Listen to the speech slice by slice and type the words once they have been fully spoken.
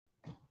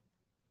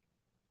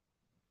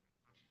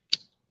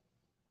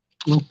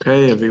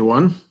Okay,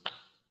 everyone.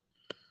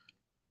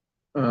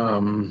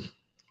 Um,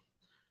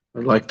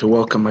 I'd like to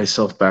welcome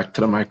myself back to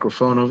the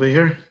microphone over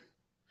here.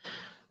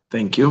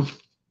 Thank you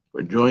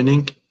for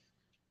joining.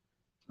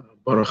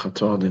 Baruch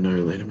atah Adonai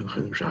Eloheinu melech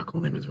haolam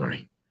v'nei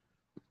midvari.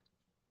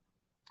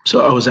 So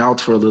I was out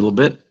for a little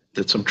bit,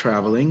 did some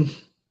traveling,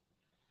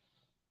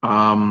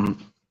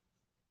 um,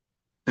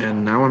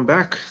 and now I'm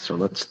back. So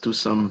let's do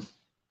some,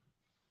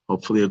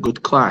 hopefully, a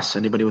good class.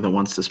 Anybody that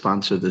wants to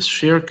sponsor this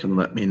share can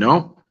let me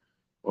know,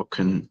 or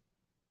can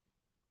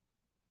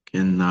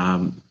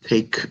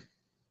take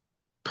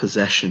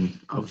possession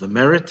of the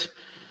merit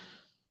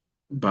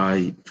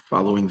by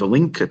following the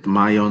link at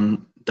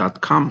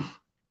myon.com.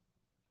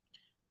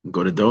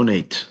 Go to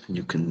donate, and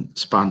you can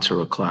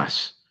sponsor a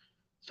class.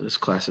 So this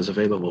class is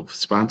available for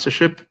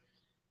sponsorship,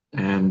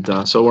 and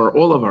so are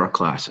all of our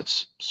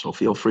classes. So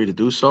feel free to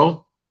do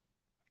so,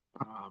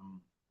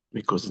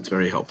 because it's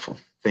very helpful.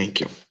 Thank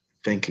you.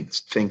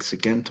 Thanks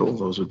again to all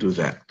those who do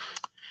that.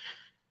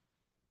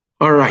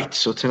 All right.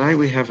 So today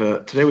we have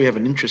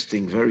an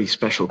interesting, very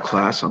special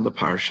class on the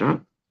parsha.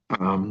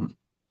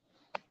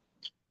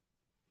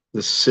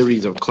 This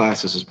series of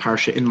classes is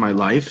parsha in my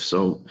life.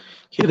 So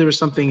here there is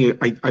something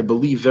I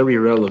believe very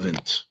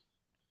relevant,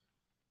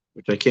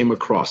 which I came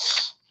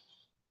across,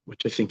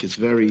 which I think is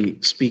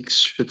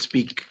should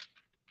speak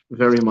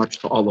very much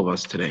to all of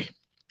us today.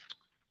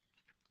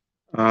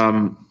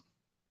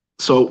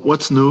 So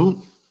what's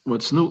new?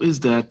 What's new is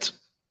that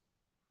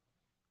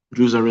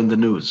Jews are in the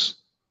news.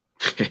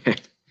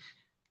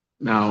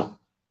 Now,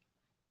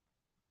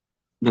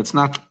 that's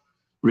not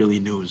really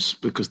news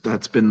because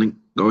that's been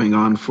going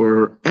on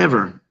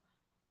forever.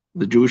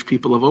 The Jewish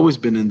people have always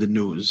been in the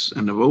news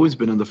and have always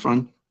been on the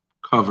front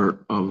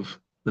cover of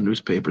the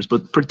newspapers,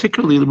 but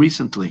particularly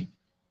recently,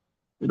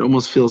 it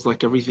almost feels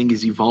like everything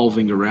is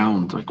evolving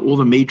around, like all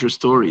the major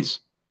stories.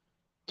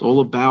 It's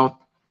all about,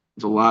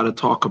 there's a lot of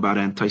talk about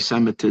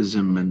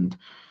anti-Semitism and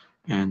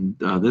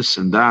this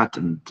and that,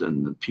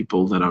 and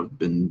people that have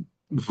been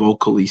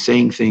vocally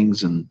saying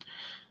things and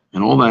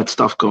all that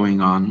stuff going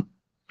on,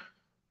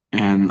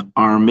 and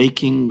are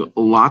making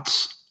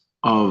lots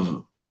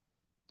of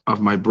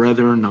my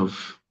brethren,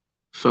 of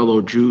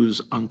fellow Jews,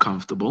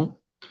 uncomfortable.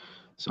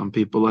 Some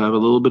people have a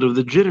little bit of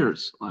the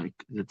jitters, like,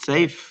 is it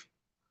safe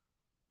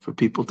for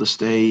people to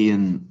stay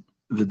in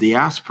the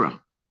diaspora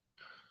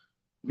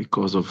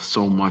because of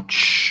so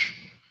much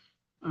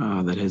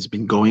that has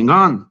been going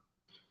on?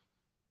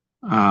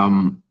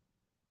 So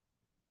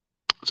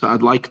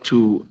I'd like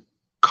to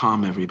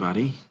calm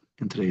everybody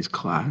in today's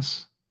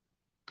class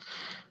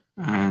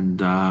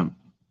and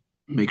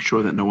make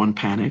sure that no one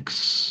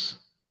panics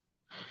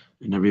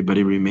and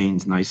everybody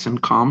remains nice and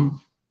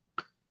calm,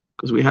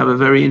 because we have a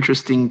very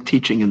interesting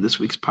teaching in this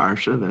week's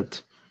parsha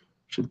that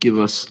should give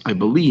us, I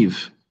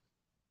believe,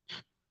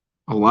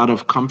 a lot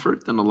of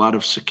comfort and a lot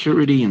of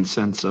security and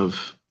sense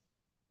of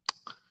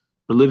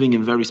we're living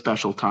in very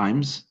special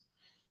times,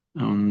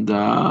 and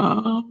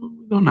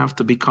we don't have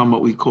to become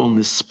what we call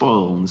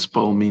nispol.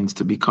 Nispol means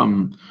to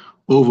become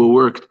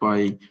overworked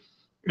by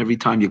every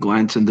time you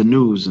glance in the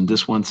news and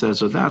this one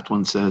says or that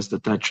one says,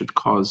 that should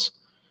cause.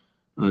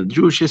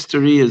 Jewish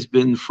history has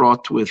been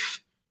fraught with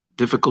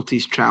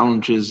difficulties,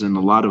 challenges, and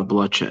a lot of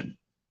bloodshed.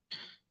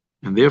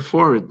 And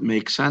therefore, it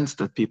makes sense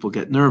that people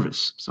get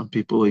nervous. Some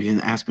people even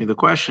ask me the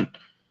question,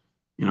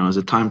 is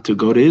it time to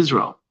go to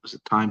Israel? Is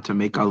it time to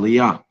make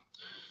aliyah?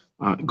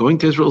 Going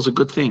to Israel is a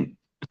good thing.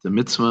 It's a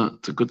mitzvah.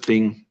 It's a good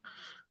thing.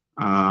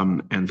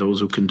 And those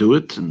who can do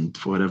it, and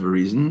for whatever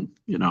reason,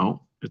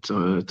 it's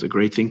a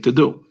great thing to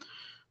do.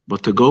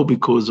 But to go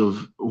because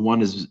of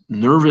one is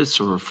nervous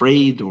or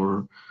afraid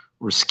or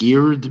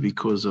scared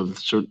because of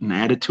certain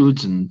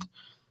attitudes and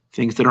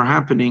things that are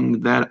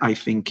happening, that I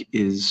think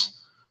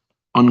is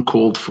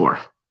uncalled for.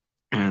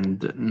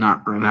 And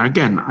not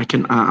again,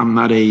 I'm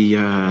not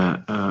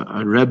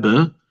a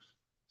rebbe,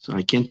 so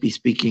I can't be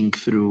speaking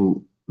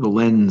through the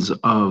lens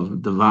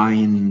of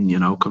divine,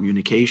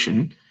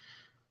 communication.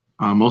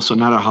 I'm also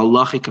not a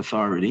halachic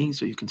authority,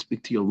 so you can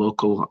speak to your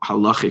local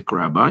halachic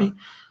rabbi.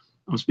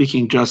 I'm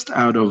speaking just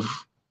out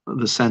of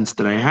the sense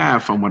that I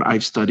have from what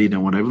I've studied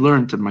and what I've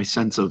learned, and my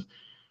sense of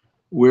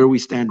where we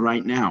stand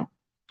right now.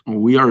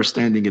 We are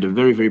standing at a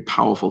very, very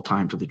powerful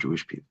time for the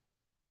Jewish people.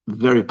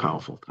 Very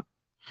powerful time.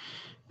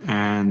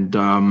 And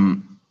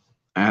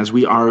as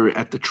we are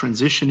at the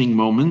transitioning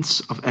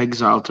moments of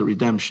exile to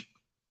redemption.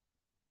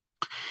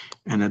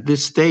 And at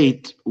this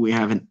state, we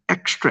have an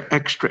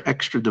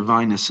extra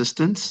divine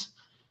assistance,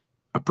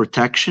 a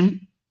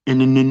protection,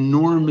 and an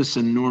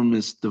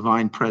enormous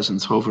divine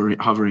presence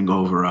hovering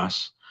over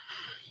us,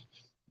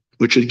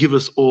 which should give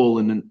us all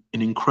an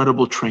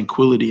incredible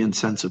tranquility and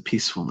sense of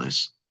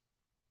peacefulness,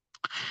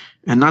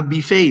 and not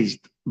be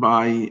fazed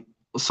by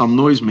some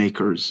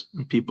noisemakers,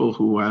 people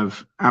who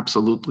have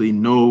absolutely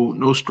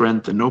no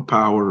strength and no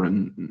power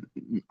and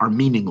are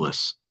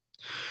meaningless,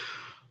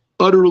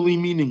 utterly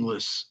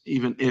meaningless,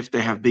 even if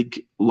they have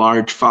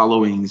large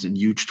followings and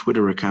huge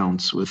Twitter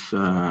accounts with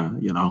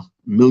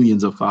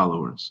millions of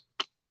followers.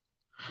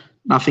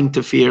 nothing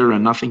to fear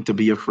and nothing to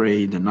be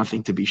afraid and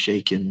nothing to be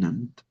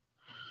shaken.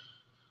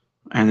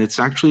 And it's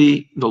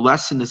actually, the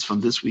lesson is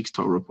from this week's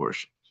Torah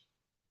portion.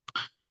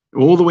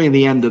 All the way in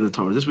the end of the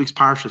Torah. This week's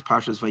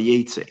parsha is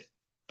Vayeitzei.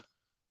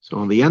 So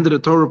on the end of the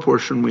Torah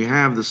portion, we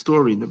have the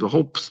story.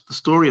 The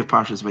story of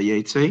Parshas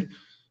Vayeitzei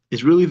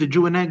is really the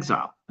Jew in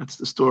exile. That's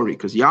the story,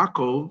 because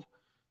Yaakov,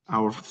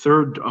 our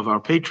third of our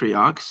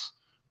patriarchs,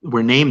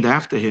 were named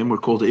after him. We're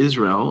called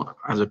Israel.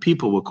 As a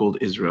people, we're called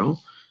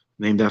Israel,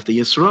 named after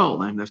Yisrael,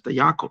 named after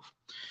Yaakov.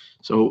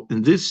 So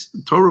in this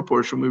Torah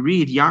portion, we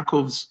read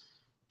Yaakov's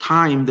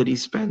time that he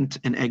spent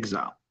in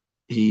exile.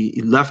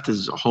 He left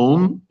his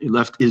home. He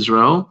left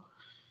Israel.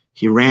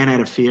 He ran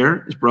out of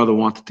fear. His brother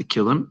wanted to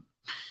kill him,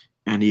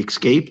 and he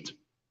escaped.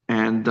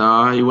 And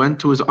he went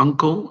to his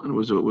uncle, and it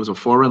was a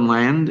foreign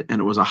land, and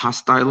it was a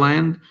hostile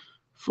land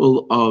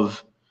full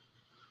of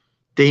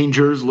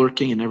dangers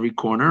lurking in every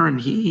corner. And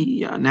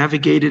he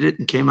navigated it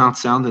and came out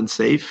sound and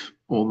safe,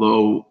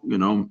 although,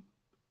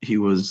 he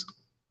was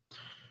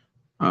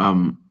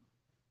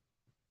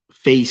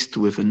faced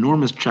with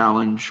enormous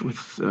challenge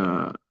with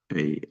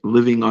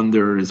living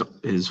under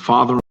his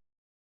father,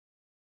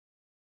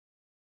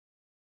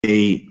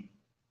 a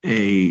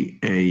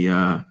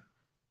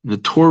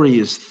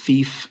notorious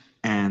thief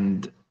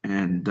and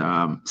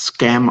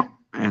scam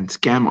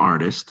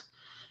artist.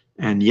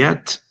 And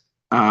yet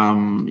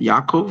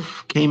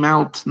Yaakov came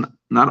out.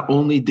 Not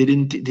only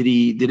didn't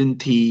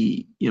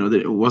he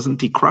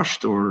wasn't he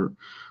crushed or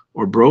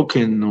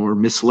broken or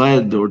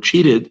misled or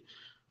cheated,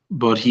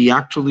 but he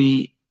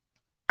actually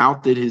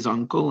outdid his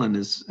uncle, and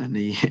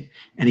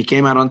he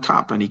came out on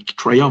top, and he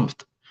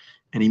triumphed,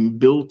 and he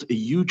built a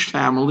huge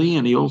family,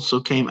 and he also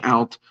came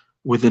out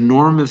with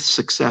enormous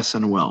success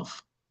and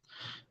wealth.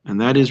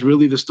 And that is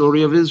really the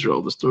story of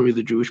Israel, the story of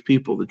the Jewish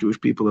people. The Jewish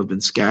people have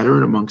been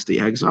scattered amongst the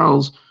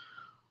exiles.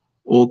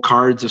 All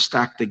cards are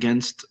stacked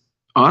against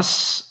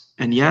us,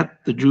 and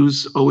yet the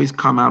Jews always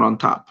come out on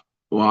top.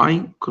 Why?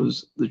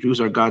 Because the Jews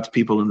are God's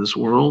people in this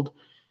world,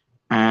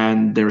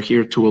 and they're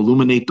here to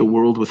illuminate the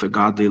world with a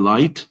godly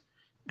light,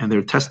 and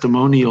they're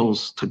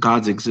testimonials to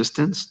God's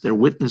existence. They're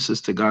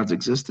witnesses to God's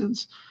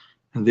existence,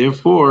 and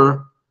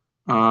therefore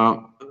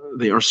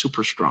they are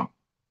super strong.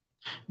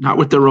 Not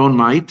with their own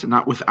might,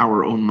 not with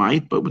our own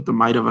might, but with the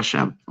might of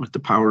Hashem, with the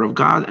power of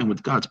God, and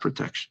with God's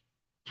protection.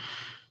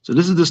 So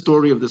this is the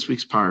story of this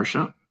week's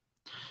parasha,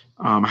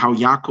 how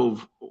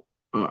Yaakov,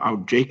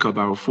 Jacob,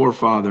 our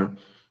forefather,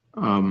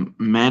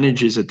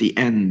 manages at the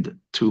end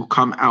to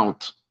come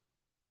out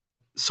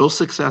so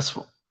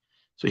successful.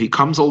 So he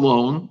comes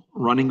alone,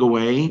 running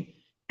away,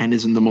 and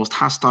is in the most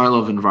hostile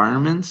of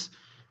environments,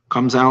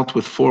 comes out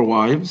with 4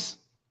 wives,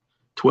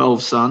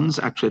 12 sons,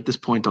 actually at this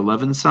point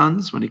 11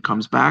 sons. When he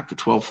comes back, the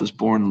 12th is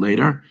born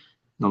later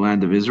in the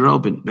land of Israel,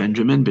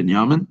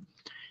 Binyamin,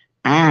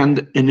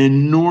 and an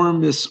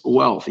enormous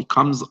wealth. He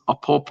comes a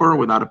pauper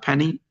without a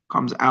penny,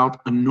 comes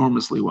out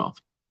enormously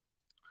wealthy.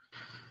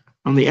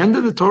 On the end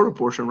of the Torah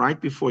portion,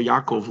 right before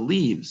Yaakov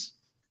leaves,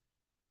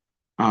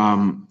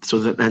 so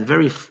that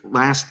very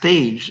last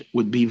stage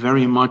would be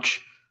very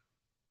much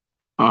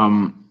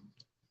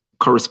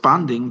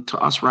corresponding to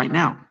us right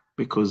now,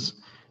 because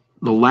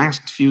the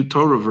last few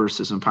Torah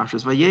verses in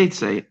Parshas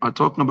Vayeitzei are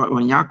talking about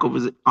when Yaakov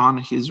is on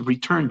his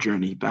return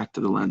journey back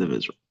to the land of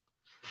Israel.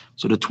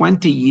 So the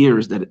 20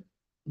 years that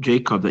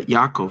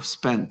Yaakov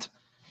spent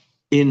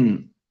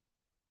in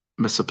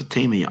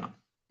Mesopotamia,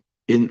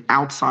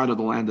 outside of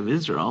the land of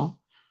Israel,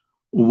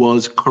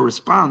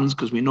 corresponds,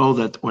 because we know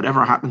that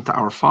whatever happened to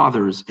our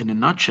fathers in a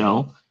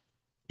nutshell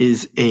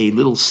is a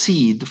little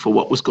seed for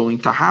what was going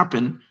to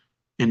happen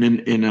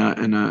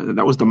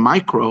that was the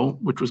micro,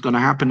 which was going to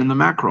happen in the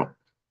macro.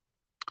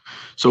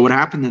 So what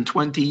happened in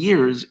 20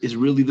 years is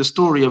really the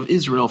story of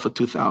Israel for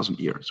 2,000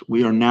 years.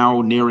 We are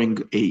now nearing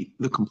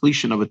the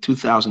completion of a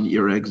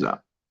 2,000-year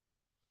exile.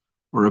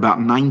 We're about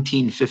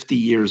 1950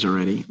 years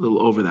already, a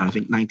little over that. I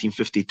think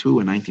 1952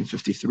 and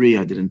 1953.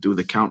 I didn't do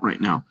the count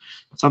right now.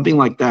 Something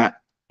like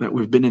that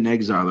we've been in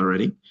exile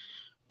already.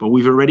 But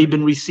we've already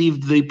been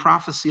received the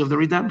prophecy of the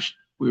redemption.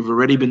 We've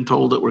already been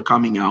told that we're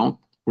coming out,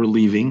 we're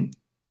leaving,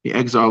 the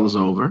exile is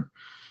over.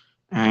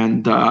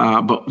 And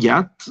but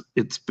yet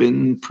it's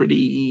been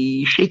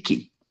pretty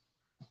shaky.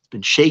 It's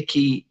been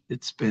shaky.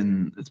 It's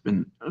been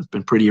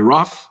pretty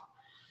rough.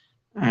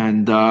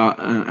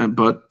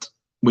 But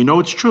we know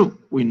it's true.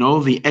 We know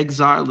the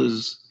exile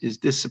is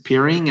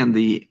disappearing, and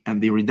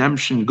the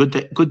redemption,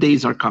 good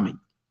days are coming.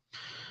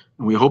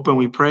 And we hope and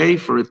we pray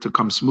for it to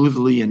come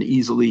smoothly and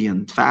easily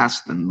and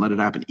fast, and let it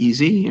happen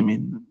easy. I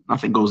mean,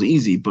 nothing goes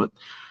easy, but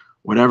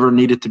whatever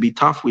needed to be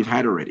tough, we've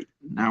had already.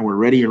 Now we're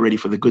ready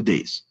for the good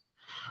days.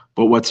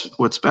 But what's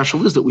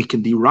special is that we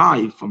can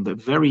derive from the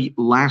very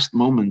last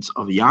moments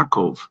of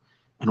Yaakov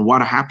and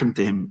what happened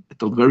to him at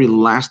the very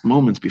last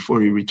moments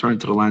before he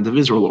returned to the land of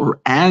Israel,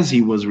 or as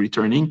he was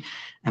returning,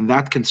 and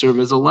that can serve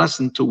as a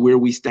lesson to where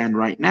we stand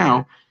right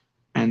now,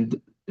 and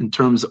in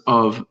terms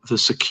of the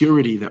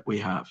security that we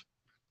have.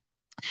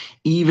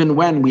 Even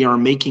when we are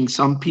making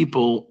some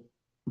people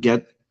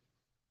get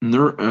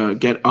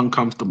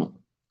uncomfortable,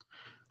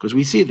 because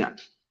we see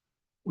that.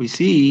 we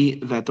see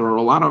that there are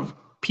a lot of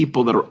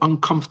people that are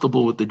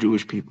uncomfortable with the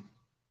Jewish people.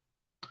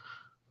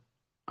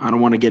 I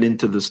don't want to get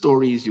into the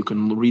stories. You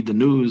can read the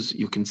news.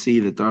 You can see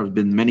that there have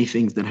been many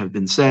things that have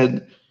been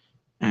said,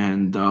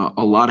 and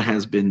a lot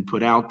has been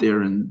put out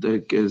there. And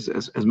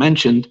as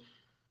mentioned,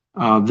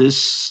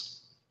 this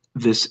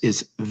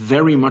is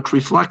very much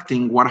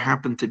reflecting what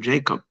happened to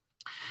Jacob.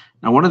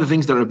 Now, one of the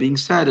things that are being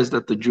said is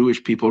that the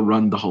Jewish people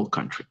run the whole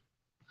country,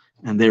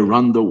 and they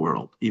run the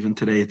world. Even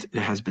today, it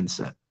has been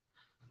said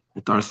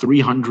that there are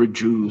 300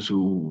 Jews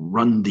who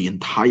run the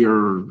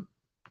entire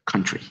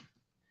country.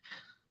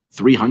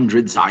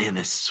 300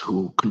 Zionists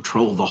who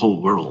control the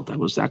whole world. That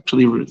was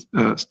actually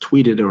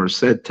tweeted or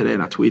said today,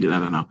 not tweeted, I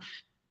don't know,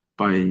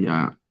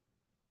 by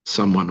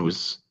someone who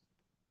was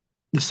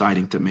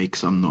deciding to make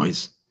some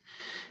noise.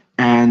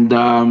 And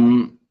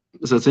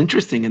so it's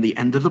interesting, in the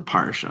end of the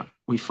parsha,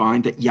 we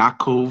find that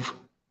Yaakov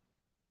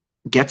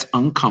gets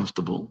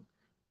uncomfortable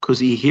because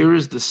he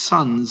hears the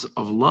sons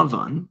of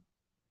Lavan,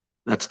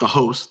 that's the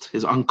host,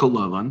 his uncle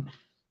Lavan,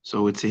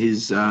 so it's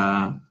his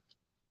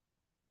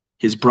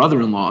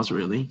brother-in-laws,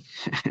 really,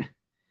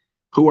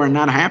 who are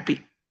not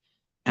happy.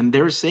 And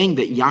they're saying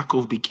that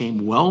Yaakov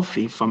became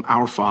wealthy from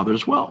our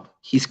father's wealth.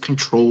 He's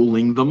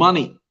controlling the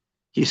money.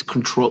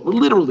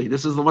 Literally,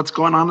 this is what's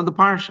going on in the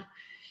parsha.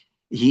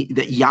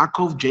 That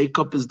Yaakov,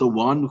 Jacob, is the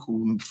one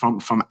who,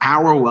 from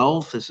our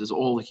wealth, this is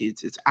all,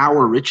 it's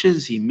our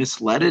riches. He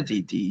misled it.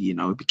 He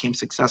became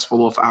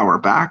successful off our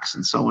backs,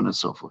 and so on and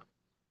so forth.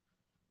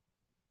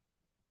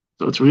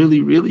 So it's really,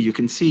 you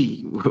can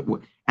see,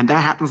 and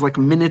that happens like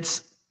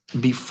minutes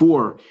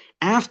before,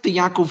 after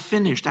Jacob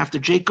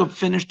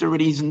finished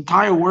already his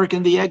entire work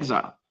in the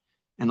exile.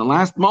 In the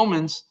last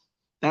moments,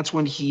 that's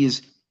when he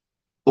is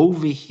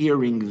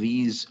overhearing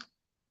these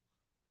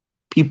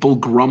people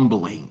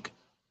grumbling.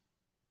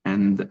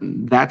 And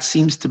that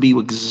seems to be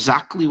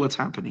exactly what's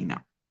happening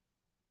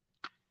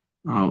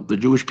now. The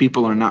Jewish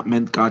people are not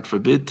meant, God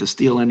forbid, to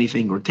steal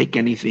anything or take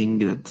anything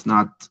that's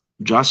not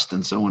just,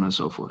 and so on and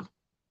so forth.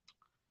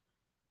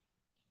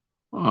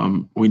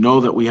 We know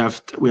that we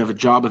have a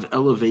job of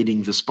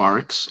elevating the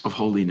sparks of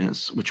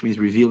holiness, which means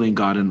revealing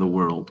God in the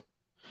world.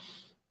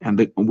 And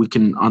that we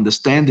can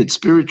understand it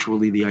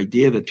spiritually, the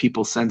idea that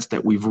people sense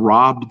that we've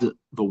robbed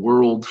the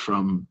world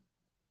from,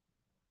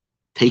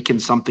 taken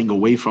something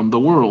away from the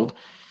world.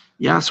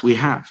 Yes, we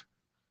have.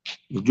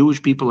 The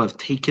Jewish people have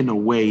taken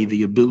away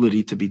the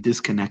ability to be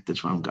disconnected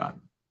from God,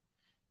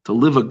 to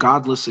live a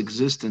godless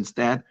existence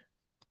that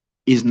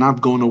is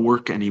not going to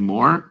work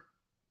anymore.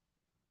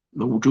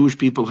 The Jewish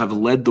people have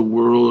led the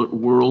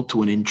world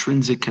to an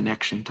intrinsic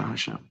connection to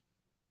Hashem.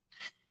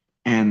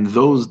 And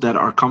those that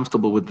are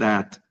comfortable with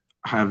that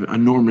have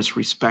enormous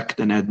respect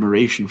and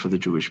admiration for the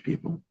Jewish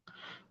people.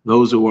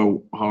 Those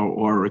who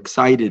are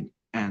excited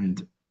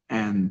and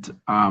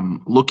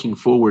looking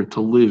forward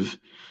to live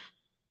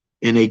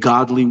in a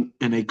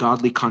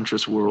godly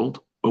conscious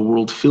world, a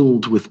world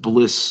filled with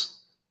bliss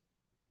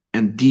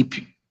and deep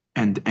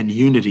and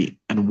unity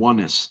and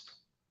oneness,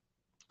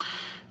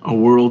 a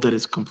world that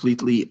is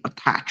completely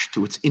attached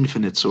to its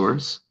infinite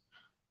source.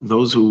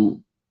 Those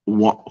who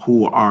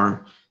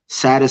are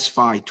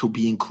satisfied to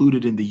be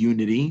included in the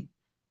unity,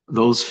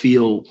 those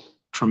feel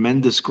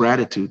tremendous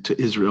gratitude to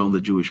Israel and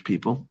the Jewish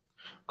people,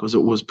 because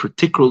it was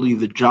particularly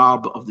the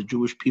job of the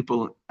Jewish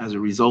people as a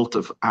result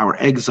of our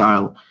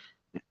exile,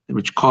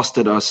 which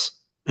costed us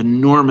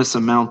enormous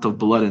amount of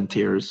blood and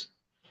tears.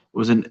 It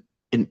was an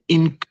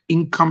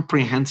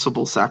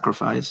incomprehensible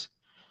sacrifice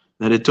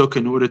that it took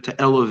in order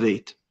to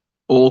elevate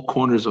all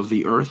corners of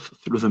the earth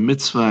through the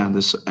mitzvah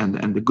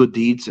and the good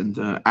deeds and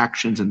the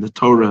actions and the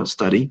Torah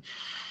study,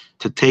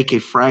 to take a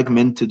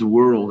fragmented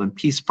world and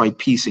piece by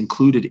piece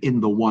included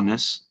in the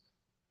oneness.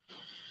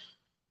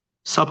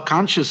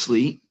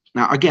 Subconsciously,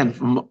 now again,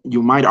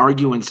 you might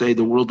argue and say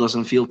the world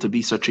doesn't feel to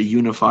be such a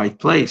unified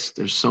place.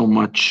 There's so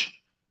much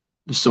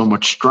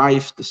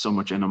strife, there's so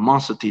much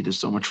animosity, there's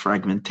so much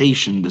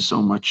fragmentation, there's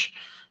so much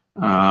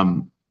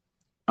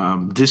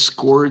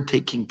discord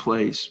taking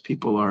place.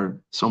 People are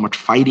so much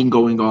fighting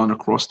going on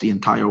across the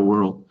entire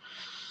world.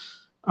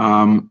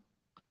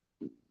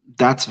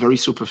 That's very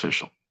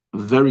superficial,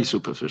 very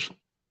superficial.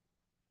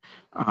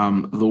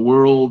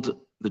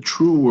 The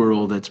true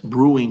world that's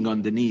brewing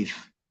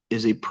underneath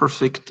is a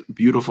perfect,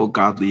 beautiful,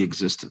 godly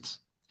existence.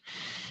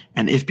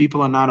 And if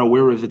people are not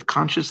aware of it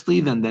consciously,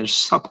 then they're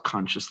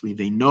subconsciously,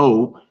 they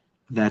know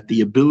that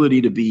the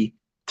ability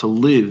to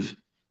live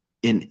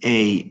in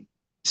a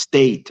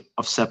state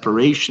of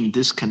separation,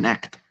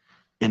 disconnect,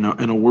 in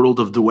a world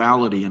of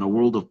duality, in a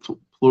world of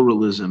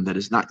pluralism that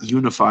is not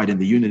unified in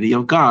the unity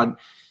of God,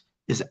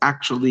 is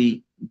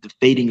actually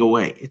fading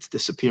away. It's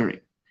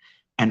disappearing.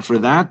 And for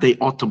that, they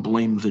ought to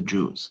blame the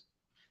Jews.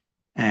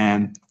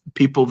 And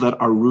people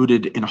that are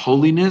rooted in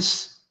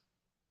holiness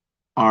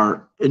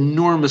are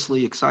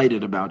enormously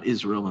excited about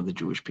Israel and the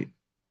Jewish people.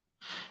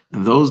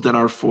 And those that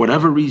are, for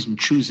whatever reason,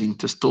 choosing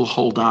to still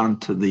hold on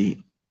to the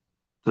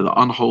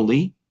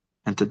unholy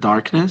and to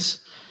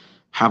darkness,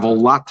 have a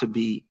lot to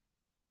be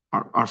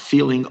are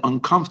feeling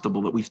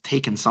uncomfortable that we've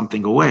taken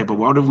something away. But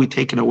what have we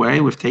taken away?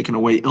 We've taken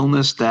away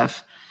illness,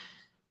 death,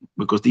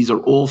 because these are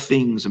all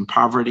things, in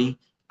poverty,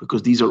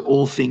 because these are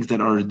all things that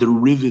are a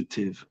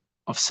derivative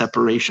of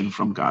separation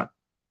from God.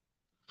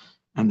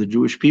 And the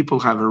Jewish people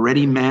have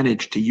already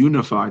managed to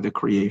unify the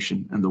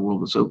creation and the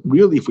world. So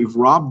really, if we've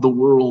robbed the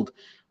world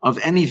of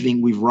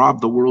anything, we've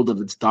robbed the world of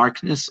its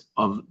darkness,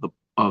 of the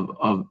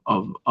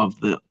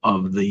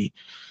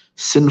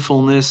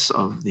sinfulness,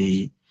 of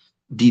the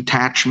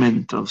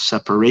detachment, of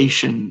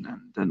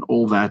separation, and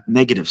all that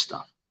negative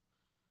stuff.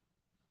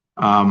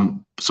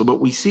 So, but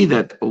we see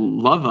that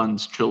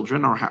Lavan's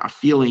children are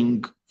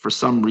feeling, for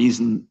some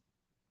reason,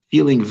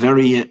 feeling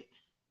very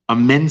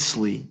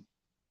immensely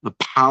the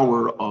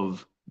power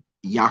of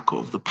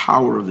Yaakov, the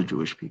power of the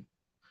Jewish people.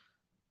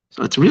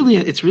 So it's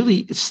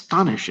really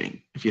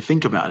astonishing if you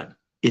think about it.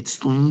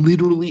 It's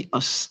literally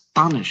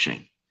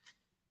astonishing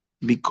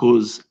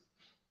because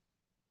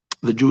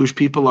the Jewish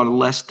people are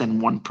less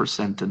than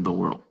 1% in the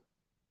world.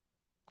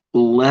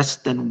 Less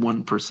than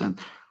 1%.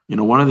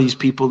 One of these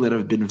people that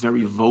have been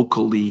very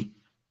vocally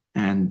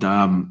and,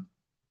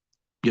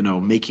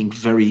 making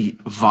very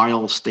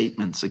vile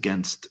statements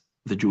against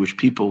the Jewish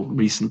people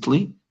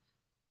recently.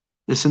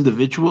 This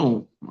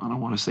individual, I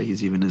don't want to say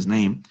he's even his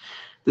name,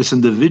 this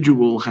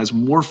individual has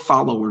more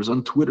followers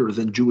on Twitter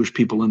than Jewish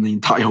people in the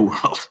entire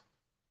world.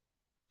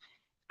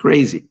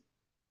 Crazy.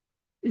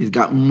 He's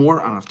got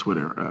more on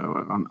Twitter,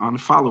 on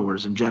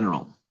followers in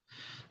general.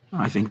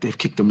 I think they've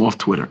kicked him off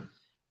Twitter.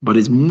 But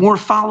he's more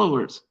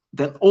followers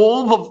than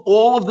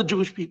all of the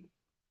Jewish people.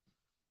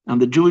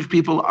 And the Jewish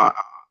people are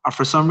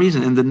for some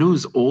reason in the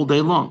news all day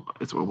long.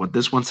 It's what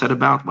this one said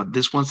about, what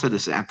this one said.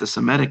 This is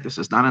anti-Semitic. This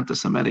is not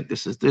anti-Semitic.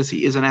 This is this.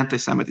 He is an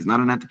anti-Semite. He's not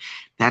an anti.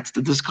 That's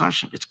the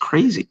discussion. It's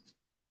crazy.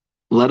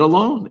 Let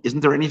alone, isn't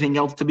there anything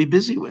else to be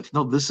busy with?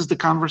 No, this is the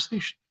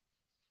conversation.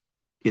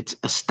 It's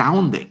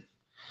astounding.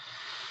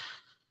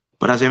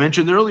 But as I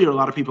mentioned earlier, a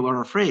lot of people are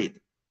afraid.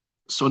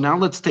 So now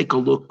let's take a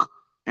look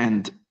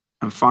and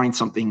find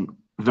something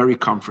very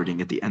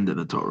comforting at the end of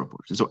the Torah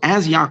portion. So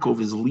as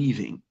Yaakov is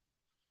leaving,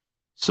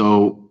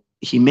 so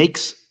he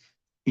makes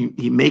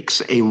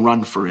a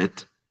run for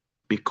it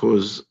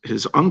because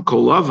his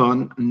uncle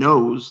Lavan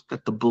knows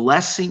that the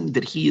blessing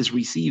that he is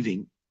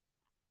receiving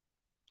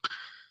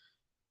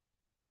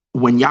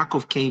when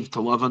Yaakov came to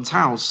Lavan's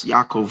house,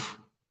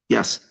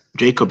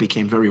 Jacob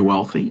became very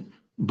wealthy,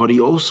 but he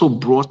also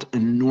brought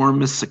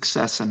enormous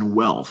success and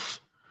wealth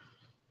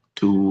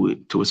to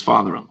his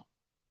father-in-law.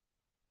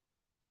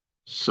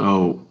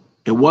 So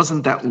it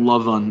wasn't that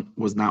Lavan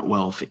was not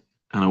wealthy,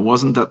 and it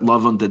wasn't that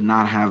Lavan did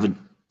not have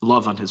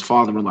Lavan, his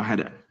father-in-law, had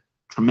a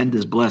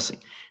tremendous blessing.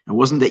 It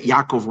wasn't that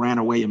Yaakov ran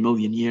away a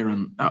millionaire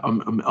and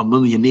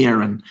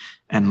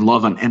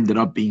Lavan ended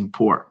up being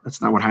poor.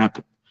 That's not what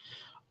happened.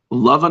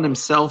 Lavan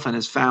himself and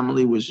his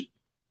family was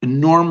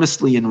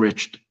enormously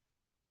enriched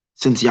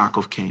since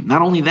Yaakov came.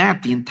 Not only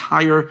that, the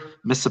entire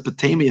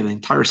Mesopotamia, the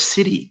entire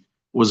city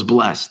was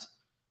blessed.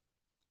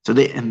 So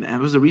and that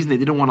was the reason they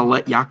didn't want to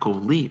let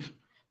Yaakov leave.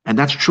 And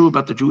that's true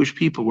about the Jewish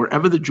people.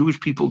 Wherever the Jewish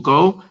people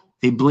go,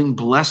 they bring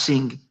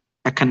blessing,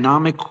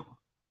 economic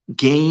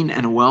gain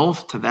and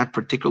wealth to that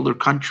particular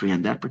country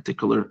and that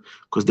particular,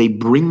 because they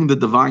bring the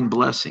divine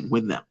blessing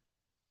with them.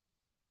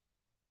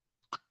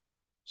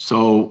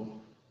 So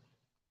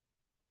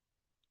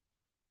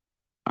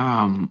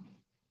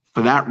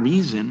for that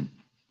reason,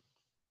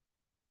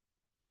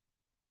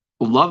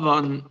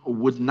 Lavan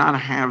would not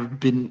have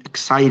been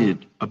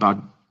excited about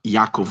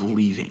Yaakov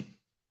leaving.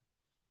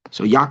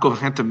 So Yaakov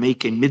had to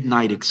make a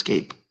midnight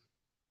escape.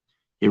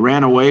 He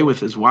ran away with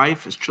his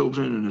wife, his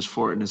children,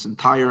 and his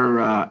entire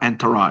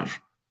entourage.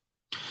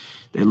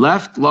 They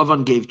left.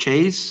 Lavan gave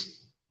chase,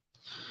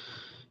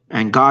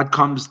 and God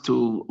comes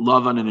to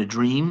Lavan in a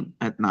dream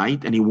at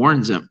night, and he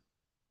warns him,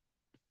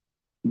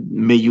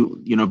 may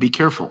you be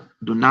careful.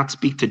 Do not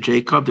speak to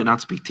Jacob. Do not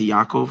speak to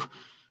Yaakov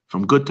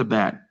from good to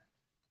bad.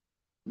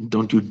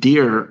 Don't you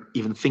dare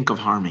even think of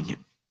harming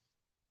him.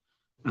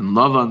 And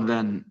Lavan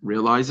then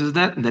realizes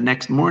that. And the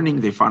next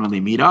morning, they finally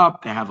meet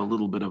up. They have a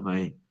little bit of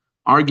a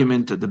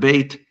argument, a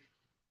debate,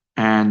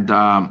 and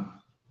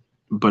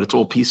but it's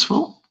all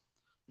peaceful.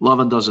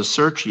 Lavan does a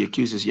search. He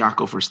accuses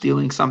Yaakov for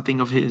stealing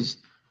something of his.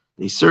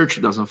 They search.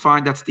 He doesn't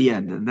find. That's the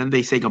end. And then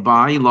they say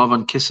goodbye.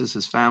 Lavan kisses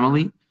his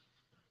family,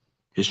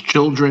 his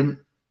children,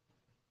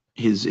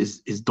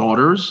 his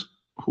daughters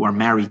who are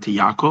married to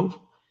Yaakov,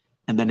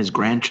 and then his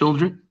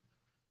grandchildren.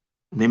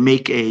 They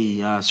make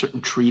a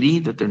certain treaty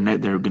that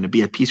they're going to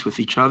be at peace with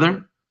each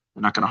other.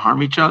 They're not going to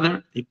harm each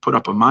other. They put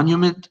up a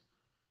monument.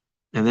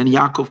 And then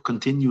Yaakov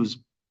continues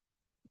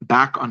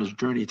back on his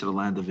journey to the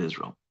land of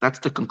Israel. That's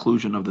the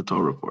conclusion of the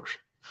Torah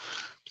portion.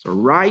 So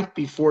right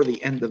before the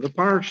end of the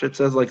parsha, it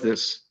says like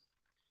this.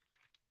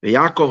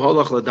 Yaakov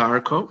holach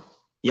ladarko.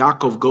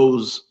 Yaakov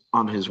goes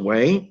on his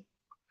way.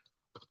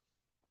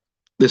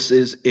 This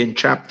is in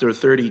chapter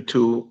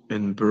 32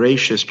 in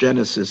Bereshis,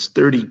 Genesis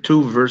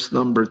 32, verse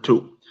number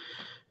 2.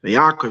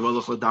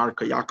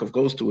 Yaakov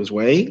goes to his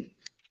way,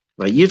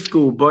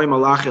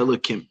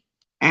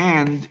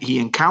 and he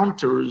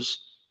encounters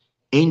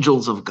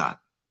angels of God.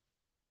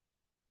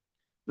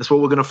 That's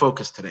what we're going to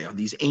focus today on,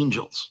 these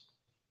angels.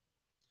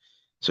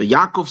 So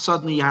Yaakov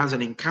suddenly has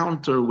an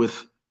encounter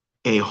with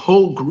a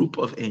whole group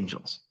of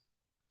angels.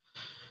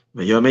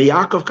 When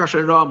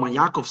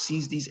Yaakov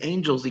sees these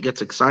angels, he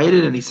gets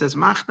excited and he says,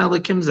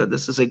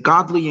 this is a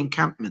godly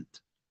encampment.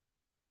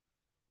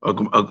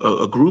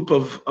 A group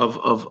of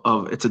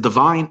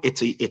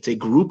it's a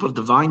group of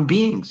divine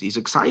beings. He's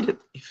excited.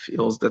 He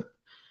feels that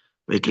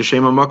he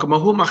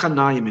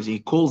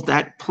calls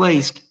that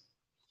place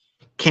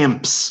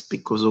camps,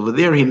 because over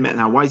there he met.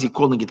 Now, why is he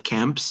calling it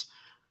camps?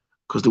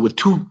 Because there were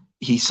two.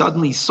 He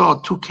suddenly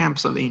saw two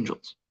camps of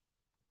angels.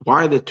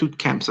 Why are there two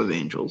camps of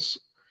angels?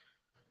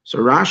 So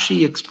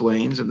Rashi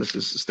explains, and this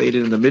is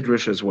stated in the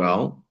Midrash as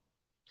well,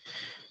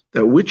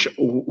 that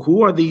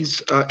who are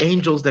these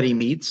angels that he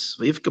meets?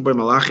 So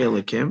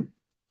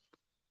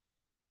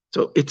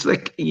it's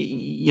like,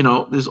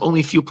 there's only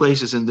a few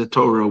places in the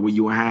Torah where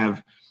you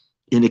have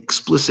an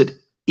explicit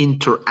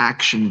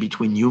interaction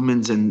between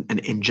humans and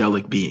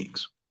angelic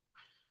beings.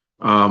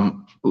 By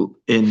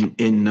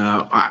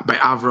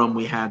Avram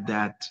we had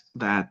that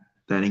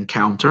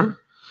encounter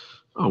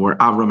where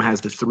Avram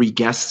has the three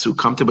guests who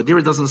come to, but there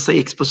it doesn't say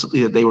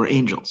explicitly that they were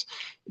angels.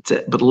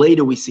 But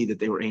later we see that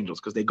they were angels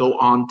because they go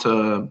on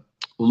to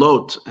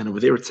Lot, and over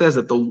there it says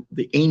that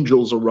the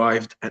angels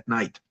arrived at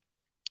night.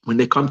 When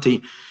they come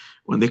to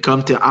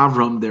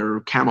Avram, they're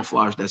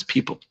camouflaged as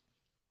people.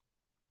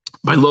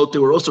 By Lot, they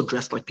were also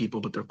dressed like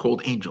people, but they're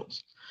called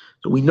angels.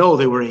 So we know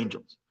they were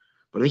angels.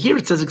 But here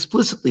it says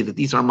explicitly that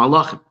these are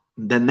malachim.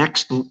 In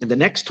the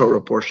next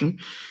Torah portion,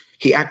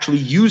 he actually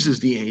uses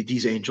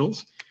these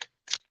angels,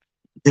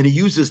 and he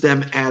uses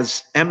them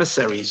as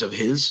emissaries of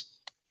his,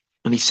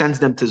 and he sends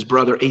them to his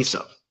brother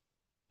Esau.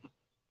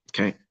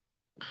 Okay.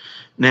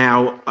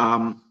 Now,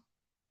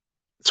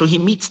 so he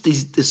meets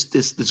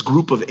this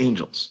group of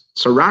angels.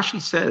 So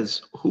Rashi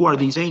says, who are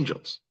these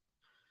angels?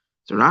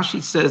 So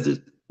Rashi says,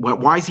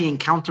 why is he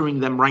encountering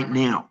them right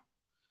now?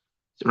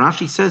 So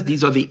Rashi says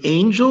these are the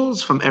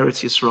angels from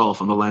Eretz Yisrael,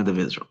 from the land of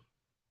Israel.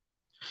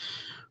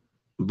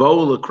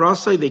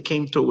 They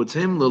came towards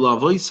him,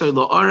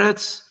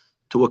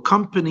 to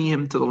accompany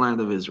him to the land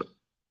of Israel.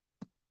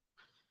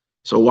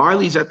 So while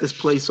he's at this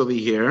place over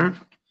here,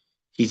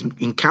 he's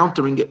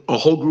encountering a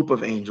whole group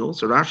of angels.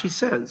 So Rashi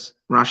says,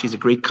 Rashi's a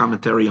great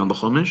commentary on the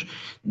Chumash,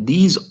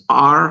 these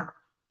are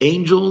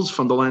angels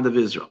from the land of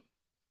Israel.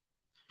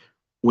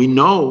 We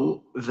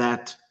know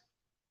that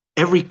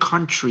every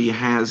country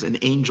has an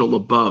angel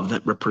above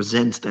that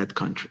represents that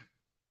country.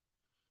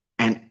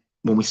 And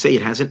when we say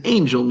it has an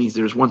angel, it means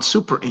there's one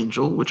super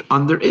angel, which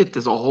under it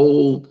is a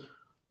whole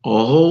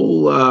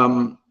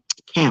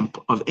camp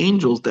of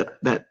angels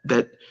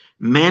that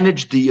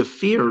manage the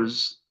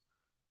affairs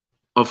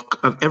of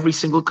every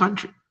single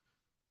country.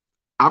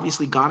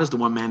 Obviously, God is the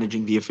one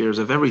managing the affairs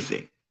of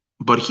everything,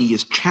 but he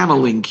is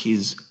channeling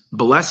his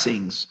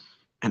blessings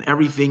and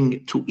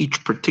everything to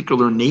each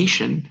particular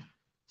nation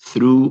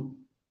through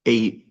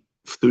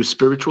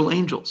spiritual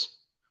angels.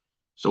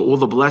 So all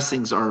the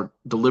blessings are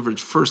delivered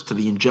first to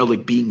the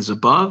angelic beings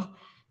above,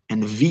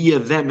 and via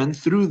them and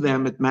through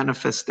them it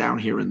manifests down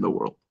here in the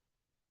world.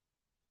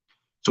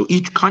 So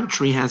each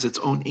country has its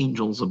own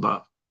angels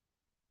above.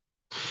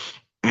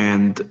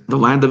 And the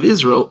land of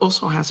Israel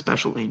also has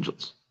special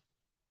angels.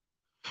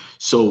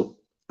 So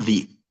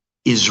the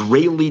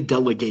Israeli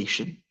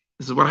delegation,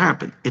 this is what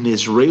happened. An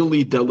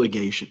Israeli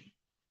delegation,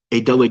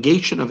 a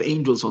delegation of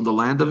angels on the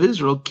land of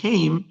Israel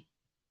came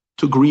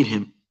to greet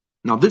him.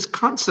 Now, this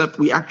concept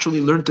we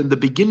actually learned in the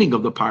beginning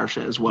of the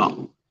parsha as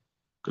well,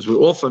 because we're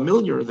all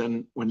familiar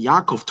then when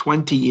Yaakov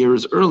 20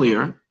 years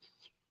earlier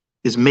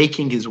is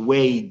making his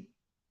way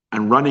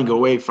and running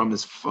away from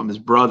his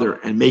brother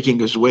and making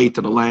his way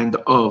to the land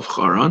of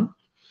Haran.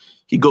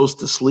 He goes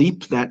to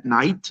sleep that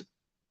night,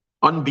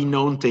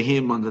 unbeknown to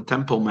him, on the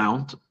Temple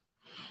Mount.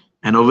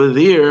 And over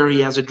there,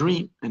 he has a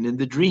dream. And in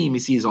the dream, he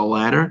sees a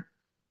ladder.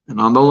 And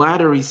on the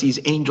ladder, he sees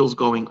angels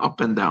going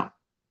up and down.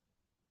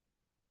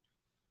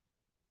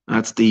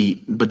 But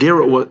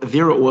there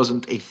it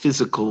wasn't a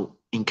physical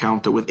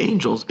encounter with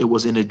angels. It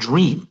was in a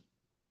dream,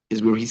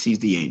 is where he sees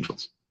the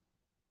angels.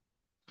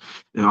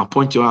 And I'll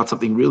point you out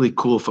something really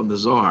cool from the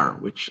Zohar,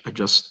 which I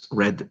just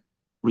read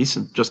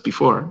just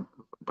before,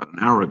 about an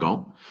hour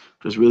ago,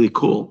 which was really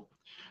cool,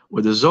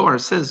 where the Zohar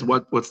says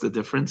what's the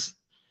difference?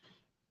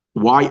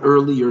 Why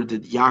earlier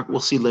did Yaakov, we'll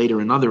see later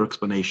another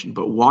explanation,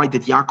 but why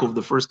did Yaakov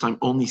the first time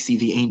only see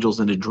the angels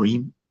in a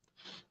dream?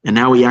 And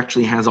now he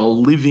actually has a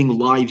living,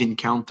 live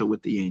encounter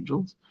with the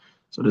angels.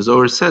 So the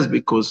Zohar says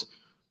because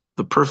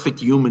the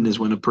perfect human is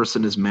when a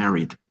person is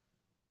married.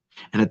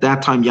 And at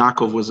that time,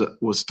 Yaakov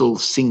was still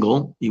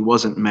single. He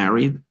wasn't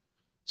married.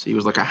 So he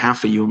was like a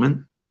half a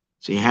human.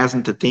 So he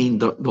hasn't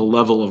attained the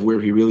level of where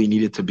he really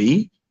needed to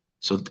be.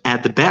 So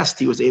at the best,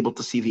 he was able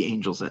to see the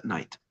angels at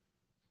night.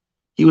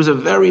 He was a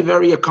very,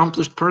 very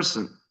accomplished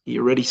person. He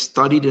already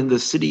studied in the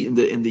city, in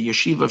the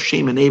yeshiva of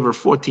Shem and Aver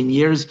 14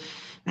 years.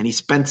 And he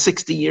spent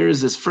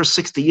his first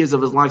 60 years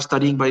of his life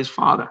studying by his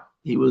father.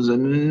 He was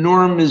an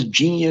enormous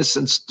genius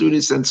and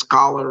student and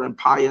scholar and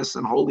pious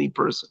and holy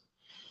person.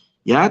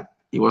 Yet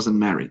he wasn't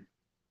married.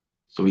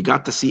 So he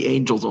got to see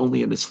angels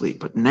only in his sleep.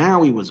 But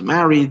now he was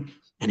married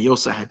and he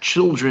also had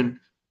children.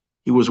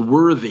 He was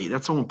worthy.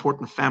 That's how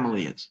important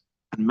family is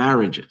and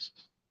marriage is.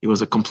 He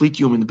was a complete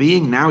human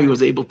being. Now he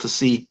was able to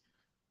see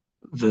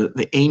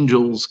the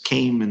angels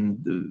came and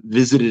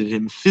visited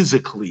him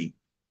physically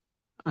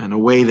in a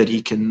way that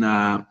he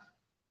can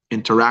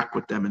interact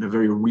with them in a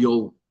very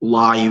real,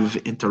 live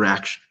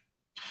interaction.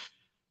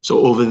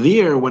 So over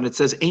there, when it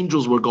says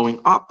angels were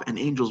going up and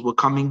angels were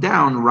coming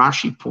down,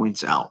 Rashi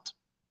points out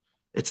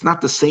it's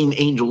not the same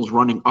angels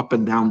running up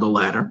and down the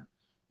ladder.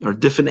 There are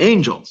different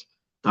angels.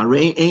 There are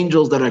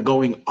angels that are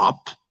going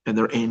up and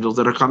there are angels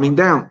that are coming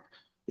down.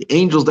 The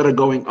angels that are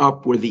going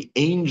up were the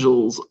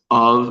angels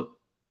of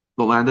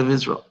the land of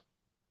Israel.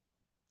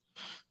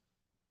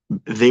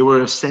 They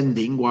were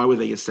ascending. Why were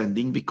they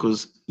ascending?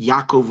 Because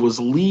Yaakov was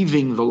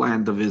leaving the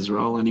land of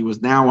Israel and he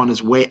was now on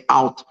his way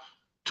out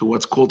to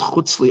what's called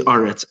Chutz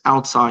Li'aretz,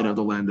 outside of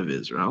the land of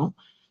Israel.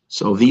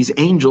 So these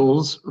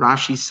angels,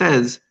 Rashi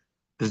says,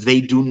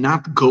 they do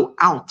not go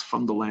out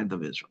from the land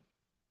of Israel.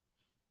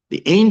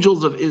 The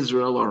angels of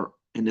Israel are,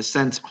 in a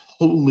sense,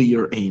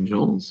 holier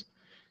angels.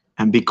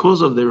 And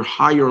because of their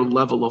higher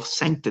level of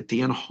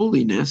sanctity and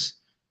holiness,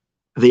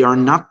 they are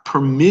not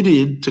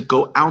permitted to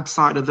go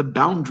outside of the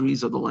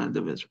boundaries of the land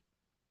of Israel.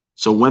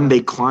 So when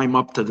they climb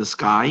up to the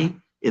sky,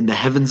 in the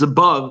heavens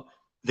above,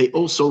 they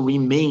also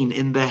remain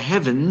in the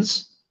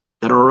heavens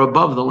that are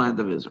above the land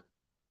of Israel.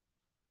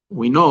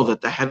 We know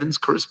that the heavens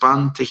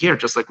correspond to here,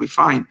 just like we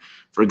find,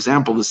 for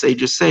example, the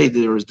sages say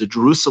there is the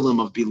Jerusalem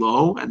of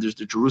below and there's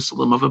the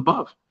Jerusalem of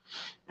above.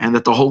 And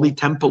that the holy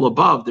temple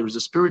above, there is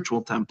a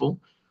spiritual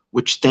temple,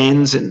 which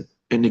stands in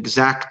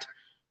exact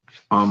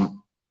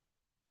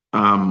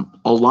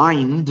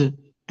aligned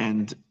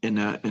and in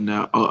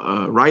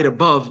a right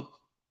above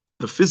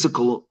the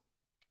physical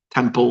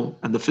temple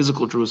and the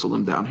physical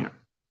Jerusalem down here.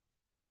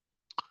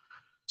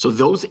 So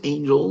those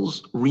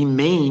angels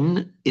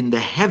remain in the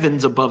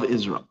heavens above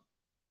Israel.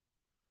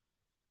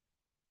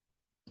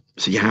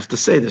 So you have to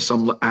say there's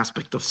some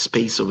aspect of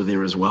space over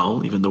there as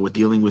well, even though we're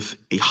dealing with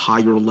a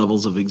higher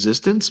levels of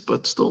existence,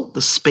 but still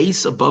the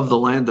space above the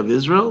land of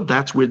Israel,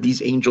 that's where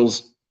these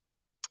angels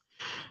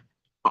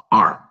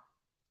are.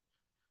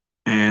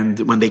 And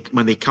when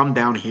they come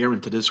down here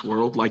into this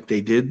world like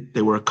they did,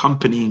 they were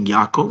accompanying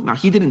Yaakov. Now,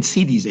 he didn't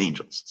see these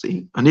angels,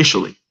 see,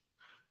 initially.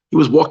 He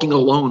was walking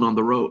alone on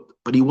the road,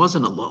 but he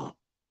wasn't alone.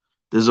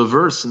 There's a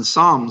verse in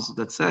Psalms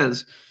that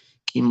says,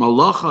 Ki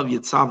malachav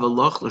yitzav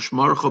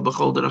l'shmarcha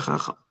b'chol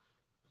derechecha.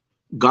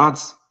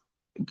 God's,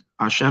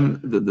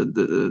 Hashem,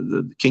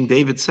 the King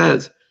David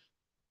says,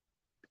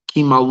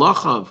 Ki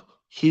malachav,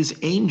 his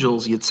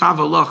angels, yitzav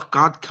alach,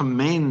 God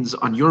commands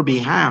on your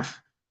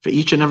behalf for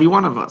each and every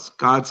one of us.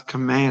 God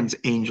commands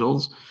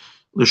angels,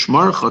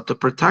 l'shmarcha, to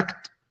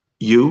protect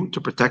you,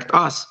 to protect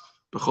us,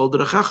 b'chol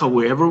derechecha,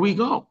 wherever we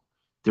go.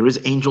 There is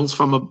angels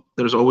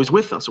that is always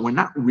with us. So we're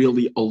not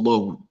really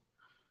alone.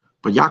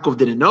 But Yaakov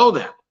didn't know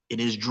that. In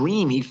his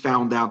dream, he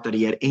found out that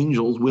he had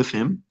angels with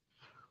him.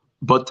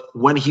 But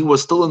when he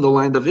was still in the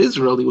land of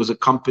Israel, he was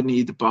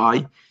accompanied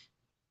by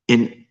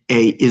an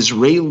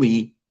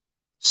Israeli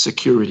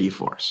security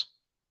force.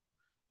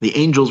 The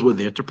angels were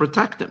there to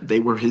protect him.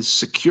 They were his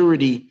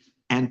security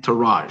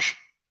entourage.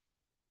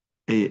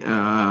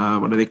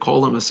 What do they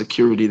call them? A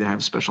security. They have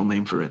a special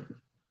name for it.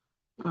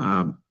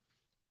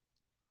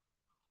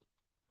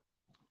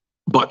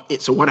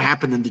 So what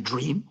happened in the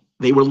dream?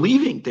 They were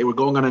leaving. They were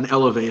going on an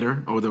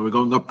elevator, or they were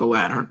going up the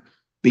ladder,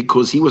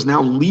 because he was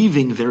now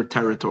leaving their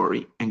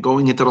territory and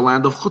going into the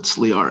land of Chutz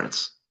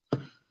Li'aretz,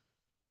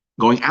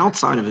 going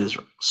outside of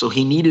Israel. So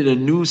he needed a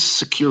new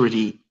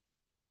security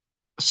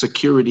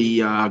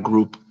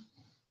group.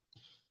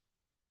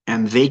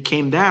 And they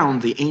came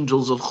down, the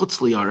angels of Chutz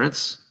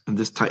Li'aretz, and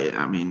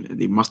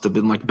they must have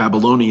been like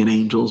Babylonian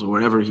angels or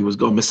wherever he was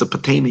going,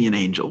 Mesopotamian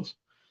angels.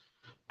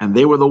 And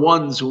they were the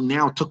ones who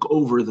now took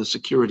over the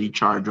security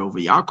charge over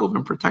Yaakov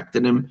and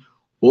protected him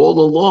all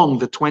along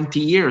the 20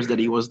 years that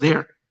he was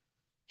there.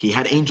 He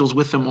had angels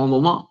with him all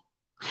along.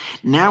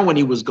 Now when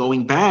he was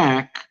going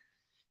back,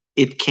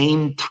 it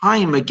came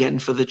time again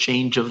for the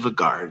change of the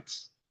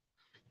guards.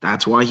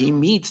 That's why he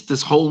meets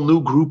this whole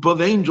new group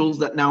of angels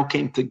that now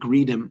came to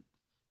greet him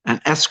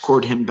and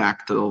escort him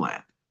back to the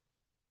land.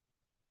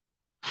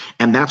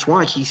 And that's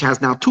why he has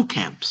now two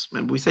camps.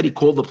 Remember, we said he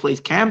called the place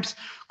camps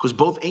because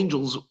both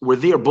angels were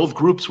there, both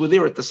groups were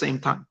there at the same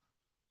time.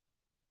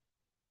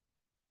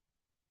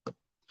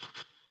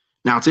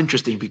 Now it's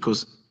interesting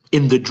because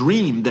in the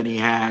dream that he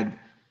had,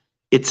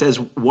 it says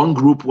one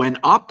group went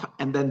up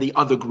and then the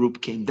other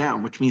group came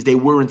down, which means they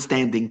weren't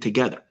standing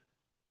together.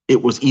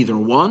 It was either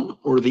one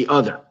or the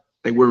other.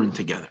 They weren't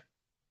together.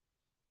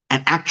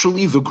 And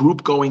actually the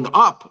group going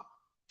up,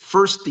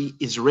 first the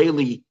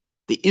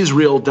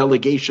Israel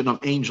delegation of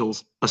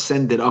angels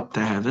ascended up to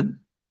heaven,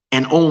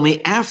 and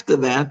only after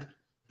that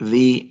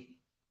the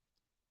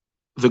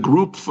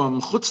group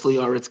from Chutz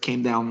Li'aretz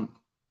came down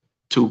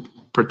to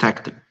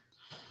protect him.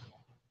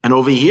 And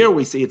over here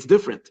we see it's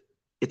different.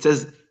 It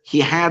says he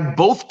had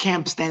both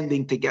camps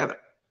standing together.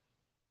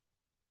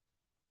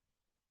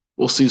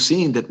 We'll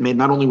see that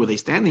not only were they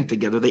standing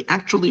together, they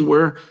actually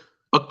were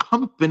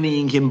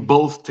accompanying him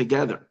both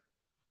together.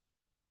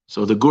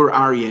 So the Gur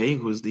Aryeh,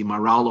 who is the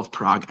Maral of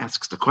Prague,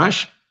 asks the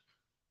question,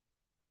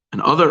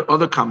 and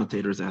other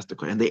commentators ask the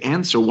question, and they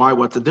answer, why?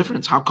 What's the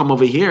difference? How come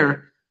over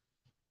here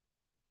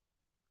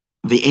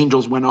the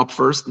angels went up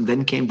first and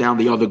then came down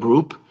the other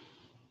group,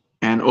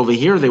 and over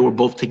here they were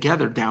both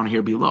together down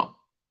here below?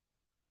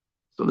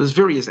 So there's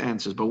various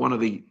answers, but one of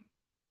the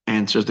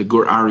answers, the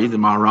Gur Ari, the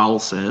Maral,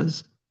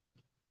 says,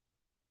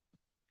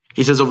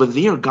 he says over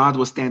there God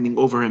was standing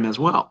over him as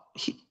well.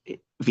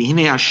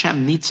 V'hinei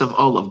Hashem nitzav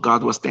olav,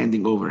 God was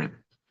standing over him.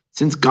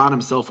 Since God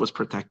himself was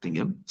protecting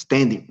him,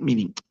 standing,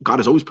 meaning God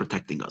is always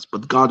protecting us,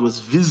 but God was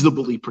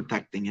visibly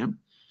protecting him.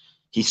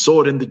 He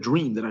saw it in the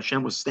dream that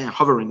Hashem was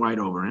hovering right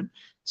over him.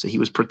 So he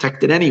was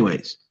protected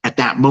anyways at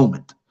that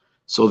moment.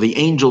 So the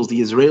angels,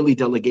 the Israeli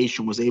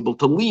delegation, was able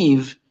to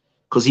leave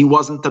because he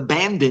wasn't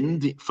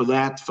abandoned for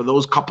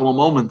those couple of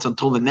moments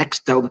until the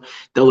next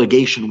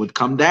delegation would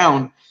come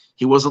down.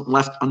 He wasn't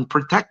left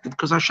unprotected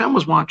because Hashem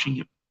was watching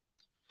him.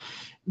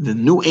 The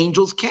new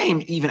angels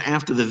came even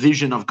after the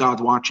vision of God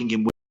watching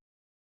him.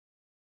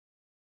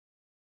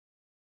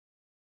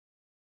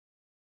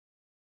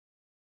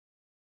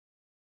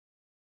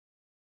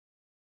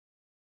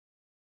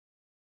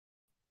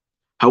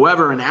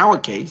 However, in our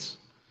case,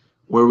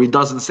 where it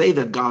doesn't say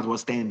that God was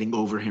standing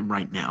over him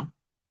right now,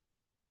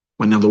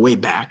 when on the way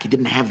back, he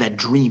didn't have that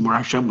dream where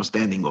Hashem was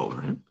standing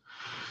over him.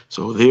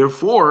 So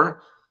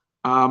therefore,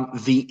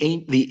 the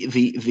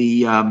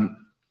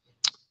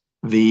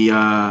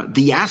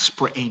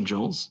diaspora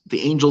angels,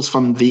 the angels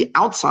from the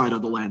outside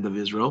of the land of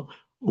Israel,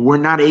 were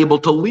not able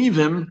to leave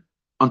him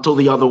until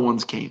the other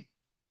ones came.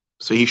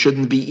 So he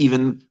shouldn't be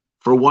even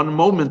for one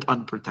moment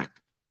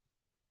unprotected.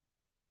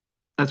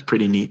 That's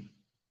pretty neat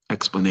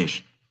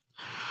explanation.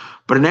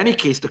 But in any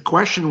case, the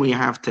question we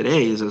have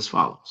today is as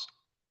follows.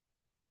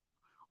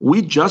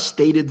 We just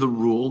stated the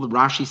rule, the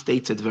Rashi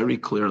states it very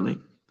clearly,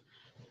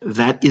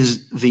 that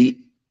is the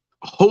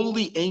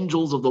holy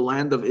angels of the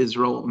land of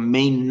Israel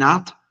may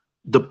not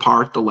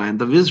depart the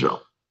land of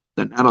Israel.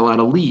 They're not allowed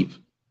to leave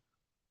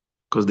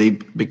because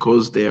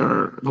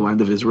the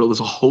land of Israel is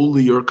a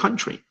holier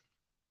country.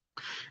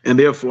 And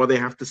therefore they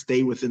have to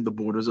stay within the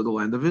borders of the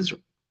land of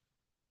Israel.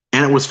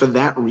 And it was for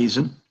that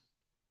reason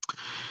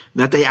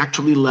that they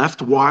actually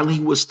left while he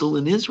was still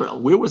in Israel.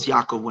 Where was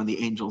Yaakov when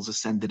the angels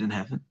ascended in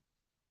heaven?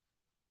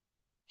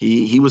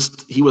 He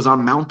was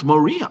on Mount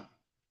Moriah.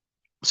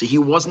 So he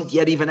wasn't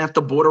yet even at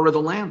the border of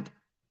the land.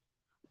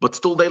 But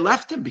still they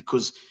left him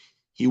because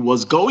he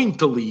was going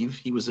to leave.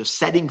 He was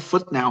setting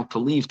foot now to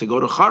leave, to go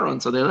to Haran,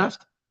 so they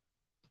left.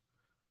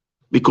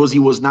 Because he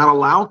was not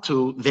allowed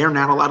to, they're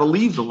not allowed to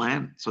leave the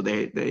land. So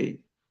they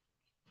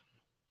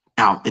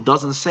now, it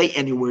doesn't say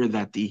anywhere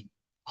that the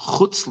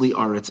Chutzli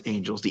are its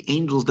angels. The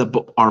angels that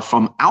are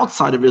from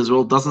outside of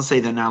Israel doesn't say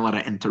they're not allowed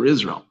to enter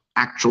Israel.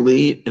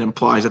 Actually, it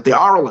implies that they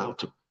are allowed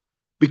to,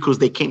 because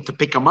they came to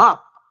pick him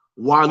up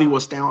while he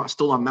was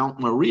still on Mount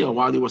Moriah,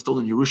 while he was still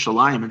in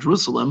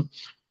Jerusalem.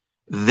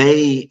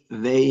 They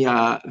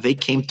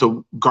came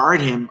to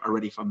guard him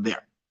already from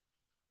there.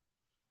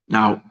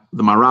 Now,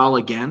 the Maral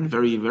again,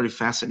 very, very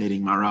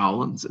fascinating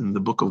Maral in the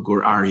book of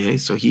Gur Aryeh.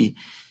 So he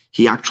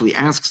actually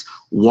asks,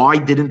 why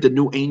didn't the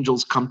new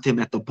angels come to him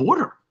at the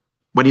border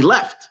when he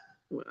left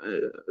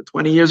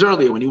 20 years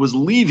earlier, when he was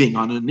leaving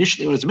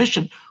initially on his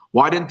mission?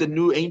 Why didn't the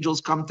new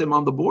angels come to him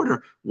on the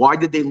border? Why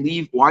did they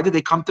leave? Why did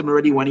they come to him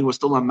already when he was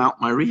still on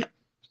Mount Moriah?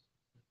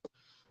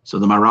 So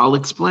the Maral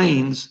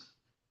explains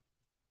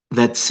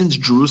that since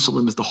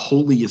Jerusalem is the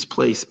holiest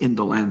place in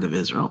the land of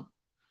Israel,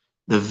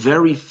 the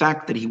very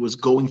fact that he was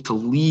going to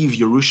leave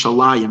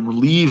Jerusalem,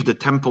 leave the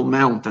Temple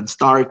Mount and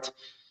start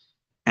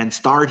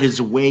his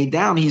way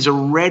down, he's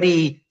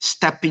already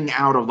stepping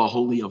out of the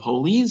Holy of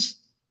Holies.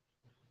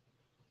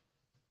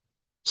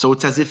 So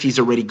it's as if he's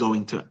already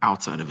going to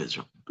outside of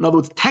Israel. In other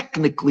words,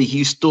 technically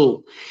he's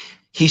still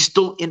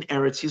in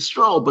Eretz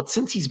Yisrael, but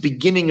since he's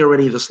beginning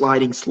already the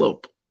sliding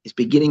slope, he's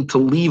beginning to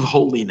leave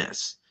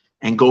holiness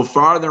and go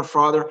farther and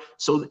farther.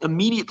 So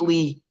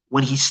immediately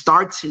when he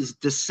starts his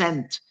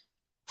descent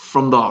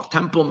from the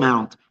Temple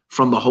Mount,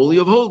 from the Holy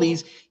of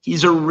Holies,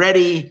 he's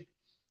already,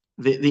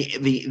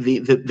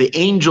 the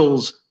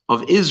angels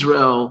of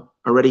Israel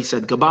already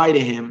said goodbye to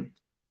him,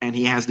 and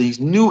he has these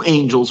new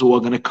angels who are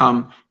going to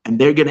come, and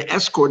they're going to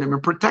escort him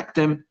and protect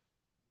him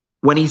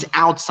when he's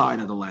outside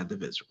of the land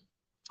of Israel.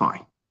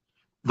 Fine.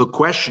 The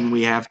question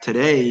we have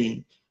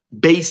today,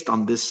 based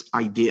on this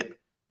idea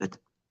that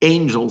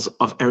angels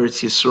of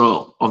Eretz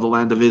Yisrael, of the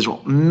land of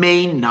Israel,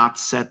 may not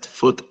set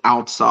foot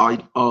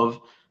outside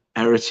of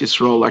Eretz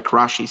Yisrael, like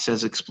Rashi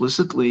says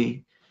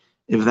explicitly,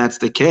 if that's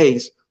the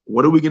case,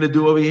 what are we going to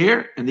do over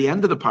here in the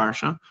end of the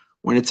parsha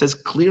when it says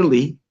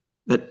clearly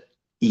that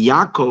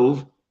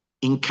Yaakov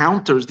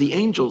encounters the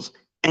angels,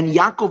 and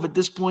Yaakov at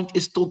this point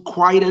is still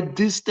quite a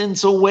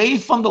distance away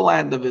from the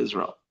land of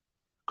Israel?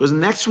 Because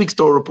next week's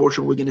Torah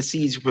portion we're going to see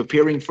he's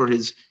preparing for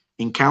his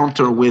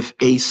encounter with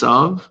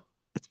Esav.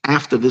 It's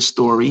after this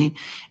story,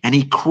 and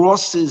he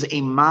crosses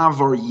a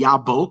Mavar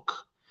Yabok.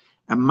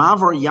 And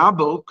Mavar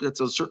Yabok,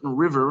 that's a certain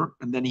river,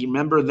 and then he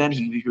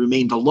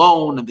remained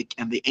alone,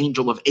 and the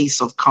angel of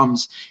Esav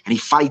comes and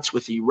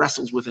he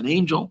wrestles with an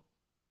angel.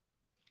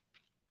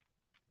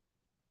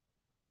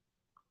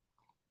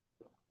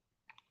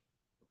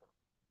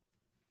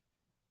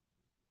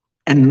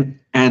 And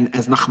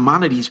as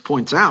Nachmanides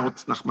points out,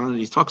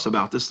 Nachmanides talks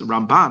about this, the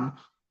Ramban,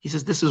 he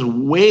says this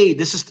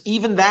is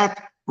even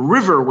that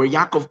river where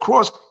Yaakov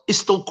crossed is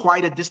still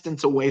quite a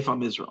distance away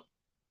from Israel.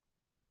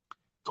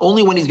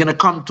 Only when he's going to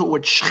come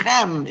towards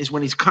Shechem is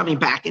when he's coming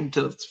back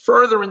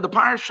further in the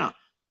parsha.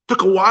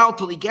 Took a while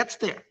till he gets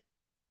there.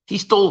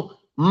 He's still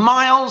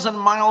miles and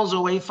miles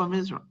away from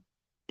Israel.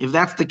 If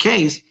that's the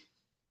case,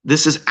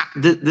 this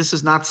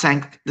is not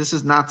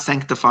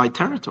sanctified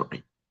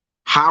territory.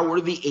 How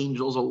were the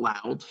angels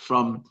allowed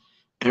from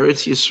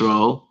Eretz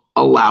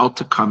Yisrael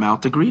to come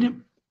out to greet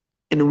him?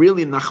 And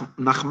really,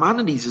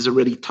 Nachmanides is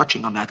already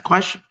touching on that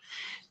question.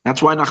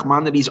 That's why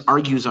Nachmanides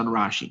argues on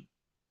Rashi.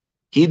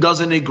 He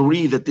doesn't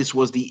agree that this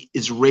was the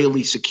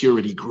Israeli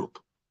security group.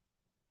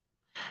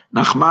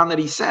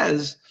 Nachmanides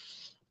says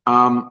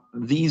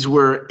these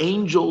were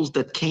angels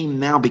that came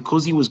now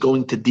because he was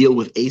going to deal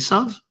with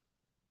Esav.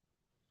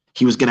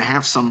 He was going to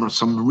have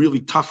some really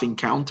tough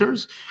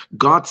encounters.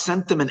 God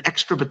sent them an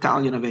extra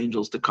battalion of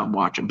angels to come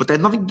watch him. But they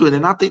had nothing to do. They're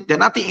not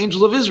the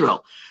angels of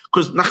Israel.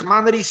 Because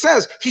Nachmanides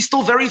says he's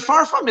still very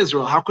far from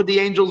Israel. How could the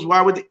angels,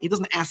 he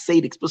doesn't say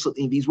it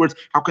explicitly in these words,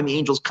 how can the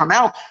angels come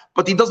out?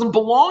 But he doesn't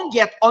belong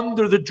yet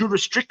under the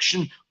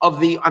jurisdiction of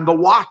the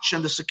watch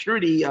and the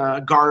security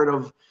guard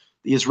of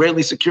the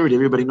Israeli security.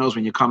 Everybody knows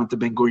when you come into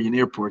Ben Gurion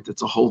Airport,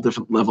 it's a whole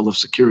different level of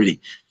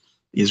security.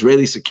 The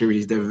Israeli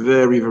securities, they're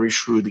very, very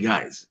shrewd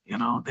guys.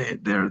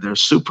 They're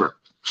super.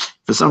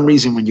 For some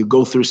reason, when you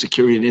go through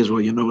security in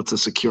Israel, you know it's a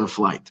secure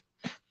flight.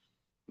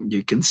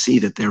 You can see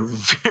that they're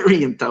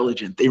very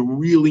intelligent. They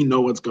really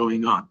know what's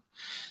going on.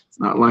 It's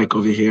not like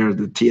over here,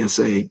 the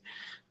TSA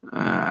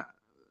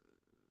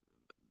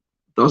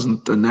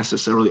doesn't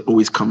necessarily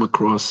always come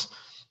across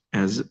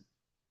as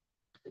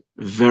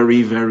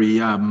very, very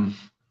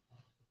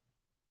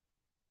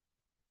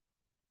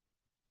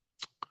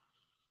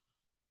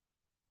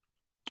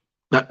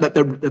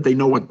that they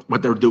know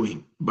what they're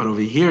doing. But over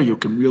here, you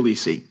can really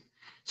see.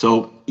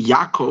 So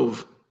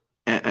Yaakov,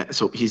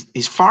 so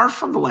he's far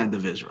from the land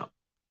of Israel.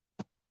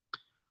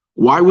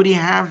 Why would he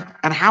have,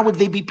 and how would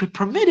they be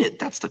permitted?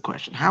 That's the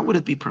question. How would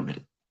it be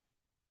permitted?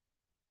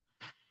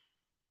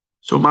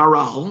 So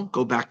Maral,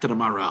 go back to the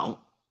Maral.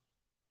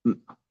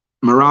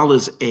 Maral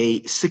is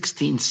a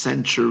 16th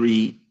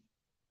century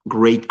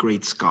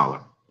great scholar.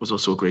 Was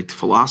also a great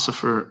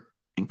philosopher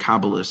and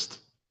Kabbalist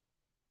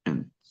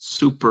and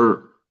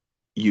super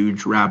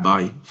huge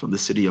rabbi from the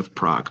city of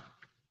Prague.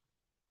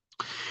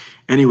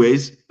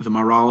 Anyways, the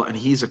Maral, and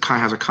has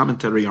a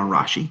commentary on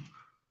Rashi.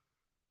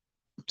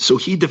 So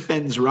he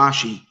defends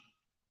Rashi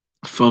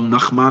from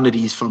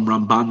Nachmanides, from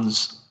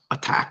Ramban's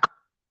attack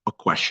or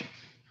question.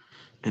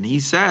 And he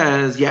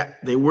says, yeah,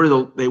 they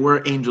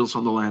were angels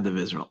from the land of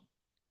Israel.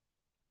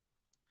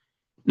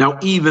 Now,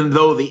 even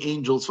though the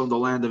angels from the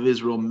land of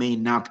Israel may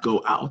not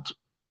go out,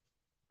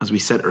 as we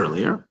said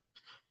earlier,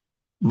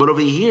 but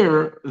over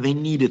here, they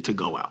needed to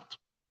go out.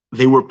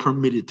 They were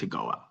permitted to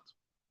go out.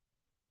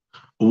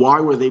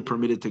 Why were they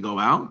permitted to go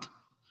out?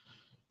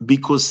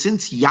 Because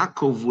since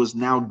Yaakov was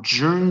now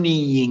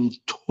journeying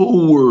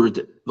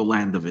toward the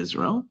land of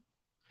Israel,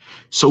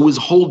 so his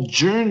whole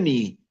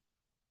journey,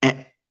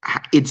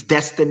 its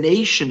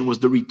destination was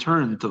the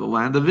return to the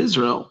land of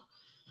Israel.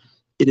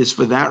 It is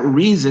for that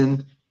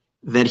reason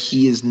that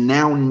he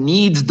now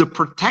needs the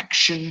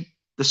protection,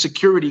 the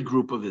security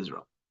group of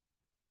Israel.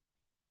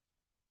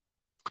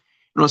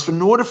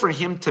 In order for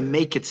him to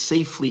make it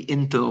safely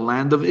into the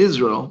land of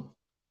Israel,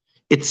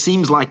 it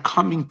seems like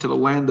coming to the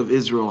land of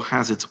Israel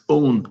has its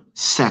own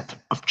set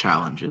of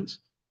challenges.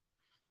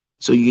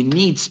 So you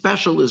need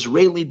special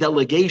Israeli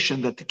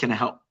delegation that can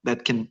help,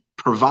 that can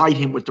provide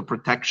him with the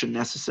protection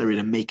necessary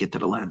to make it to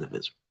the land of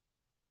Israel.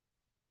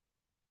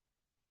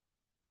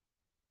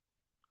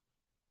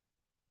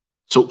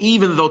 So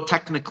even though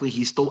technically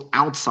he's still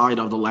outside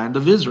of the land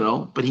of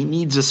Israel, but he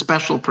needs a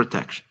special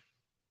protection.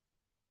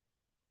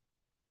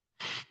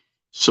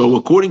 So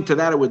according to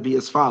that, it would be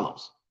as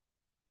follows.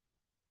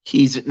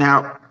 He's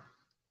now,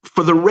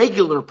 for the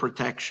regular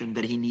protection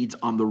that he needs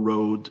on the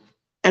road,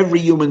 every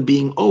human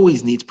being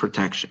always needs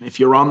protection. If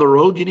you're on the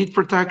road, you need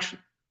protection.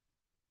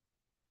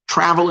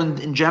 Travel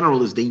in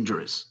general is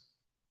dangerous.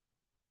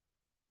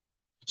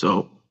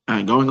 So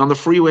going on the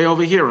freeway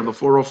over here, on the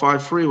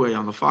 405 freeway,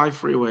 on the 5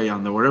 freeway,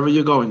 on the wherever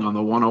you're going, on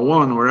the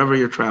 101, wherever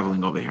you're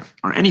traveling over here,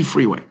 or any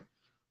freeway,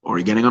 or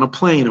you're getting on a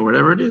plane or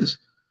whatever it is,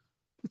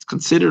 it's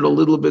considered a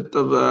little bit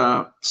of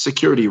a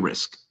security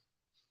risk.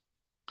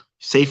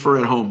 Safer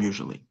at home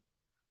usually.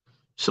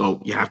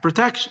 So you have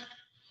protection.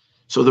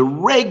 So the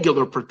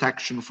regular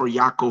protection for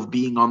Yaakov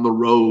being on the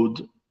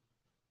road,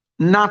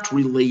 not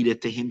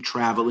related to him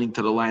traveling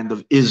to the land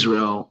of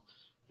Israel,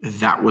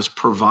 that was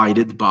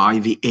provided by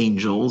the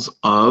angels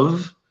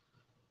of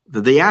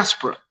the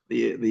diaspora,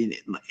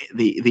 the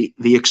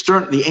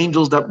external, the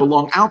angels that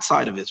belong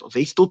outside of Israel.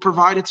 They still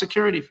provided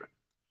security for him.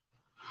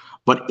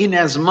 But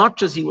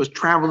inasmuch as he was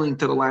traveling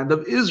to the land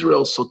of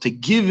Israel, so to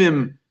give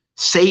him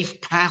safe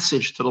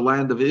passage to the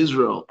land of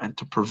Israel and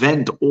to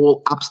prevent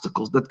all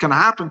obstacles that can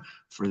happen,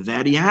 for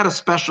that he had a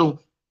special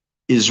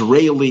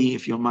Israeli,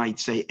 if you might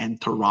say,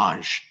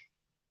 entourage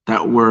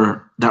that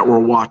were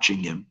watching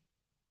him.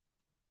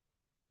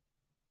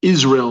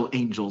 Israel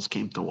angels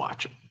came to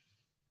watch him.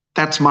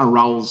 That's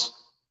Maral's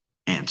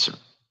answer.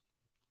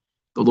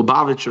 The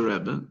Lubavitcher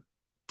Rebbe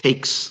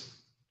takes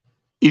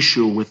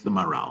issue with the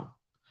Maral,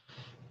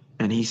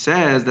 and he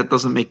says that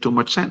doesn't make too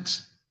much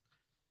sense.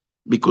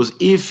 Because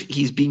if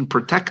he's being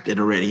protected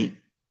already,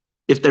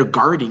 if they're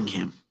guarding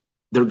him,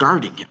 they're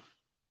guarding him.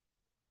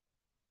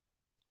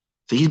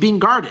 So he's being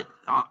guarded.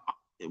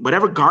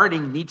 Whatever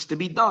guarding needs to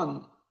be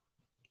done,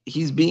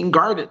 he's being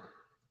guarded.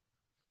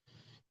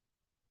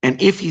 And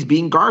if he's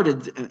being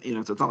guarded,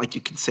 it's not like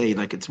you can say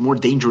like it's more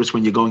dangerous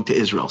when you're going to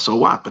Israel. So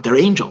what? But they're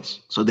angels,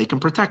 so they can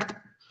protect him.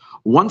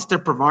 Once they're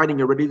providing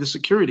already the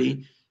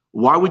security,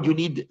 why would you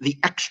need the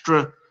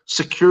extra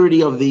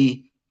security of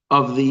the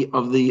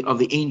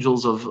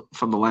angels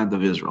from the land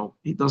of Israel?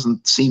 He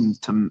doesn't seem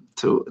to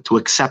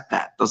accept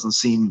that. Doesn't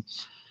seem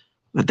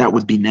that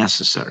would be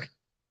necessary.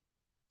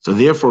 So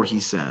therefore, he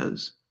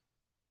says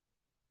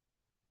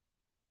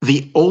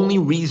the only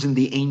reason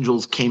the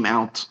angels came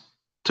out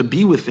to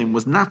be with him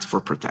was not for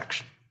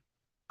protection,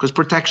 because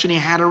protection he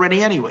had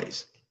already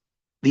anyways.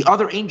 The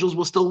other angels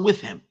were still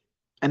with him,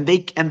 and they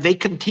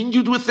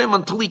continued with him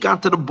until he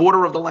got to the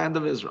border of the land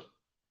of Israel.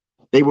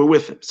 They were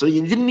with him, so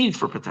he didn't need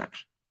for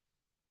protection.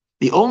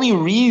 The only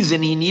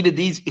reason he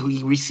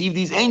received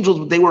these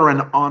angels, they were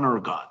an honor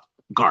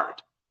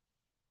guard.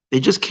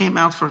 They just came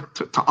out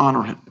to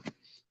honor him,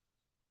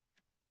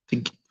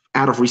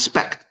 out of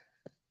respect,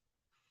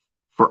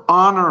 for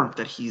honor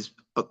that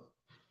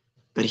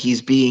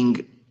he's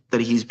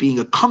being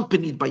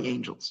accompanied by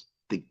angels.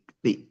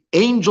 The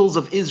angels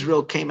of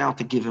Israel came out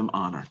to give him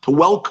honor, to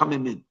welcome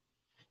him in.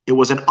 It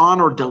was an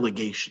honor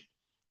delegation.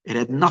 It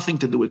had nothing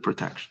to do with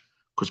protection,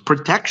 because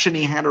protection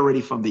he had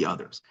already from the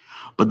others.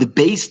 But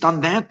based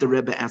on that, the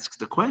Rebbe asks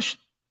the question: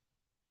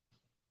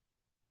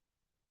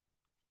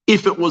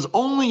 if it was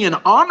only an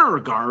honor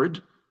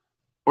guard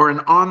or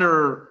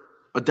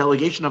a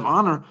delegation of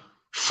honor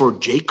for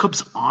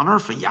Jacob's honor,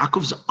 for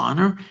Yaakov's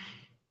honor,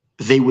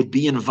 they would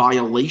be in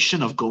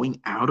violation of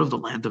going out of the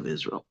land of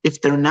Israel.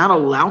 If they're not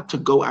allowed to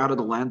go out of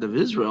the land of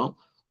Israel,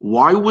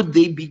 why would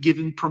they be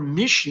given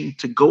permission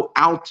to go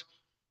out?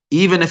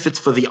 Even if it's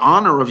for the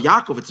honor of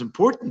Yaakov, it's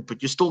important,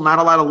 but you're still not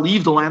allowed to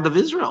leave the land of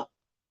Israel.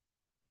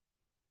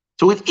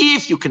 So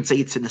if you can say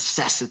it's a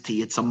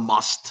necessity, it's a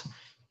must,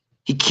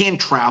 he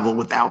can't travel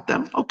without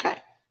them, okay.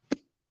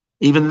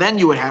 Even then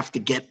you would have to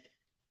get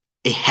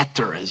a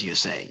heter, as you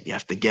say. You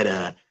have to get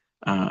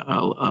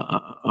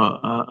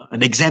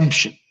an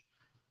exemption.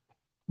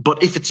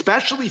 But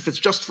especially if it's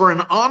just for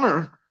an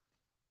honor,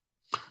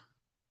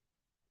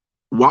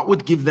 what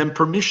would give them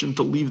permission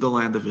to leave the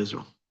land of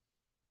Israel?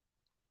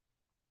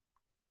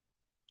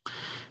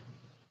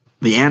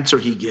 The answer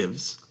he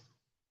gives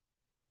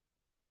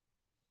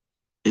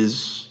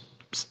is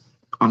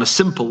on a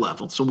simple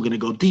level. So we're going to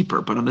go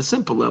deeper, but on a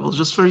simple level, it's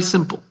just very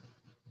simple.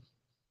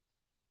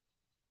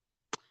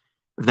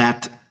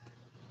 That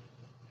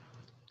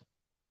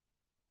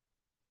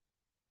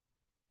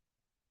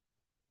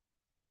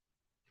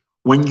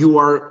when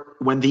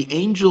the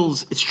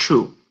angels, it's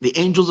true, the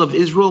angels of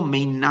Israel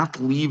may not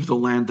leave the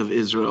land of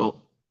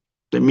Israel.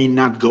 They may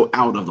not go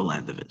out of the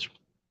land of Israel.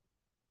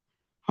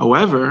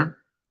 However,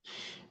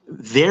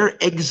 their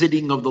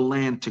exiting of the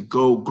land to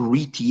go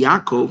greet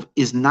Yaakov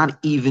is not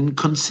even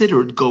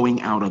considered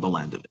going out of the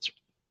land of Israel.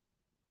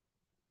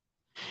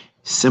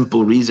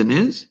 Simple reason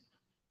is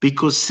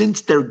because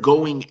since their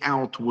going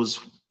out was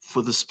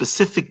for the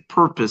specific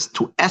purpose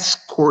to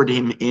escort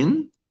him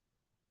in,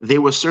 they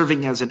were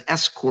serving as an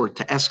escort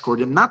to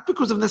escort him, not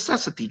because of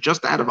necessity,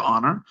 just out of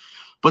honor,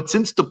 but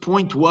since the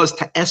point was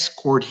to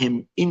escort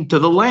him into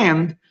the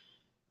land,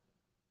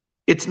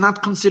 it's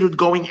not considered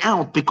going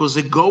out, because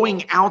the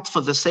going out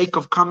for the sake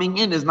of coming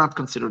in is not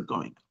considered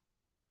going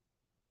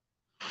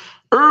out.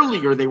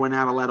 Earlier, they were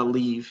not allowed to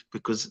leave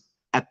because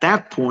at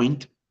that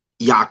point,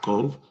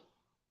 Yaakov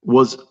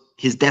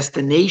his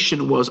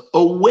destination was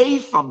away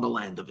from the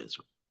land of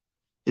Israel.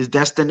 His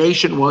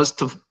destination was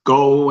to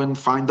go and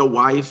find a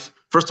wife,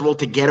 first of all,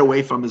 to get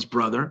away from his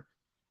brother,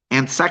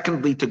 and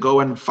secondly, to go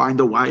and find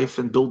a wife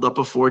and build up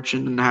a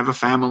fortune and have a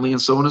family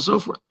and so on and so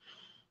forth,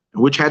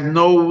 which had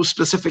no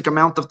specific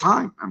amount of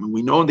time. I mean,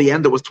 we know in the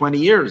end it was 20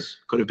 years.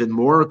 Could have been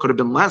more, it could have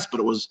been less, but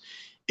it was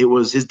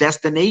his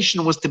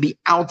destination was to be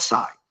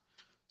outside.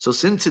 So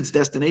since its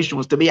destination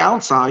was to be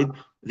outside,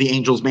 the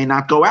angels may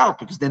not go out,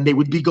 because then they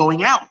would be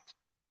going out.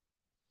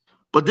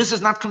 But this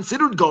is not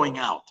considered going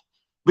out,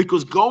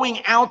 because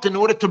going out in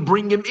order to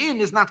bring him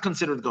in is not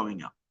considered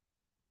going out.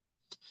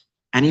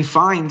 And he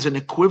finds an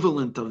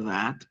equivalent of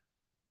that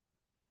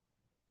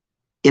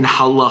in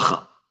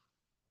halacha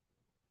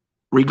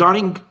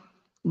regarding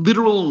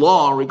literal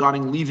law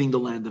regarding leaving the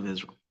land of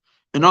Israel.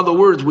 In other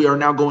words, we are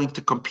now going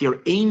to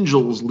compare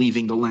angels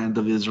leaving the land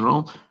of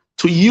Israel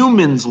to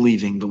humans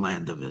leaving the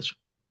land of Israel.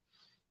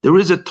 There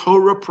is a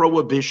Torah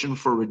prohibition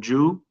for a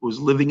Jew who is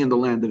living in the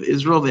land of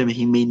Israel that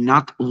he may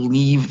not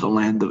leave the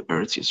land of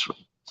Eretz Yisrael.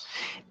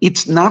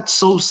 It's not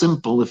so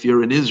simple if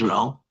you're in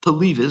Israel to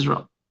leave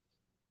Israel.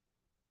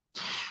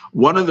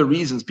 One of the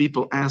reasons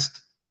people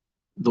asked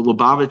the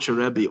Lubavitcher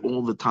Rebbe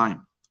all the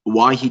time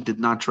why he did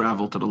not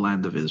travel to the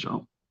land of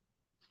Israel.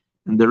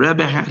 And the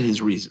Rebbe had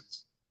his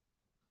reasons.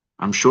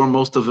 I'm sure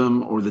most of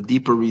them, or the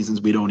deeper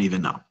reasons, we don't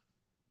even know.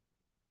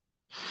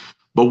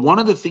 But one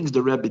of the things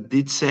the Rebbe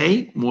did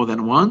say more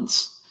than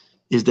once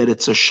is that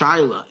it's a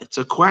shaila, it's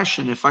a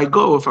question if I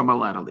go, if I'm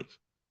allowed to leave.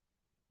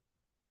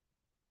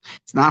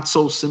 It's not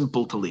so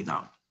simple to leave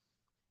now.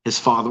 His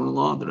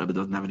father-in-law, the Rebbe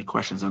doesn't have any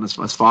questions on his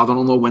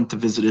father-in-law went to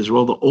visit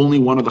Israel, the only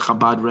one of the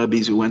Chabad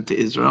Rebbes who went to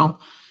Israel,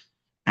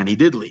 and he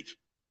did leave.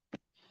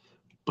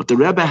 But the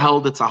Rebbe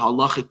held it's a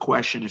halachic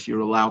question if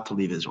you're allowed to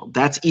leave Israel.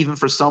 That's even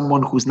for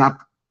someone who's not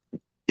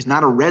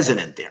a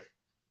resident there.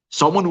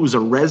 Someone who's a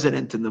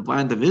resident in the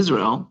land of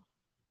Israel.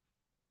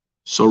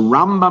 So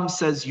Rambam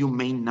says you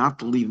may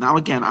not leave. Now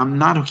again, I'm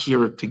not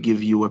here to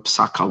give you a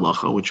psak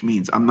halacha, which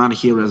means I'm not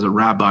here as a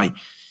rabbi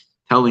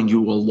telling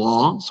you a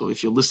law. So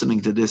if you're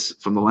listening to this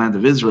from the land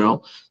of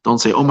Israel, don't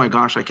say, oh my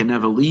gosh, I can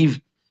never leave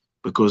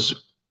because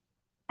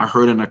I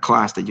heard in a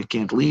class that you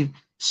can't leave.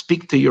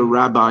 Speak to your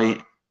rabbi,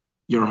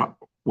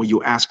 where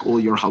you ask all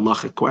your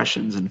halachic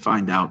questions and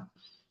find out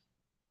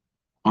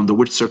under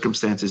which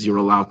circumstances you're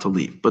allowed to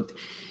leave. But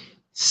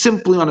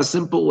simply on a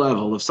simple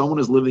level, if someone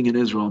is living in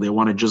Israel, they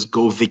want to just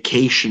go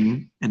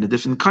vacation in a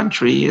different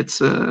country,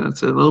 it's a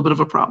little bit of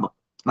a problem.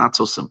 It's not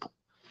so simple.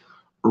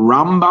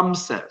 Rambam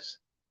says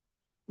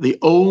the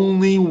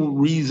only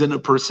reason a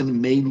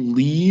person may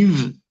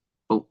leave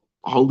the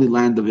Holy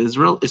Land of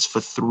Israel is for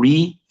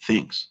three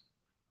things.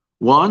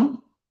 One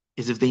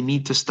is if they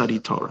need to study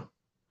Torah.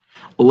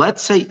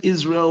 Let's say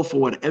Israel, for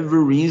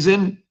whatever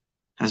reason,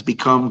 has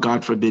become,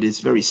 God forbid, is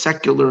very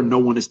secular, no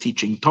one is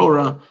teaching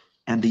Torah,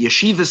 and the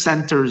yeshiva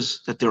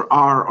centers that there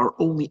are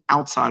only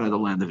outside of the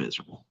land of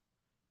Israel.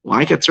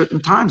 Like at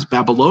certain times,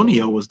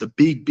 Babylonia was the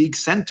big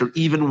center,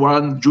 even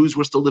when Jews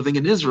were still living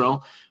in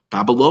Israel.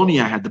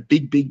 Babylonia had the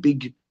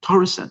big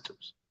Torah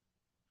centers.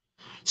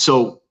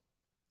 So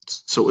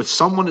if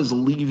someone is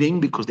leaving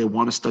because they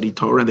want to study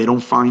Torah and they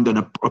don't find an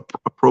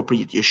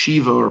appropriate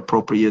yeshiva or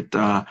appropriate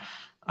a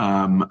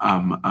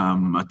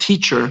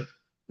teacher,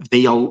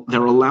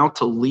 they're allowed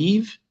to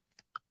leave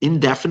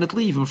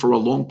indefinitely, even for a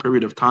long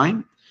period of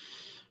time,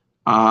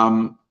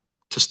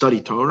 to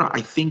study Torah.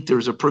 I think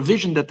there's a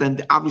provision that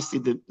then obviously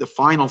the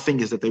final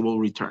thing is that they will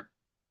return,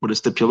 with a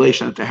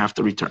stipulation that they have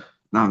to return.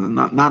 Now,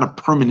 not a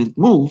permanent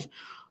move,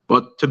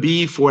 but to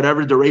be for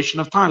whatever duration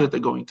of time that they're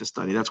going to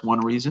study. That's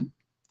one reason.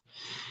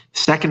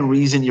 Second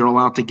reason you're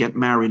allowed to get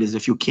married is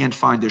if you can't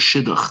find a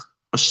shidduch,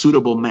 a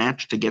suitable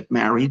match to get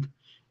married,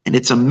 and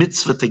it's a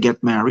mitzvah to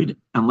get married,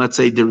 and let's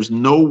say there's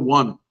no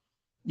one,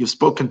 you've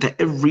spoken to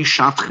every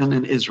shadchan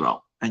in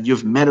Israel, and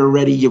you've met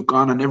already, you've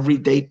gone on every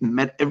date and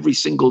met every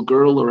single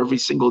girl or every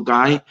single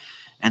guy,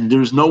 and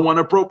there's no one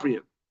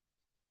appropriate.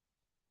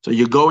 So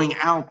you're going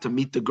out to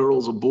meet the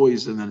girls or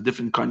boys in a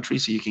different country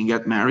so you can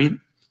get married.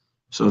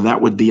 So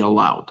that would be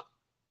allowed.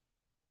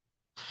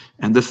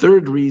 And the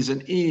third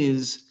reason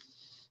is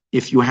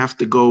if you have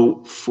to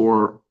go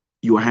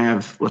you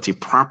have, let's say,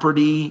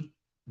 property,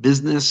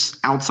 business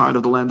outside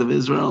of the land of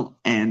Israel,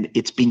 and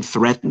it's being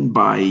threatened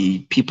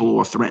by people who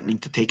are threatening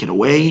to take it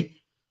away,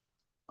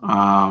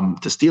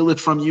 to steal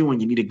it from you,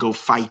 and you need to go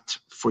fight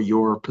for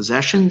your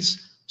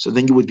possessions, so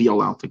then you would be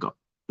allowed to go.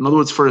 In other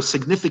words, for a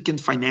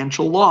significant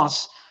financial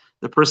loss,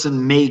 the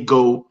person may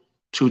go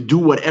to do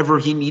whatever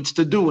he needs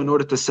to do in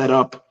order to set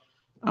up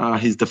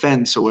his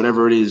defense or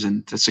whatever it is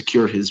and to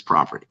secure his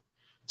property.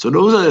 So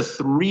those are the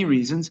three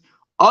reasons.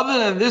 Other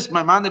than this,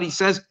 Maimonides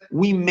says,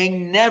 we may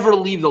never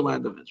leave the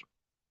land of Israel.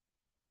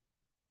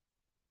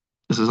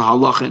 This is a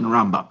halacha in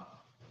Rambam.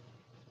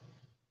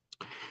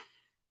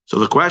 So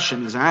the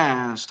question is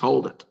asked,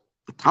 hold it.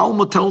 The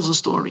Talmud tells a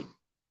story.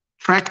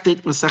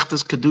 Tractate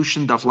Masechtas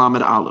Kedushin Daf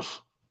Lamed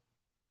Aleph.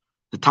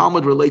 The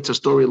Talmud relates a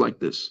story like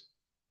this.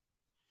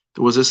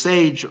 There was a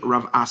sage,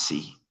 Rav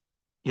Asi.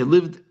 He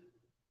lived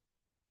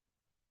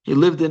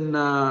in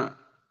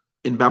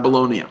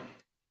Babylonia,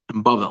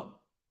 in Bavel.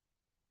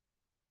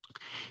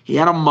 He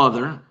had a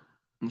mother,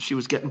 and she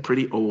was getting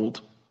pretty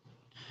old,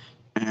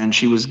 and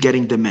she was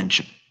getting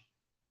dementia.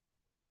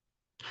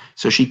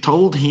 So she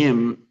told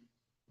him,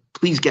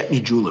 please get me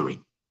jewelry.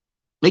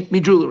 Make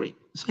me jewelry.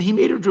 So he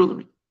made her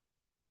jewelry.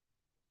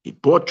 He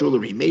bought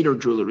jewelry, he made her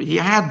jewelry. He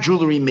had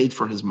jewelry made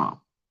for his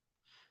mom.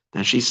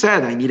 Then she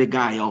said, I need a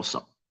guy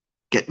also.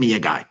 Get me a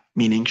guy.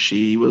 Meaning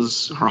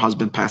her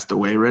husband passed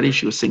away already.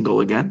 She was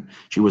single again.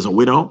 She was a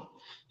widow.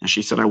 And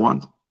she said, I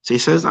want. So he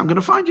says, I'm going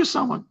to find you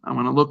someone. I'm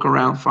going to look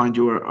around, find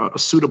you a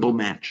suitable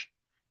match.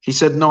 She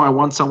said, no, I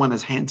want someone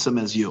as handsome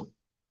as you.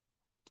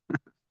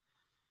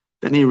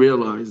 Then he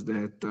realized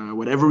that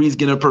whatever he's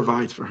going to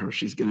provide for her,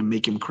 she's going to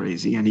make him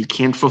crazy, and he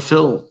can't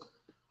fulfill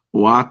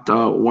what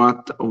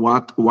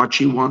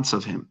she wants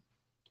of him.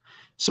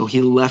 So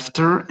he left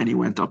her and he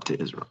went up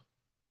to Israel.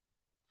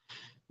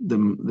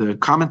 The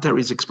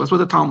commentaries express what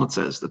the Talmud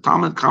says. The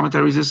Talmud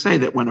commentaries say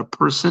that when a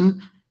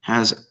person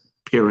has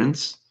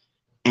parents,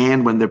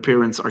 and when their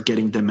parents are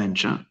getting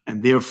dementia,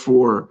 and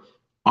therefore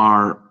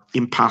are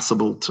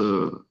impossible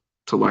to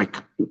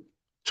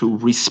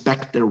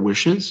respect their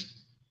wishes,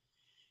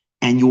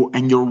 and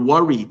you're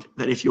worried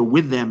that if you're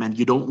with them and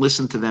you don't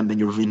listen to them, then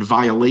you're in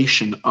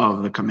violation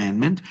of the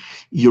commandment.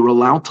 You're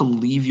allowed to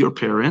leave your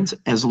parents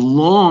as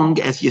long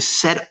as you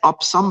set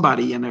up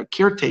somebody and a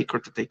caretaker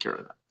to take care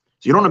of them.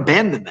 So you don't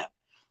abandon them.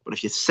 But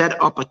if you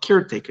set up a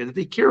caretaker to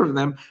take care of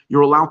them,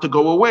 you're allowed to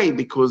go away,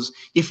 because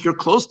if you're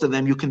close to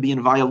them, you can be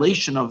in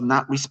violation of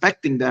not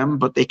respecting them,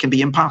 but they can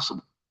be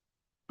impossible,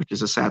 which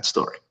is a sad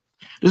story.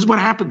 This is what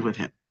happened with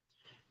him.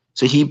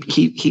 So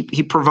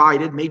he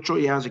provided, made sure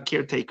he has a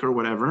caretaker or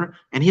whatever,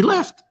 and he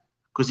left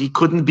because he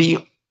couldn't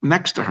be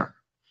next to her.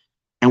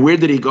 And where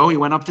did he go? He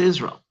went up to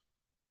Israel.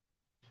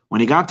 When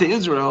he got to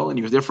Israel and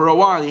he was there for a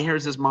while, he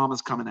hears his mom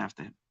is coming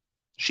after him.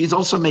 She's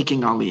also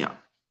making aliyah.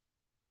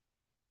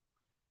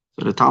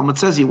 So the Talmud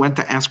says he went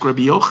to ask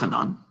Rabbi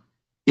Yochanan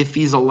if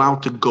he's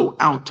allowed to go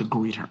out to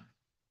greet her.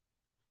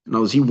 In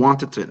other words, he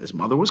wanted to. His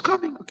mother was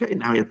coming. Okay,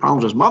 now he had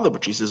problems with his mother,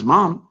 but she's his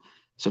mom.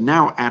 So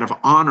now, out of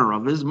honor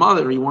of his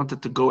mother, he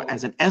wanted to go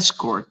as an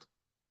escort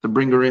to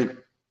bring her in.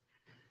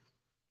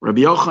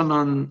 Rabbi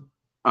Yochanan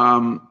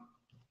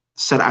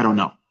said, I don't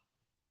know.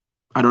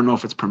 I don't know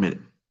if it's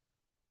permitted.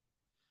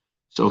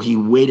 So he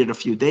waited a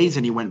few days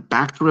and he went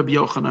back to Rabbi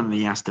Yochanan and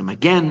he asked him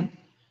again.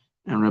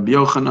 And Rabbi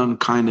Yochanan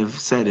kind of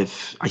said,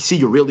 if I see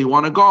you really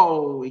want to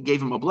go, he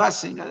gave him a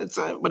blessing. It's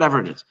whatever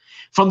it is.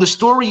 From the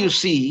story, you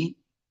see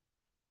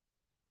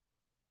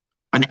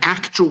an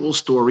actual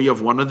story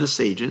of one of the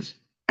sages.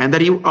 And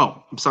that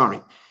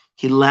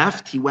he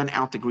left, he went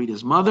out to greet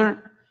his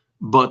mother,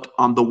 but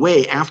on the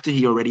way, after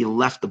he already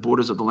left the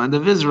borders of the land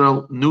of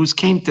Israel, news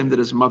came to him that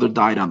his mother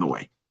died on the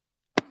way.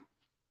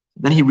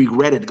 Then he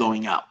regretted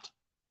going out,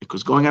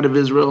 because going out of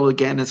Israel,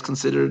 again, is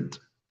considered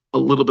a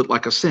little bit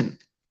like a sin.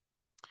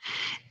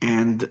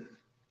 And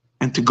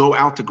to go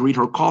out to greet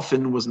her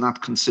coffin was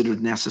not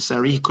considered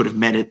necessary. He could have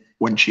met it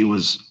when she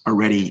was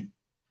already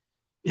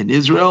in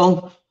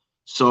Israel.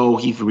 So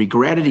he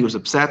regretted, he was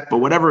upset, but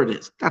whatever it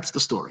is, that's the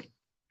story.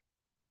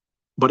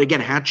 But again,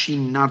 had she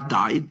not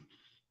died,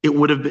 it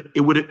would have,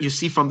 you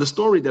see from the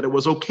story that it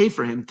was okay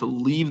for him to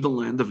leave the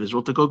land of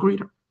Israel to go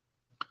greet her.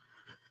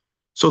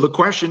 So the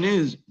question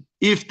is,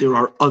 if there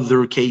are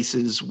other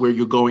cases where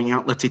you're going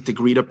out, let's say to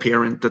greet a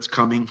parent that's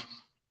coming,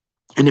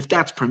 and if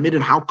that's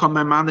permitted, how come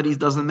Maimonides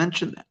doesn't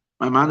mention that?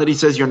 Maimonides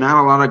says you're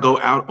not allowed to go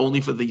out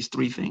only for these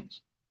three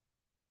things.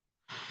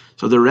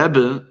 So the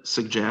Rebbe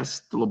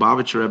suggests, the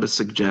Lubavitcher Rebbe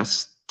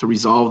suggests, to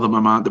resolve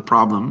the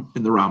problem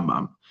in the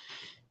Rambam,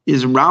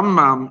 is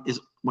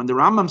when the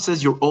Rambam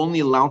says you're only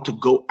allowed to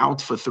go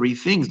out for three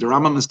things, the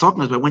Rambam is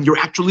talking about when you're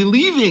actually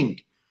leaving,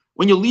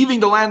 when you're leaving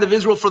the land of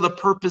Israel for the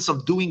purpose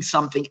of doing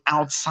something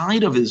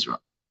outside of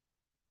Israel.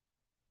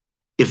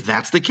 If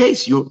that's the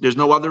case, there's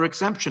no other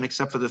exemption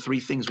except for the three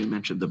things we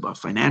mentioned above: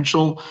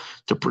 financial,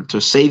 to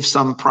save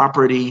some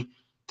property,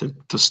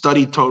 to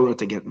study Torah,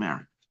 to get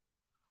married.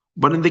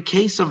 But in the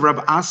case of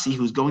Reb Asi,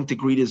 who's going to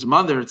greet his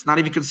mother, it's not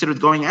even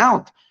considered going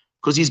out,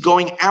 because he's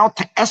going out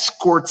to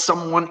escort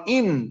someone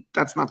in.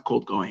 That's not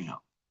called going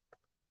out.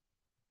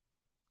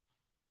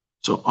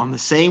 So on the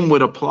same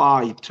would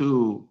apply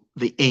to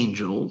the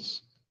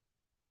angels,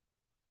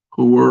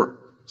 who were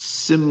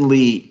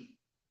similarly,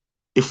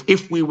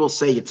 if we will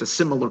say it's a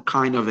similar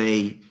kind of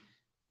a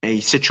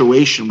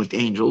situation with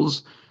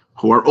angels,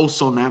 who are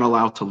also not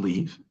allowed to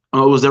leave. In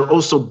other words, they're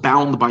also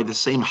bound by the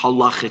same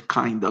halachic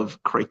kind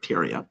of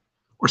criteria,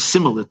 or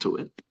similar to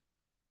it,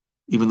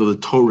 even though the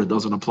Torah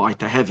doesn't apply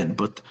to heaven,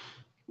 but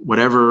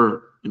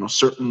whatever,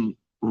 certain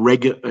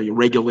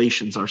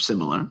regulations are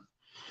similar.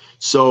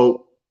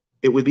 So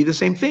it would be the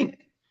same thing.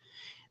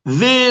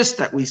 This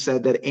that we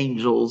said that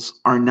angels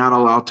are not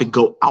allowed to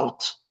go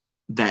out,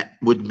 that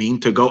would mean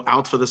to go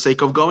out for the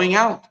sake of going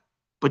out.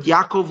 But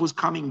Yaakov was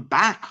coming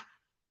back.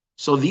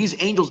 So these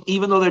angels,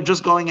 even though they're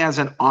just going as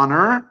an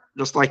honor,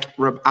 just like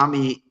Reb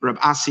Asi,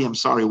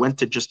 went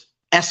to just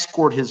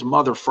escort his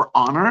mother for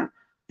honor,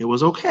 it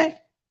was okay,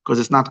 because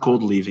it's not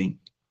called leaving.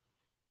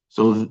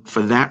 So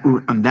for that,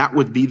 and that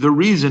would be the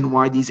reason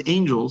why these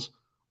angels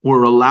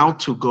were allowed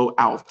to go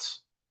out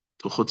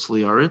to Chutz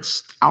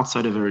Li'aretz,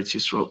 outside of Eretz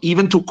Yisrael,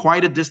 even to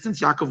quite a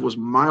distance. Yaakov was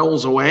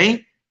miles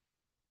away,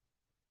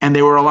 and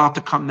they were allowed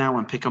to come now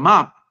and pick him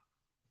up,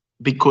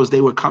 because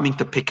they were coming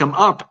to pick him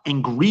up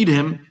and greet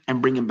him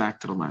and bring him back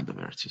to the land of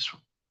Eretz Yisrael.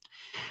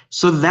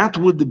 So that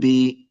would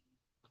be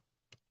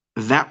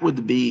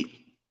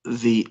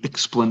the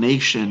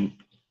explanation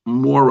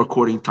more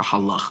according to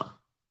halacha,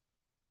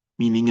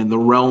 meaning in the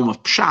realm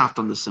of pshat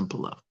on the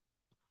simple level.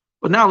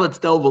 But now let's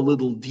delve a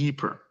little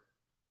deeper,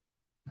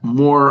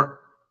 more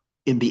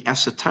in the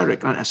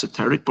esoteric, not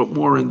esoteric, but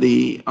more on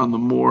the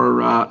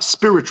more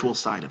spiritual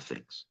side of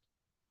things.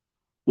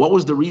 What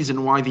was the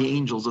reason why the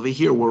angels over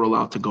here were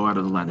allowed to go out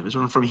of the land of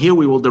Israel? And from here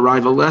we will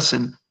derive a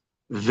lesson,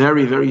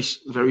 very, very,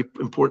 very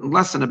important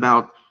lesson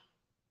about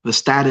the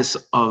status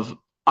of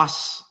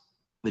us,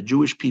 the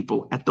Jewish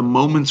people, at the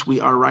moments we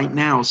are right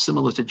now,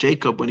 similar to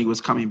Jacob when he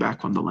was coming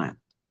back from the land.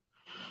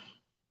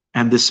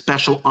 And this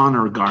special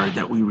honor guard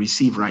that we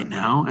receive right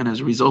now. And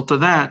as a result of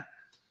that,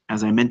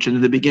 as I mentioned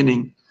in the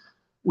beginning,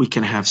 we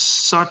can have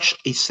such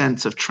a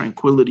sense of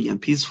tranquility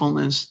and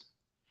peacefulness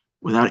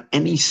without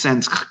any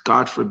sense,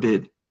 God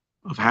forbid,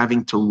 of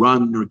having to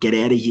run or get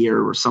out of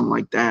here or something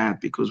like that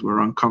because we're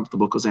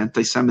uncomfortable, because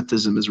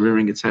anti-Semitism is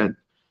rearing its head.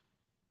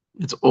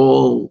 It's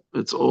all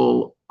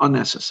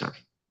unnecessary.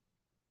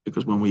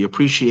 Because when we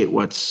appreciate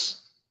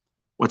what's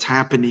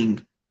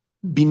happening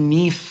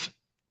beneath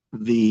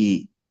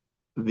the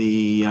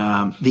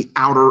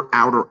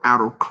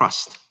outer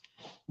crust,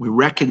 we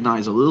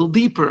recognize a little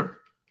deeper.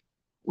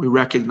 We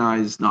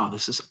recognize, no,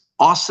 this is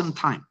awesome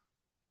time.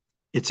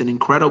 It's an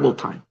incredible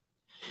time,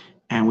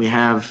 and we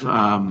have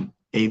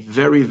a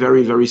very,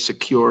 very, very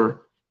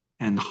secure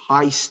and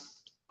high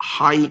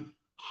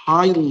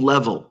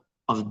level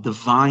of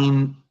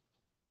divine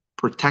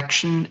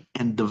protection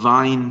and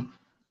divine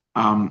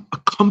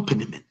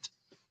accompaniment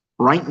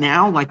right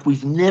now, like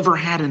we've never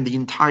had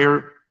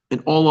in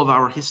all of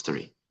our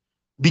history,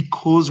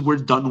 because we're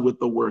done with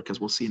the work, as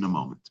we'll see in a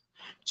moment.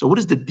 So what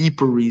is the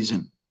deeper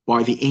reason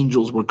why the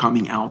angels were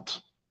coming out?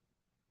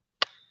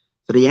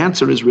 So the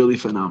answer is really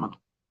phenomenal.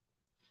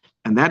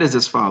 And that is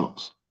as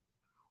follows.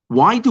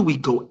 Why do we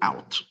go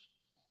out?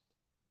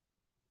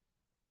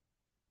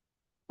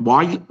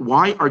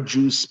 Why are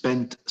Jews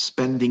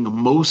spending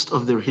most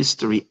of their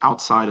history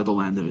outside of the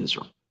land of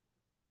Israel?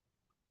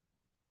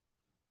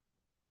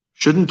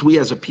 Shouldn't we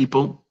as a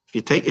people,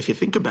 if you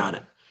think about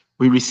it,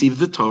 we received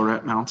the Torah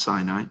at Mount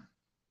Sinai.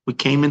 We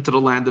came into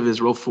the land of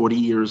Israel 40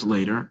 years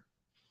later.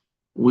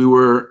 We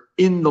were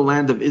in the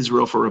land of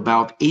Israel for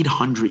about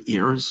 800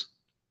 years.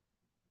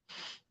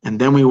 And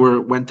then we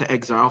went to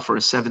exile for a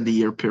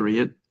 70-year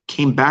period,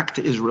 came back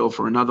to Israel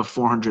for another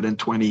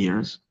 420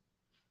 years.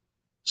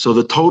 So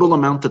the total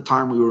amount of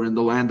time we were in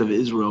the land of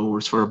Israel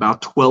was for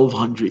about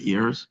 1,200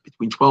 years,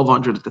 between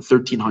 1,200 to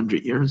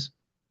 1,300 years.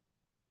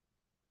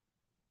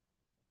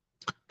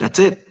 That's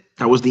it.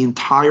 That was the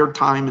entire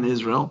time in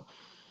Israel.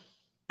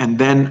 And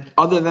then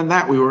other than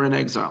that, we were in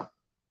exile.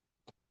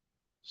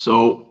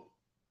 So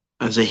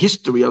as a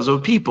history, as a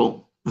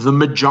people, the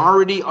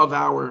majority of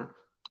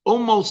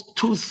almost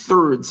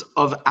 2/3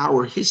 of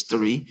our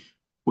history,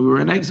 we were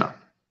in exile.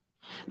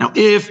 Now,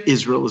 if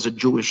Israel is a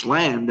Jewish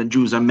land and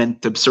Jews are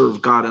meant to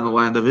serve God in the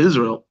land of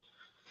Israel,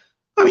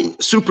 I mean,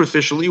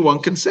 superficially, one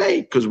can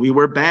say, because we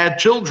were bad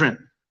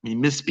children. We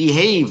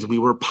misbehaved. We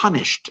were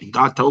punished. And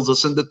God tells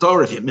us in the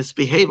Torah, if you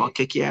misbehave, I'll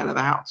kick you out of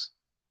the house.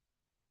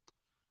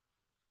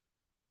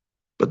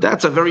 But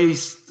that's a very,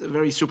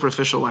 very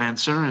superficial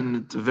answer, and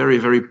it's a very,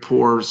 very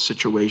poor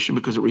situation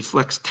because it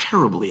reflects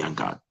terribly on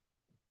God,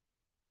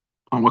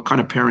 on what kind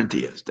of parent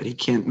he is, that he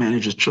can't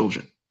manage his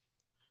children.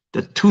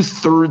 That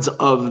 2/3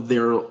 of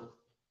their,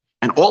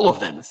 and all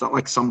of them, it's not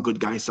like some good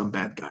guys, some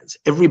bad guys.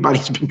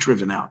 Everybody's been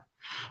driven out.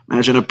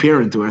 Imagine a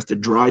parent who has to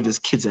drive his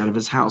kids out of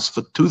his house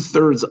for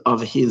 2/3 of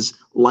his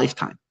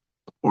lifetime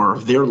or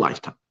of their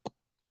lifetime.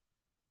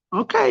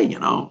 Okay,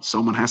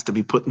 someone has to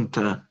be put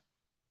into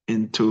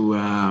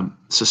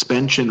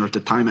suspension or to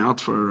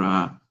timeout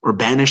or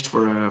banished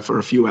for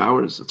a few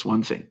hours. That's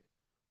one thing.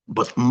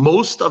 But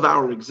most of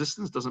our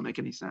existence doesn't make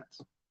any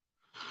sense.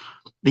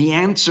 The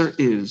answer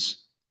is,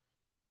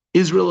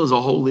 Israel is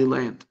a holy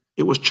land.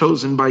 It was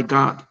chosen by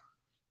God.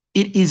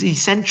 It is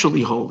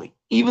essentially holy.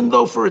 Even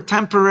though for a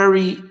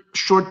temporary,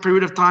 short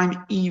period of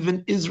time,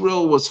 even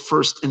Israel was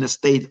first in a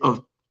state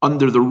of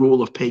under the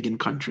rule of pagan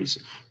countries,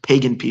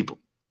 pagan people.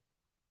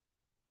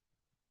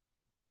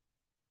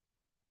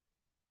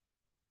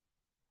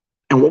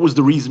 And what was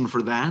the reason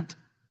for that?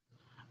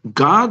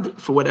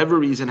 God, for whatever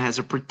reason, has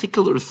a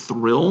particular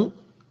thrill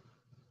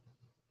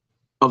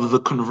of the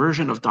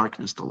conversion of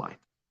darkness to light.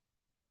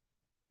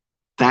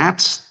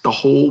 That's the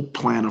whole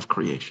plan of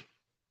creation.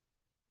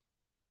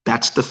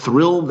 That's the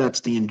thrill,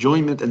 that's the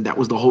enjoyment, and that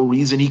was the whole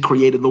reason he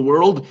created the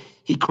world.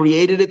 He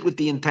created it with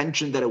the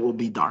intention that it will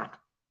be dark.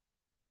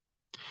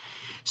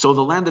 So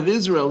the land of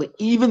Israel,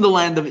 even the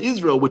land of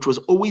Israel, which was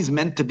always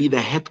meant to be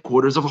the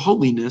headquarters of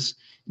holiness,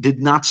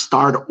 did not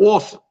start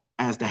off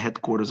as the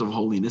headquarters of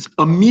holiness.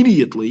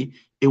 Immediately,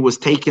 it was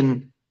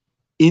taken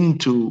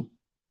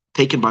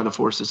by the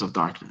forces of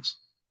darkness.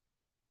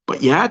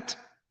 But yet,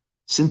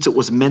 since it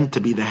was meant to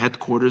be the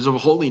headquarters of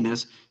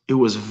holiness, it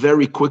was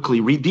very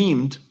quickly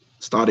redeemed,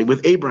 starting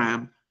with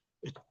Abraham.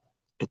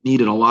 It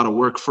needed a lot of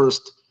work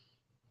first,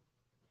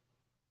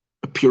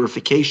 a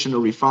purification, a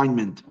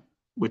refinement,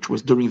 which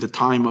was during the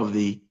time of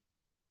the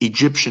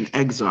Egyptian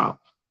exile,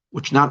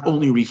 which not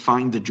only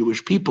refined the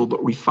Jewish people,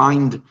 but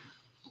refined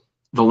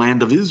the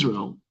land of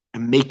Israel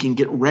and making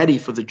it ready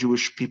for the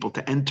Jewish people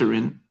to enter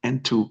in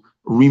and to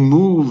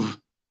remove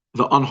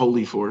the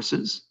unholy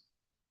forces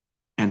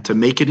and to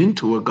make it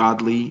into a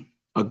godly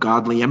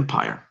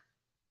empire,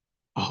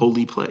 a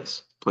holy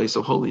place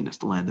of holiness,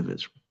 the land of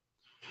Israel.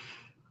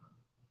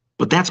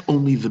 But that's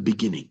only the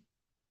beginning.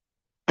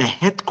 A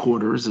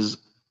headquarters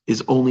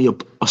is only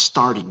a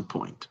starting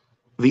point.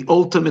 The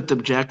ultimate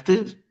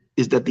objective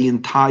is that the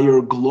entire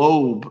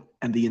globe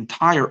and the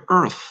entire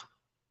earth,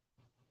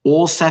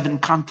 all 7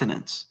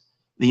 continents,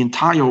 the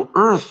entire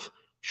earth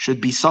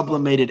should be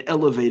sublimated,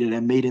 elevated,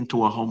 and made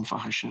into a home for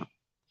Hashem.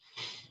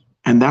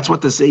 And that's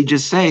what the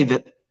sages say,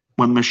 that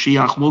when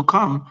Mashiach will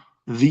come,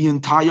 the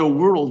entire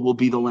world will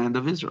be the land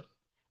of Israel.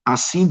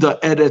 Asida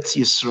Eretz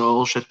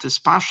Yisrael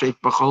shetispashet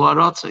b'chol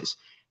haratzos.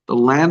 The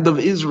land of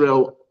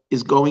Israel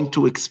is going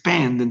to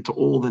expand into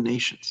all the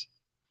nations.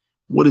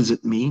 What does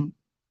it mean?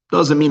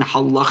 Doesn't mean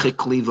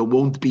halachically there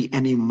won't be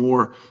any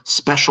more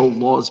special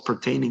laws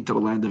pertaining to the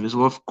land of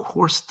Israel. Of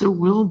course there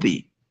will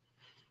be.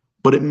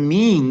 But it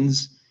means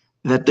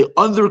that the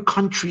other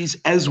countries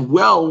as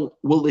well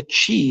will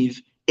achieve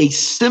a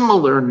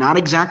similar, not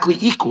exactly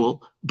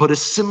equal, but a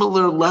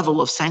similar level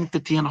of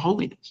sanctity and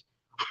holiness.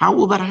 How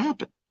will that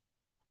happen?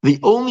 The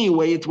only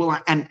way it will,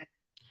 and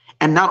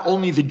not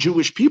only the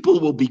Jewish people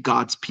will be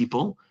God's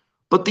people,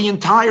 but the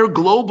entire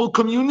global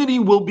community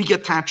will be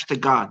attached to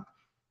God,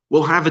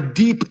 will have a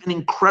deep and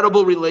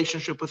incredible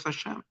relationship with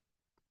Hashem.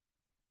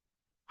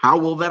 How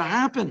will that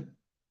happen?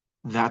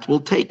 That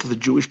will take the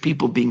Jewish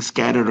people being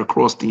scattered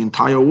across the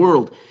entire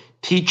world,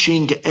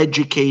 teaching,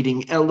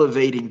 educating,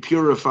 elevating,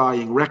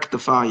 purifying,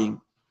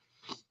 rectifying,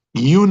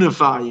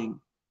 unifying,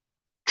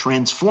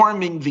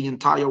 transforming the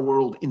entire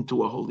world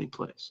into a holy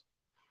place.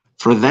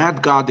 For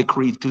that, God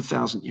decreed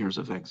 2,000 years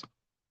of exile.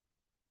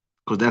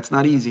 Because that's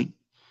not easy.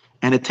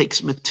 And it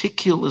takes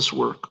meticulous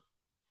work.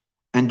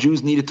 And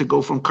Jews needed to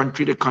go from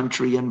country to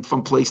country and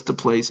from place to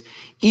place,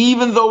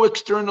 even though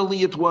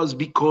externally it was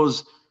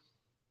because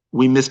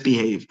we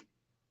misbehaved.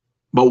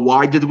 But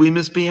why did we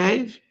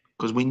misbehave?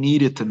 Because we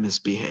needed to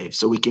misbehave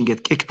so we can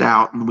get kicked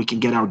out and we can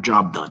get our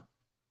job done.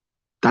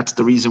 That's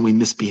the reason we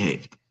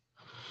misbehaved.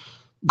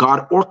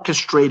 God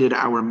orchestrated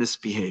our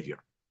misbehavior,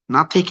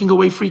 not taking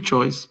away free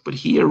choice, but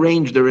he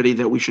arranged already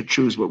that we should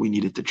choose what we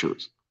needed to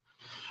choose.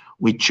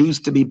 We choose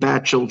to be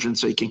bad children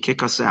so he can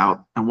kick us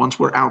out. And once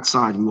we're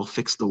outside, we will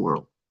fix the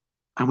world.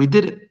 And we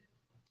did it.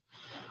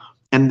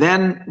 And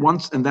then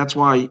and that's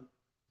why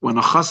when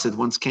a chassid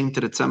once came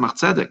to the Tzemach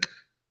Tzedek,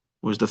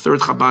 was the 3rd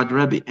Chabad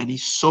Rebbe, and he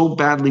so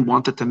badly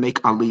wanted to make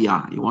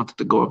Aliyah. He wanted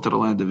to go up to the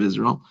land of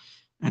Israel.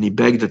 And he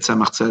begged the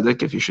Tzemach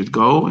Tzedek if he should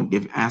go,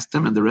 and asked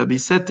him, and the Rebbe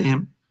said to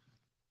him,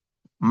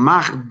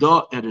 Mach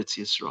da Eretz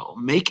Yisrael,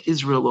 make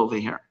Israel over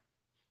here.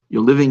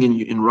 You're living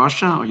in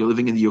Russia, or you're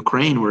living in the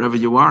Ukraine, wherever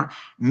you are,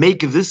 make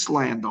this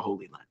land the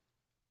Holy Land.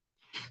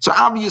 So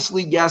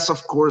obviously, yes,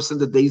 of course, in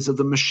the days of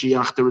the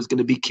Mashiach, there is going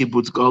to be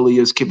Kibbutz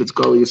Goliath. Kibbutz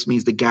Goliath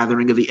means the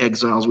gathering of the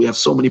exiles. We have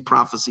so many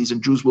prophecies,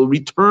 and Jews will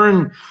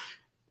return,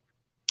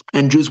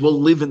 and Jews will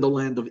live in the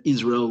land of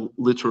Israel,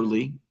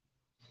 literally.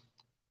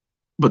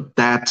 But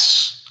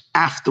that's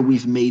after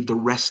we've made the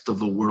rest of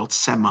the world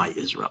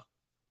semi-Israel,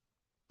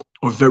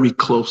 or very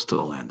close to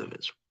the land of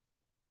Israel.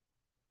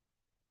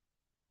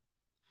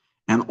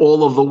 And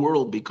all of the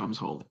world becomes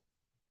holy.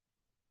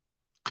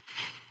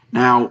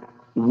 Now,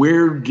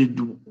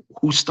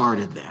 who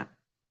started that?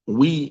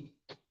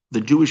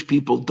 The Jewish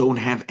people, don't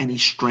have any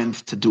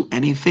strength to do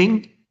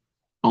anything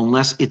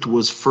unless it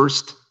was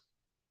first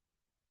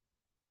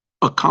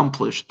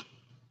accomplished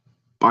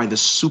by the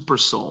super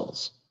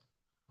souls.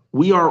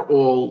 We are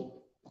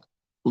all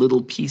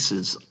little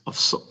pieces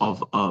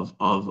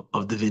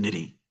of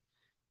divinity.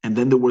 And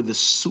then there were the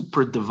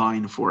super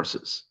divine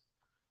forces.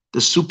 The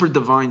super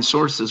divine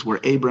sources were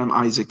Abraham,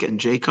 Isaac, and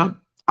Jacob,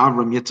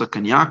 Avram, Yitzchak,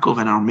 and Yaakov,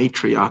 and our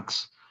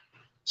matriarchs,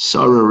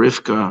 Sarah,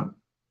 Rivka,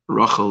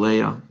 Rachel,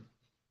 Leah,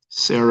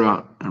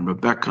 Sarah, and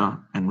Rebecca,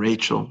 and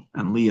Rachel,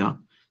 and Leah.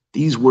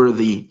 These were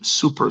the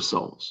super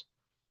souls.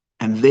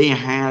 And they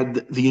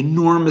had the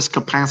enormous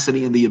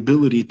capacity and the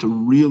ability to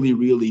really,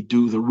 really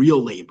do the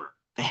real labor,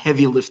 the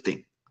heavy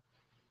lifting.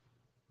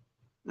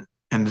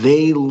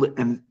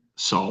 And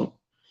so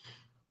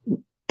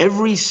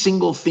every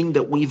single thing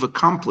that we've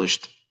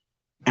accomplished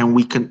and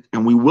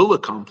we will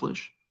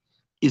accomplish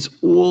was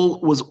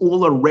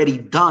all already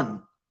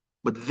done,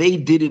 but they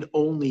did it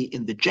only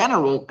in the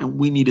general, and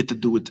we needed to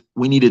do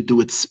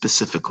it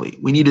specifically.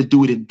 We need to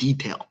do it in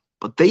detail.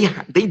 But they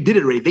did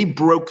it already. They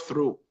broke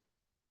through.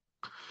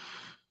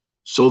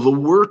 So the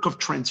work of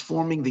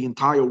transforming the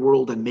entire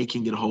world and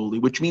making it holy,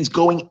 which means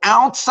going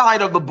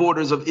outside of the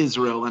borders of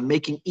Israel and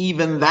making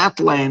even that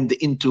land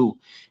into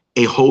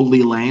a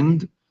holy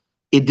land,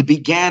 it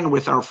began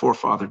with our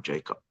forefather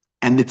Jacob.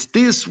 And it's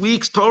this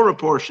week's Torah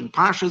portion,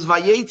 Parshas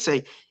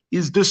Vayeitzei,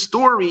 is the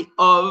story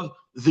of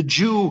the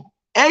Jew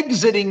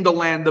exiting the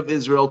land of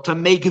Israel to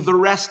make the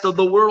rest of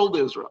the world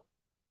Israel.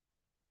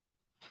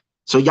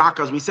 So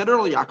Yaakov, as we said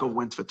earlier, Yaakov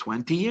went for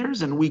 20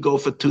 years and we go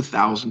for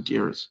 2,000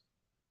 years.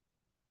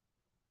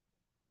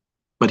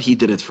 But he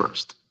did it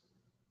first.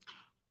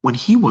 When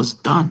he was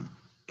done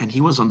and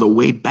he was on the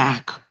way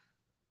back,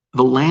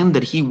 the land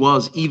that he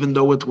was, even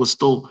though it was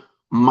still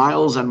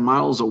miles and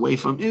miles away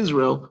from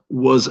Israel,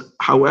 was,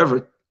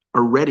 however,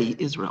 already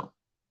Israel.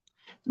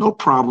 No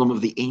problem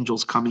of the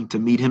angels coming to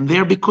meet him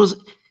there, because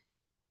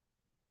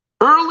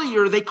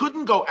earlier they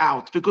couldn't go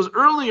out, because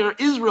earlier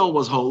Israel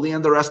was holy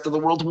and the rest of the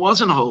world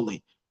wasn't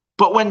holy.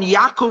 But when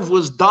Yaakov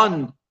was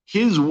done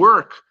his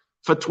work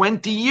for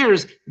 20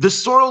 years, the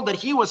soil that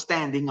he was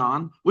standing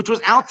on, which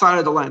was outside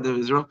of the land of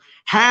Israel,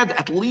 had,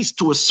 at least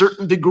to a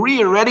certain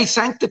degree, already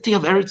sanctity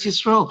of Eretz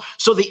Yisrael.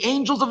 So the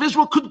angels of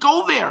Israel could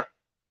go there,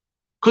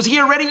 because he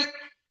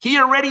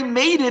already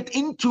made it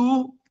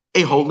into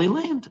a holy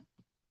land.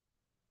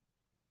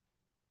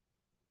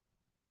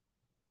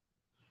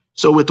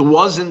 So it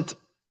wasn't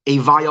a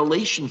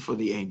violation for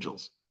the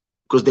angels,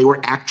 because they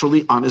were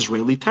actually on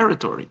Israeli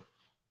territory,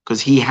 because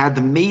he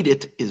had made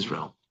it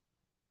Israel.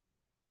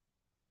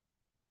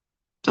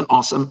 It's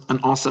an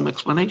awesome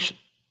explanation.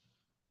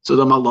 So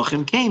the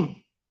Malachim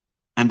came,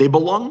 and they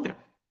belong there.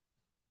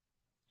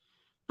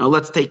 Now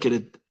let's take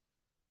it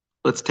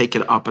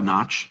up a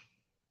notch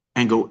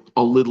and go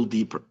a little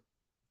deeper.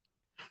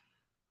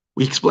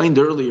 We explained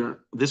earlier,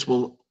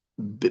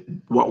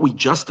 what we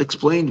just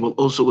explained will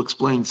also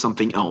explain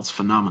something else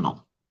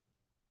phenomenal.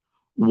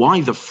 Why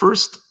the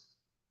first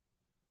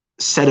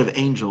set of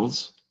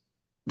angels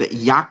that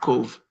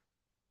Yaakov,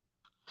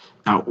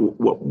 now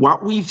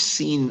what we've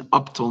seen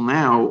up till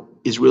now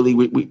is really,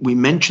 we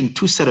mentioned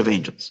two set of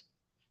angels,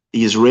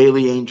 the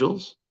Israeli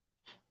angels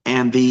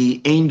and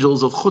the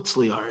angels of Chutz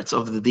Li'aretz,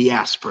 of the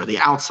diaspora, the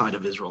outside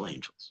of Israel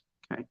angels.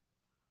 Okay,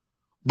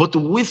 but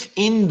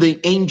within the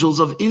angels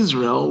of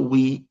Israel,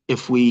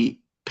 if we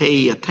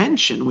pay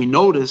attention, we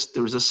notice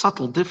there's a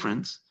subtle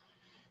difference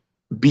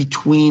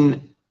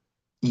between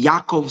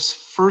Yaakov's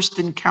first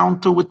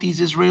encounter with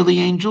these Israeli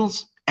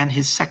angels and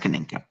his second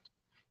encounter.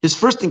 His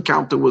first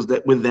encounter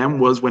with them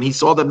was when he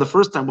saw them the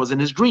first time, was in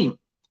his dream.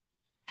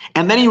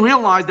 And then he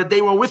realized that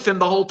they were with him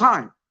the whole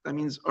time. That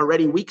means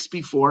already weeks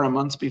before, and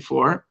months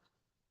before.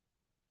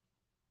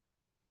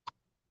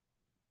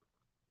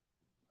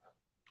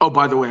 Oh,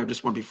 by the way, I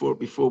just want,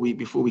 before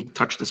we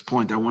touch this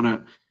point,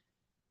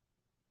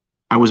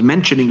 I was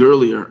mentioning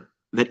earlier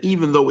that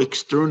even though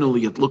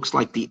externally it looks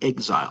like the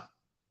exile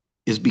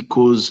is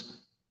because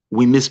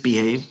we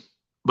misbehave,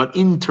 but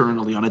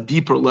internally, on a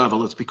deeper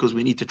level, it's because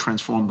we need to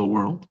transform the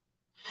world.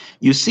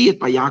 You see it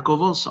by Yaakov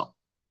also.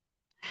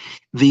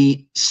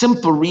 The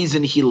simple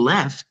reason he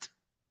left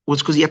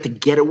was because he had to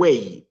get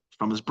away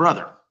from his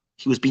brother.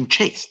 He was being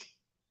chased.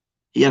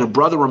 He had a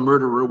brother, a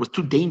murderer. It was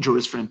too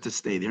dangerous for him to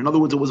stay there. In other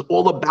words, it was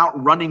all about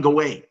running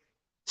away,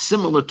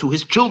 similar to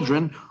his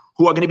children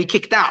who are going to be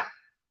kicked out.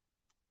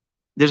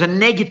 There's a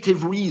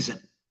negative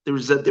reason. There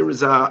is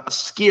a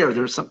scare.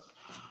 There's some.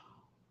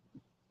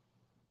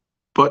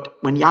 But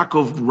when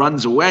Yaakov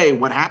runs away,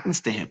 what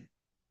happens to him?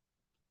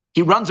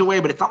 He runs away,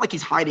 but it's not like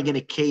he's hiding in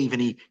a cave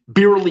and he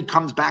barely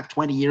comes back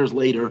 20 years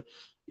later,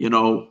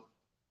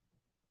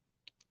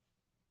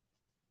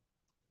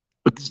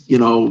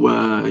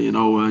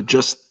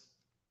 just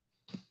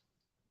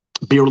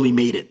barely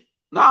made it.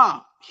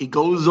 No, he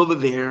goes over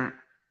there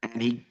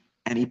and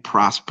he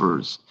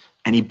prospers,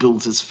 and he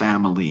builds his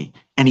family,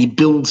 and he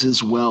builds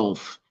his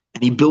wealth,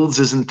 and he builds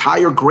his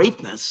entire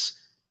greatness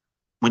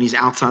when he's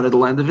outside of the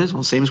land of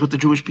Israel. Same as with the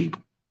Jewish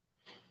people.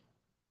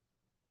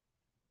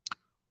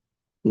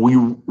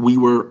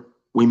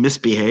 We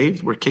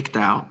misbehaved, we're kicked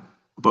out,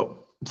 but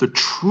the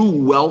true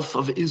wealth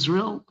of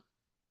Israel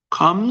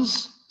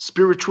comes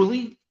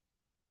spiritually,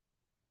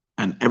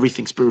 and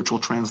everything spiritual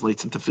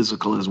translates into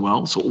physical as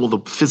well. So all the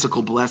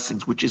physical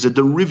blessings, which is a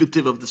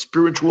derivative of the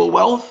spiritual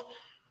wealth,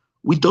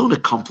 we don't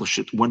accomplish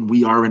it when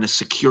we are in a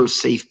secure,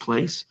 safe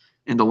place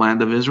in the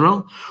land of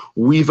Israel.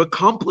 We've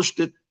accomplished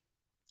it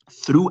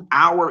through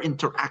our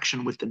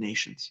interaction with the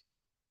nations.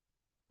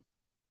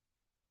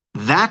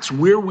 That's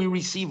where we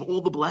receive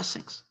all the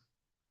blessings,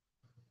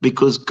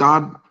 because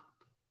God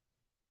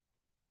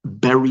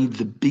buried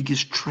the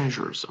biggest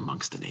treasures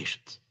amongst the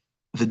nations.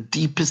 The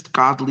deepest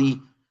godly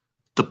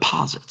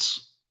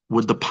deposits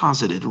were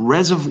deposited,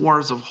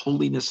 reservoirs of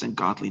holiness and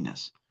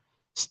godliness.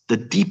 The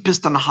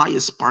deepest and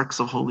highest sparks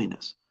of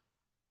holiness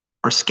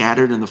are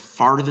scattered in the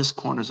farthest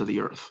corners of the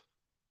earth.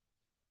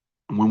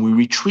 And when we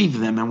retrieve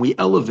them and we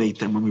elevate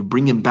them, when we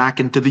bring them back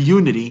into the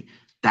unity,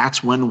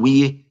 that's when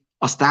we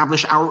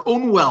establish our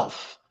own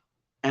wealth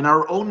and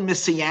our own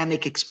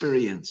messianic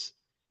experience.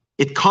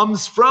 It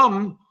comes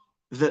from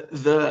the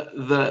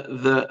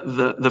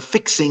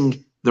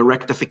fixing, the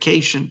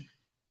rectification,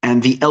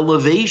 and the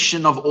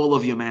elevation of all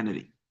of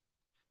humanity.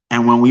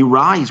 And when we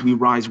rise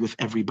with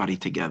everybody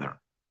together,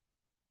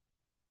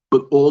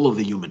 with all of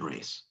the human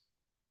race,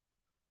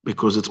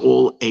 because it's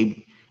all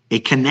a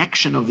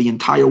connection of the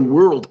entire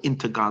world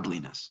into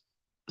godliness.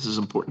 This is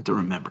important to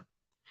remember.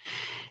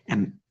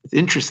 And it's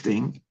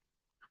interesting,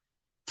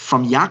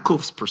 from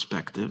Yaakov's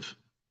perspective,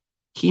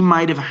 he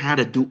might have had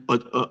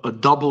a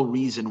double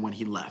reason when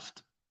he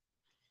left.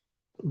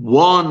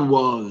 One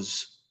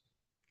was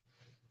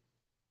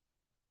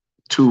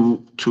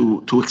to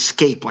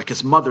escape, like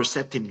his mother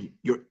said to him,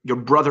 your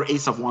brother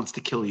Esav wants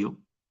to kill you,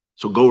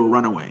 so go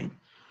run away.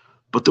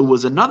 But there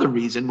was another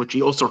reason, which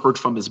he also heard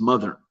from his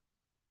mother,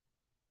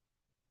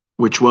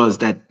 which was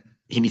that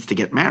he needs to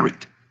get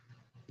married,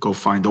 go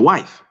find a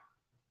wife.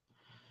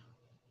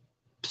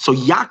 So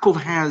Yaakov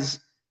has,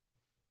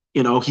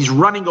 he's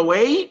running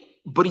away,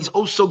 but he's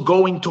also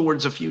going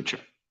towards a future.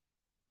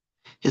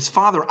 His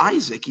father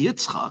Isaac,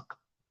 Yitzchak,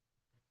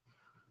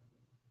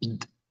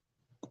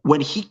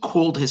 when he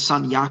called his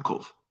son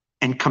Yaakov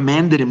and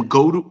commanded him,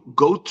 go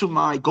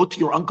to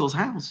your uncle's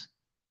house,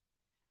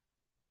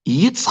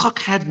 Yitzchak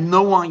had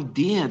no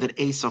idea that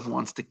Esav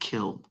wants to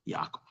kill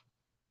Yaakov.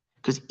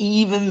 Because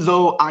even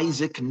though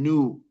Isaac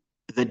knew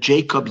that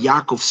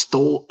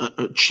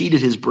Yaakov cheated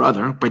his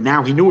brother, but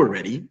now he knew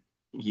already,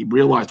 he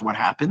realized what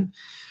happened,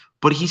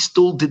 but he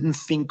still didn't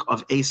think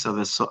of Esav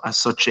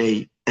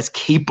as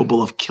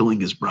capable of killing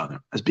his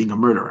brother, as being a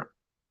murderer.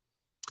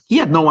 He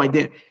had no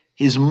idea.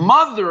 His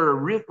mother,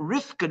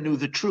 Rivka, knew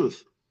the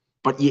truth,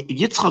 but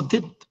Yitzchak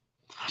didn't.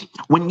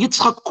 When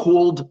Yitzchak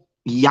called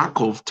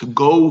Yaakov to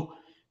go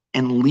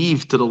and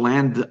leave to the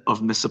land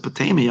of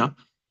Mesopotamia,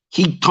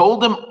 he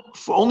told him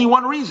for only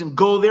one reason: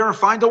 go there and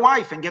find a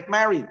wife and get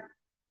married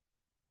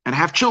and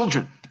have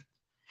children.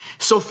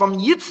 So from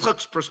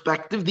Yitzchak's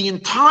perspective, the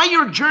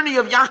entire journey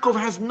of Yaakov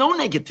has no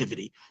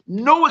negativity,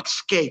 no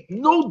escape,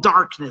 no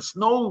darkness,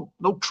 no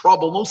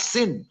trouble, no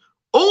sin,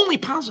 only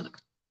positive.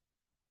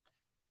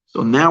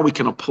 So now we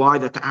can apply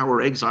that to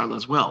our exile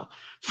as well.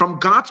 From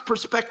God's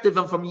perspective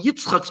and from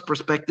Yitzchak's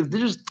perspective,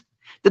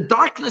 the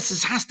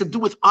darkness has to do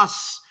with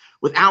us,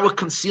 with our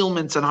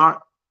concealments and on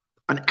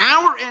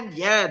our end.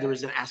 Yeah, there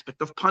is an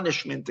aspect of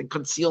punishment and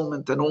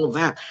concealment and all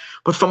that.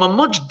 But from a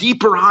much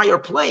deeper, higher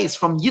place,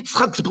 from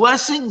Yitzchak's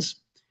blessings,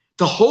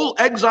 the whole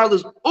exile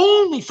is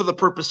only for the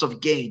purpose of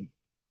gain,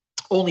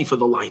 only for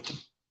the light.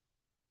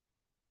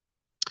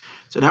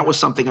 So that was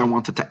something I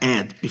wanted to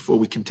add before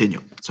we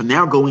continue. So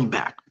now going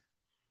back,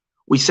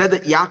 we said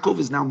that Yaakov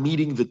is now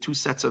meeting the two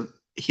sets of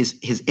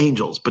his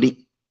angels, but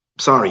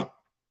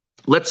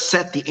let's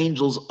set the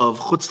angels of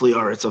Chutz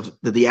La'aretz, of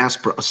the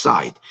diaspora,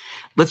 aside.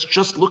 Let's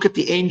just look at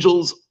the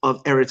angels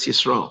of Eretz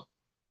Yisrael,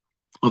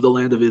 of the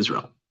land of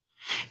Israel.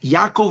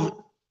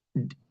 Yaakov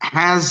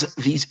has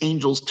these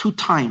angels two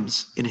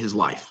times in his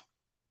life.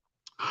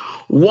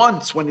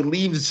 Once when he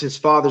leaves his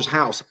father's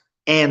house,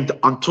 and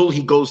until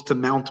he goes to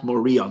Mount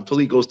Moriah, until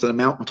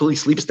he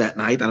sleeps that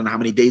night, I don't know how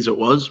many days it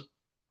was,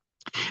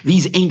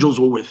 these angels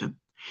were with him.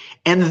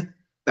 And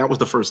that was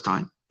the first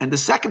time. And the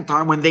second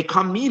time, when they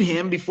come meet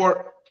him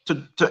before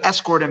to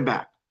escort him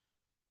back.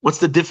 What's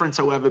the difference,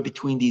 however,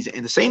 between these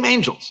and the same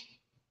angels?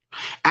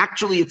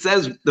 Actually,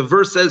 the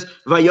verse says,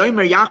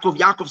 Vayomer Yaakov,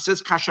 Yaakov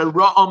says, Kasher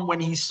Ra'am, when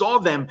he saw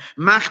them,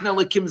 Machna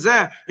Lekim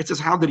Zeh, it says,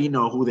 how did he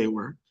know who they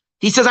were?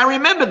 He says, I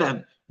remember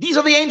them. These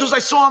are the angels I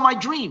saw in my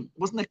dream.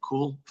 Wasn't that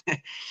cool?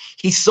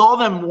 He saw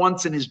them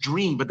once in his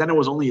dream, but then it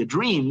was only a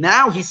dream.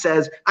 Now he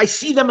says, I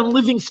see them in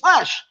living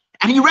flesh.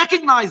 And he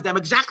recognized them,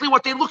 exactly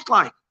what they looked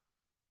like.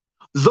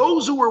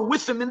 Those who were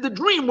with him in the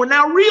dream were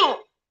now real.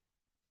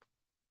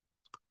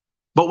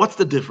 But what's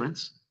the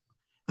difference?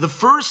 The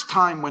first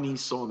time when he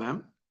saw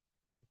them,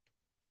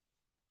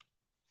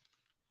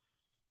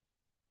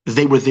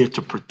 they were there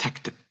to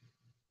protect him.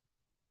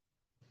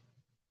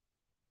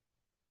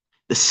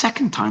 The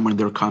second time when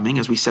they're coming,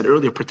 as we said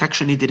earlier,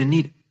 protection he didn't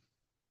need.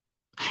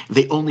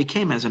 They only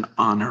came as an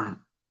honor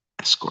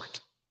escort,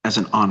 as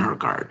an honor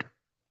guard,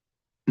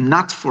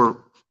 not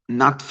for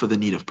the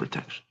need of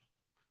protection.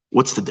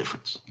 What's the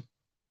difference?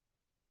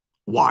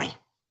 Why?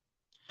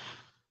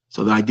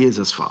 So the idea is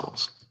as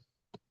follows.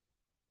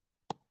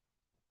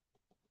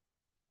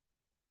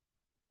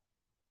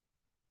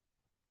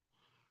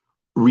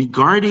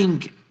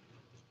 Regarding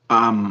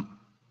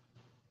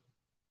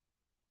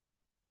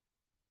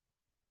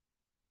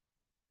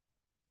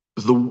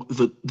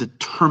the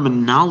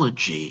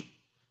terminology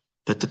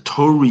that the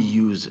Torah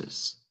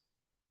uses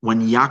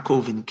when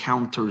Yaakov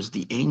encounters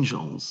the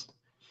angels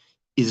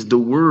is the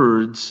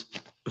words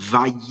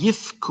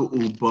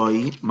Vayifku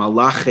boy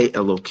malache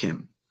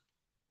Elokim.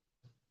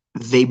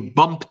 They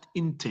bumped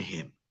into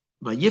him.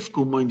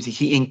 Vayifku means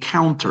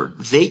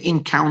they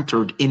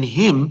encountered in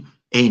him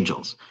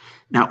angels.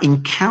 Now,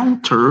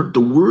 encounter, the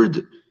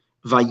word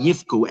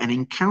Vayifku and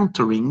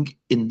encountering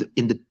in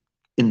the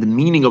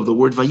meaning of the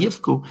word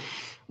Vayifku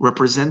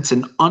represents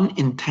an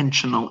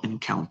unintentional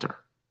encounter.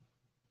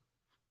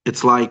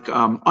 It's like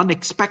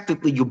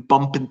unexpectedly you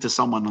bump into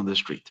someone on the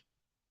street.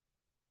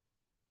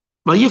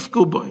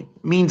 Vayifku boy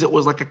means it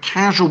was like a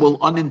casual,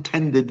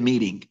 unintended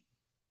meeting.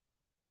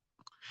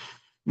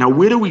 Now,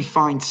 where do we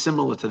find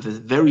similar to the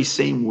very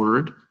same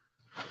word?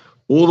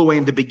 All the way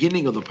in the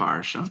beginning of the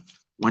parasha,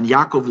 when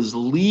Yaakov is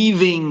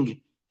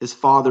leaving his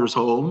father's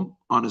home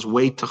on his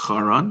way to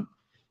Haran,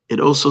 it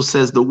also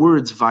says the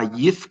words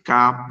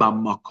Vayifka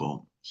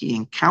b'makom. He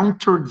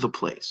encountered the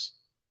place.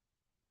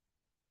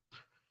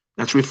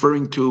 That's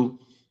referring to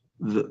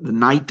the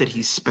night that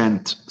he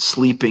spent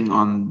sleeping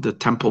on the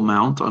Temple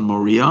Mount on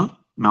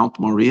Mount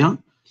Moriah.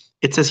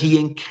 It says he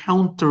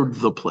encountered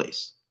the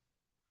place,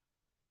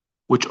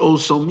 which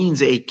also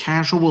means a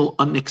casual,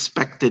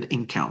 unexpected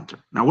encounter.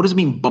 Now, what does it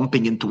mean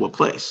bumping into a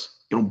place?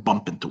 You don't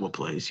bump into a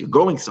place. You're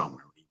going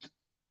somewhere.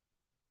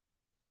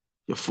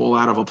 You fall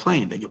out of a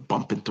plane, then you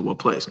bump into a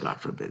place,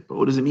 God forbid. But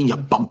what does it mean you're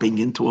bumping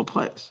into a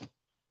place?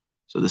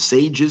 So the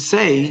sages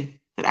say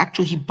that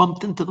actually he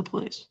bumped into the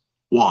place.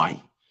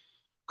 Why?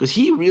 Because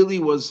he really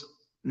was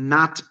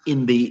not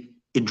in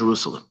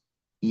Jerusalem.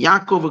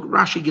 Yaakov,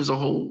 Rashi gives a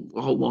whole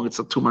long, it's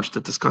not too much to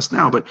discuss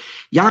now, but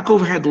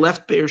Yaakov had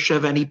left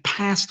Beersheba and he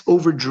passed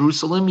over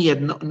Jerusalem. He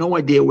had no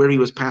idea where he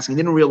was passing. He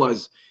didn't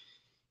realize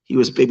he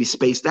was maybe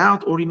spaced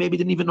out, or he maybe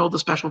didn't even know the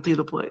specialty of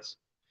the place.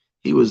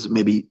 He was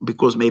maybe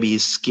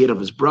he's scared of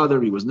his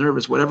brother, he was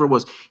nervous, whatever it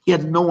was. He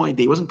had no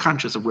idea. He wasn't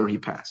conscious of where he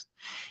passed.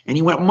 And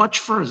he went much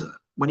further.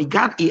 When he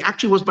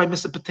actually was by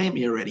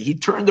Mesopotamia already. He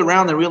turned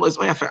around and realized,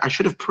 oh, I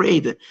should have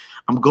prayed.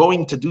 I'm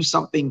going to do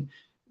something,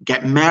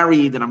 get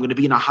married, and I'm going to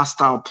be in a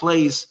hostile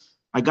place.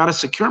 I got to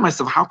secure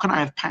myself. How can I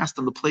have passed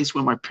in the place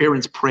where my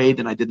parents prayed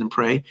and I didn't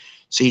pray?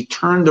 So he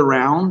turned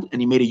around and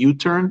he made a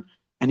U-turn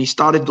and he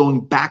started going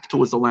back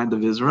towards the land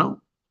of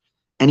Israel.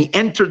 And he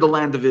entered the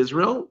land of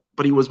Israel,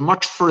 but he was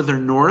much further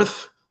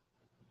north.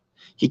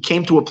 He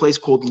came to a place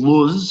called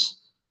Luz.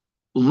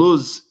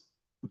 Luz,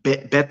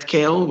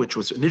 Betkel, which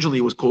was initially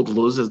was called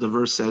Luz, as the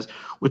verse says,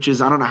 which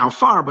is, I don't know how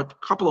far, but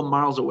a couple of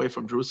miles away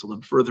from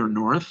Jerusalem, further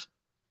north.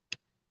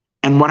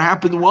 And what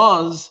happened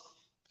was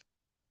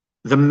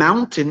the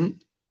mountain,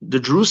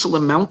 the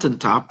Jerusalem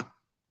mountaintop,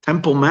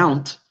 Temple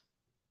Mount,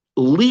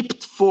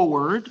 leaped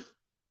forward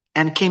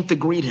and came to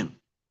greet him.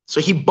 So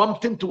he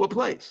bumped into a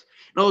place.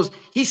 In other words,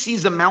 he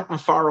sees the mountain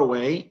far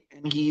away,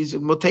 and he's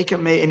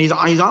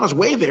on his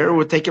way there. It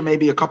would take him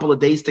maybe a couple of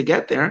days to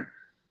get there.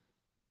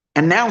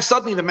 And now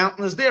suddenly the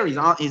mountain is there.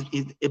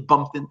 It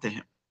bumped into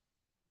him.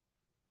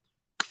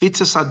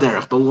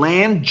 The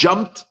land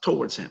jumped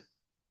towards him.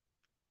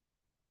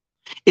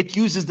 It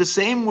uses the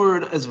same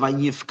word as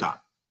Vayivka.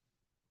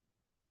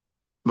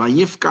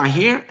 Vayivka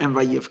here and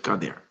Vayivka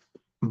there.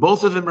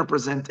 Both of them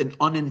represent an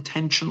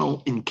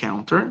unintentional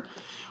encounter.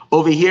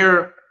 Over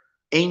here,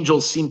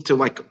 angels seem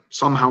to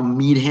somehow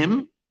meet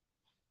him.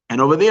 And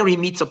over there, he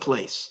meets a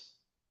place.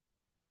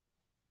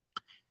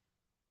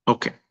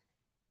 Okay.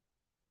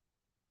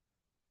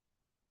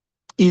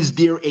 Is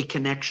there a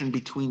connection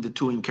between the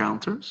two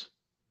encounters?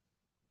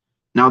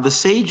 Now, the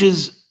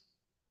sages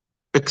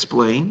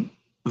explain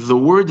the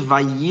word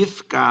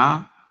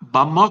Vayivka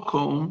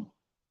bamakom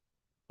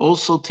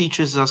also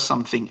teaches us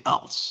something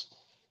else.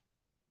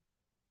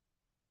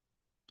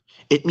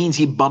 It means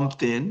he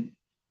bumped in,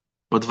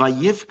 but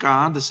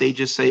Vayivka, the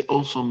sages say,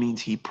 also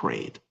means he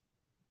prayed.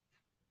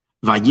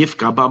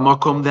 Vayivka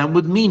bamakom then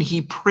would mean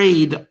he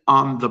prayed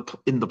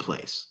in the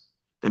place.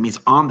 That means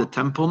on the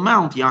Temple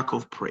Mount,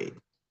 Yaakov prayed.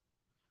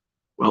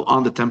 Well,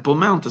 on the Temple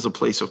Mount is a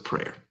place of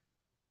prayer,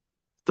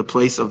 the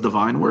place of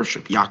divine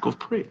worship. Yaakov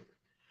prayed.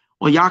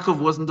 Well, Yaakov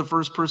wasn't the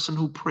first person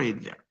who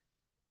prayed there.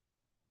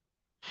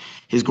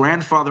 His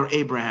grandfather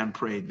Abraham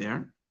prayed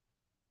there.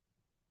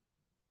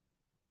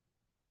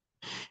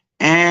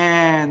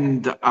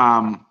 And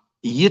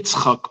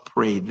Yitzchak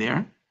prayed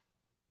there.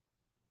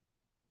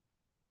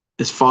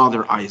 His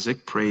father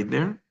Isaac prayed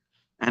there.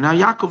 And now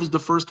Yaakov is the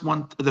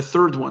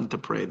third one to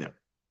pray there.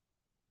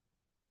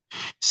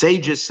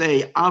 Sages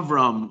say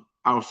Avram,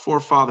 our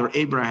forefather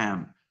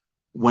Abraham,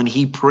 when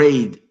he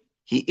prayed,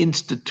 he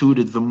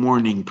instituted the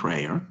morning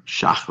prayer,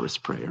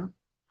 Shacharis prayer.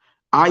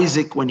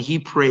 Isaac, when he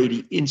prayed,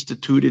 he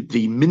instituted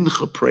the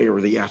Mincha prayer,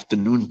 or the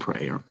afternoon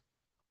prayer.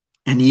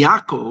 And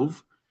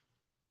Yaakov,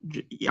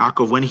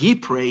 when he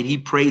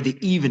prayed the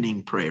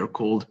evening prayer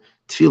called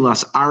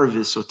Tfilas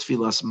Arvis or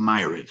Tfilas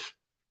Ma'ariv.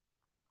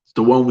 It's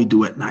the one we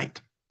do at night.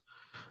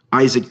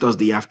 Isaac does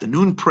the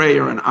afternoon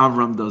prayer and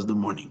Avram does the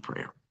morning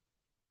prayer.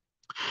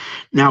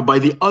 Now, by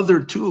the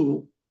other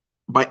two,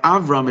 by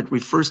Avram, it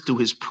refers to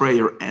his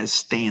prayer as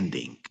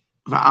standing.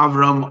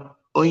 Avram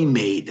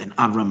oimed, and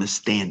Avram is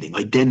standing.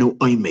 Oidenu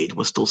oimed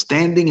was still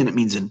standing, and it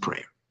means in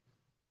prayer.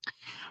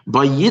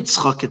 By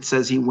Yitzchak, it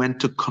says he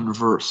went to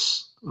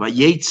converse.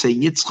 Vayeitzei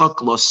Yitzchak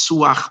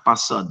lasuach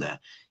basada.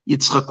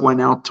 Yitzchak went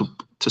out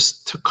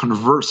to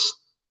converse,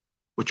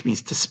 which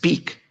means to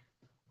speak.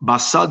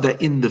 Basada,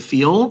 in the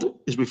field,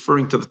 is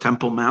referring to the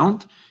Temple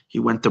Mount. He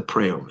went to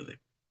pray over there.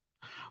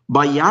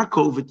 By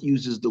Yaakov, it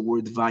uses the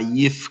word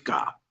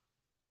Vayivka.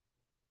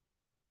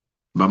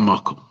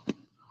 Bamakom.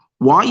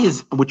 Why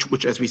is,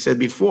 which as we said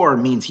before,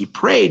 means he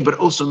prayed, but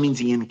also means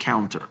he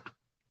encountered.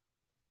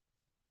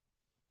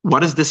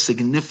 What is the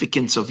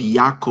significance of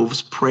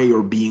Yaakov's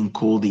prayer being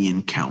called he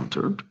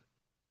encountered?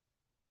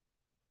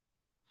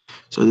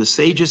 So the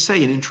sages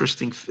say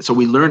so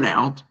we learn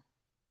out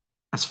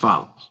as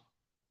follows.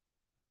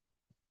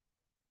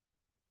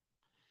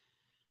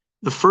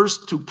 The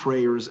first two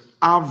prayers,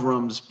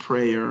 Avram's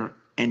prayer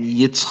and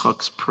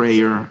Yitzchak's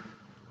prayer,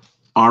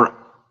 are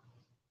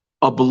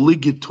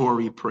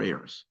obligatory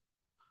prayers.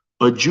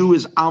 A Jew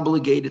is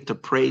obligated to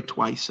pray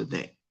twice a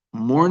day,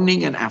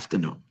 morning and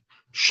afternoon.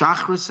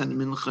 Shachris and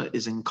Mincha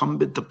is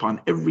incumbent upon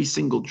every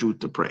single Jew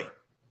to pray.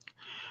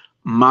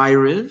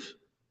 Ma'ariv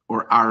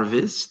or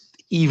Arvis,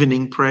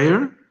 evening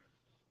prayer,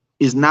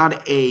 is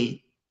not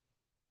a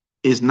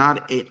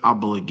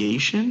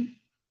obligation,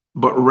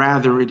 but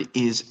rather it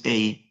is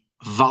a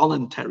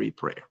voluntary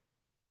prayer.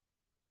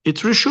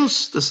 It's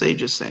rishus, the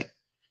sages say.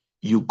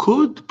 You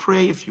could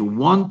pray if you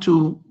want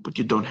to, but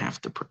you don't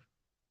have to pray.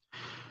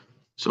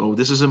 So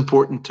this is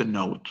important to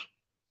note.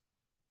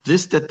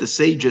 This that the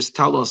sages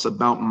tell us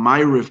about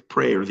Ma'ariv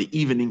prayer, the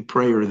evening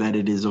prayer, that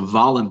it is a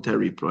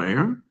voluntary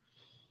prayer,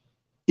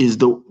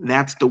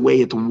 that's the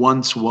way it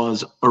once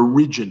was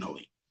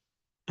originally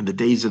in the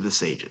days of the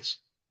sages.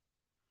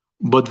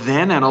 But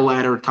then at a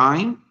later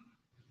time,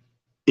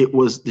 it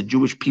was the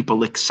Jewish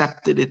people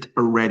accepted it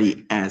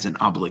already as an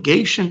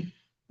obligation.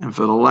 And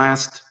for the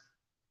last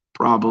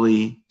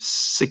probably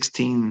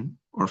 16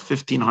 or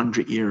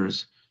 1500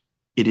 years,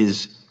 it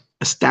is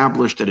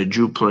established that a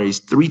Jew prays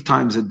 3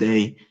 times a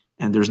day,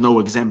 and there's no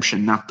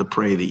exemption not to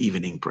pray the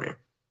evening prayer.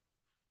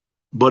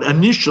 But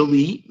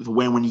initially,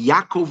 when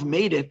Yaakov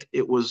made it,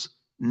 it was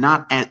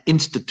not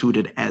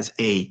instituted as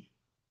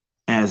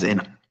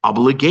an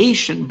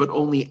obligation, but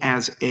only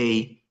as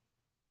a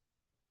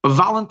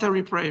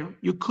voluntary prayer.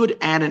 You could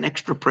add an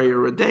extra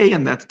prayer a day,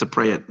 and that's to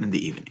pray it in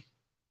the evening.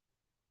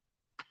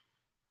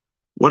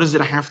 What does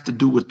it have to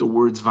do with the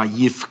words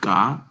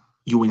vayifka,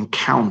 you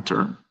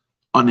encounter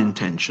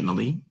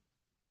unintentionally?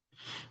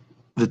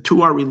 The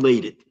two are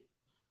related.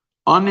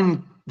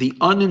 The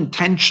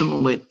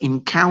unintentional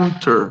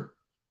encounter,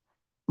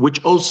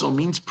 which also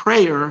means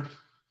prayer,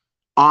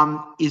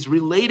 is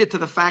related to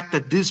the fact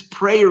that this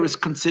prayer is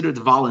considered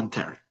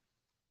voluntary.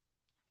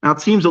 Now,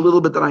 it seems a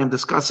little bit that I am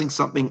discussing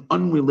something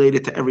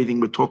unrelated to everything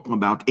we're talking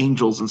about,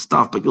 angels and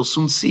stuff, but you'll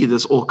soon see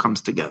this all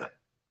comes together.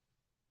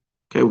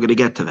 Okay, we're going to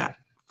get to that.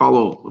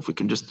 If we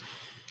can just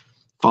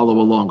follow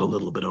along a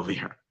little bit over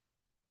here.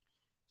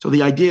 So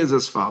the idea is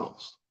as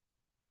follows.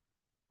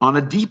 On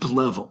a deep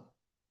level,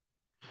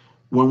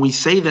 when we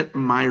say that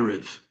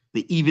Ma'ariv,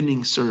 the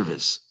evening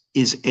service,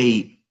 is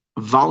a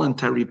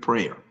voluntary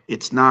prayer,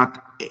 it's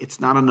not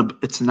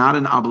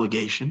an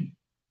obligation,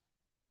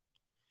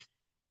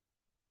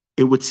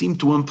 it would seem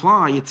to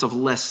imply it's of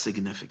less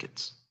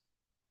significance.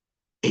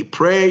 A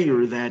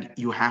prayer that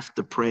you have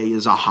to pray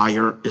is a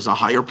higher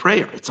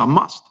prayer. It's a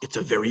must. It's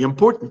a very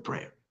important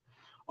prayer.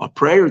 A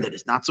prayer that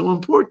is not so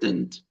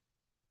important.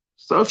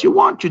 So if you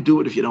want, you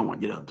do it. If you don't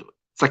want, you don't do it.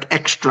 It's like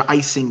extra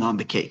icing on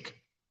the cake.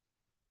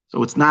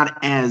 So it's not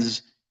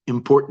as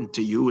important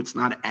to you. It's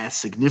not as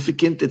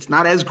significant. It's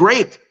not as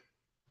great.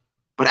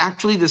 But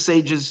actually, the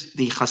sages,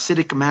 the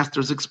Hasidic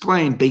masters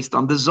explain, based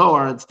on the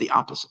Zohar, it's the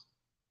opposite.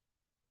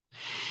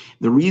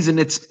 The reason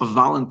it's a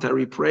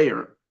voluntary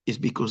prayer is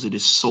because it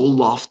is so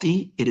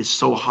lofty, it is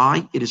so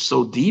high, it is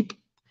so deep,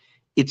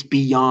 it's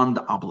beyond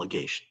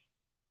obligation.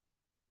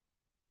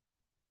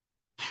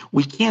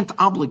 We can't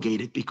obligate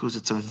it because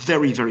it's a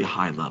very, very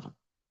high level.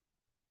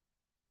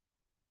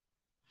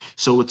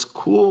 So it's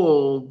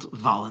called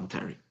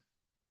voluntary.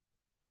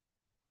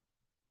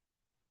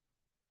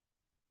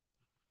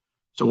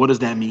 So what does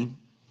that mean?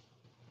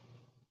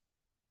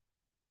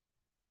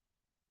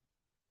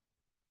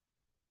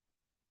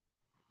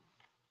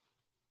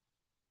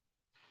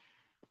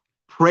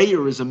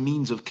 Prayer is a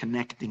means of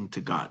connecting to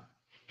God.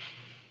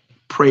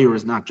 Prayer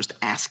is not just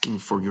asking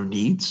for your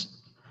needs.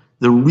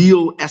 The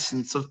real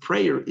essence of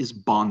prayer is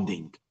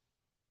bonding.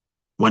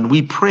 When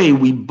we pray,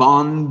 we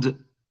bond,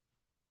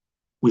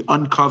 we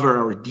uncover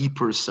our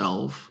deeper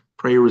self.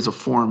 Prayer is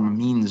a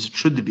means,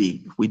 should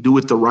be. If we do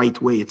it the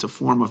right way, it's a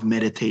form of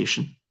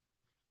meditation.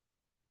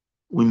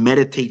 We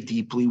meditate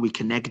deeply, we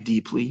connect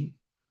deeply.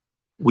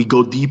 We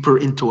go deeper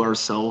into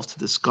ourselves to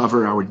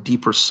discover our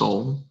deeper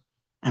soul.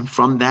 And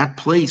from that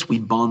place, we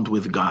bond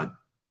with God.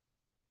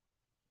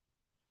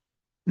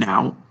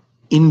 Now,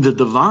 in the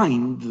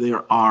divine,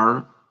 there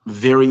are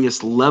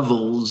various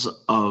levels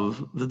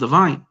of the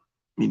divine,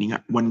 meaning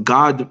when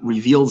God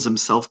reveals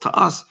himself to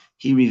us,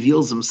 he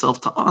reveals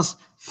himself to us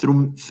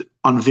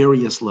on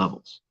various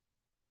levels.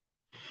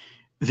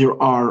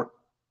 There are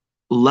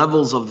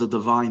levels of the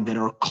divine that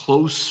are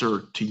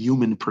closer to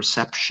human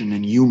perception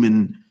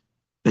and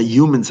that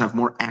humans have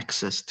more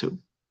access to.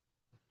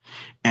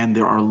 And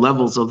there are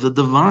levels of the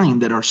divine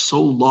that are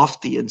so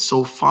lofty and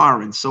so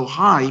far and so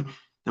high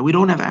that we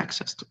don't have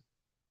access to.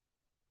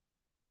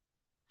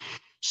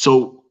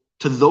 So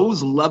to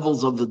those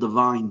levels of the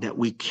divine that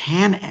we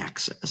can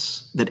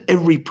access, that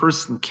every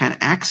person can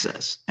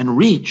access and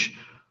reach,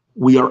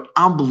 we are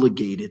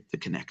obligated to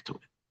connect to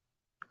it.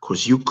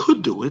 Because you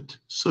could do it,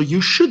 so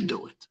you should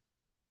do it.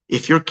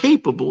 If you're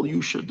capable,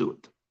 you should do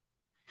it.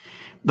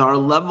 There are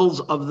levels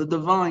of the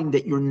divine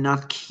that you're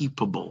not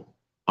capable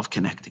of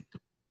connecting to.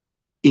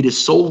 It is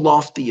so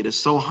lofty, it is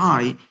so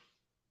high,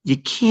 you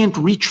can't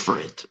reach for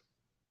it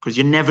because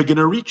you're never going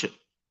to reach it.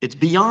 It's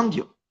beyond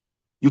you.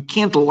 You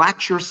can't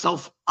latch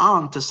yourself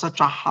on to such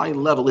a high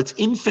level. It's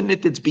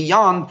infinite, it's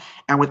beyond,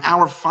 and with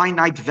our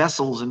finite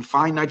vessels and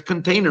finite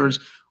containers,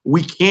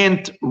 we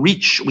can't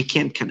reach, we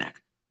can't connect.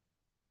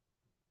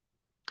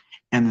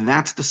 And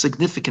that's the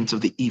significance of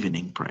the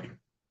evening prayer.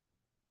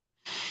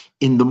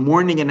 In the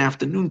morning and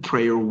afternoon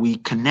prayer, we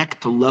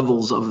connect to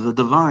levels of the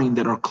divine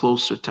that are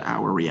closer to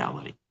our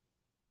reality.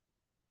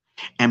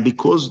 And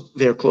because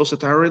they're closer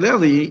to our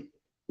reality,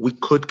 We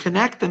could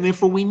connect, and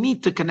therefore we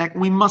need to connect.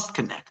 We must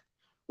connect.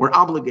 We're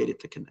obligated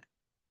to connect.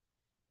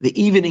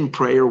 The evening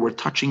prayer, we're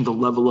touching the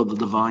level of the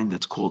divine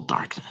that's called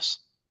darkness.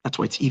 That's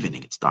why it's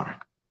evening, it's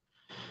dark.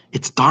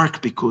 It's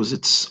dark because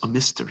it's a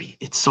mystery.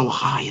 It's so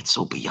high, it's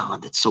so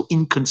beyond, it's so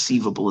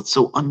inconceivable, it's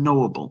so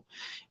unknowable.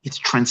 It's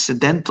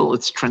transcendental,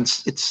 it's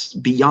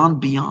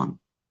beyond.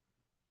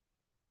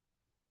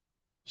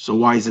 So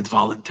why is it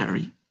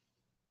voluntary?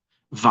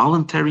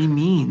 Voluntary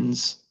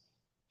means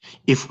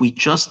if we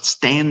just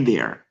stand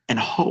there and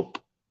hope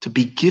to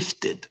be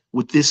gifted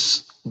with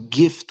this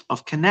gift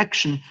of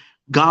connection,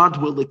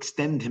 God will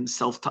extend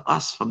himself to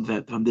us from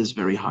this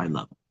very high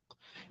level.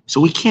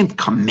 So we can't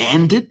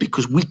command it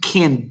because we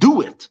can't do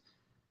it.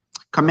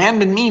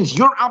 Commandment means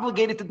you're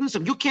obligated to do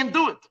something. You can't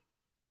do it.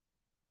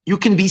 You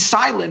can be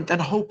silent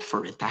and hope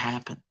for it to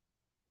happen.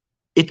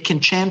 It can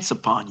chance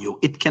upon you.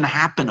 It can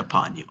happen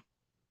upon you.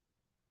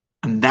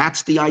 And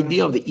that's the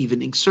idea of the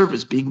evening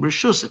service being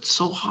rishus. It's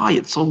so high,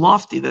 it's so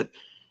lofty that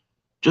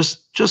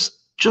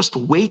just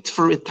wait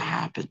for it to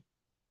happen.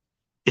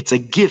 It's a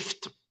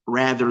gift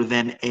rather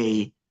than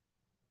a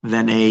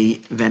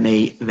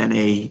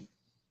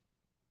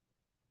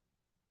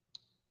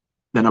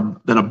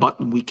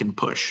button we can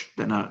push,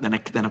 than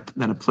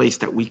a place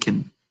that we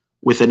can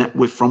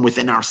from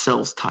within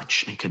ourselves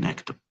touch and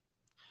connect to.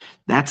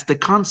 That's the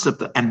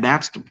concept, and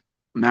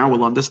now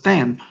we'll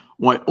understand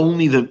why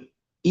only the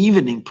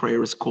evening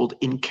prayer is called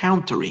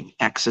encountering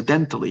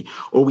accidentally.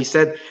 Or we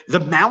said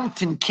the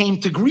mountain came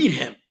to greet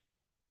him.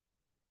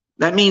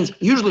 That means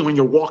usually when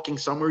you're walking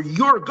somewhere,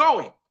 you're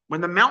going.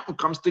 When the mountain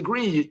comes to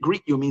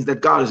greet you means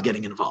that God is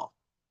getting involved.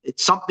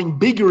 It's something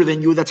bigger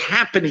than you that's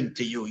happening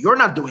to you. You're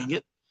not doing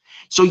it.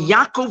 So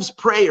Yaakov's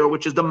prayer,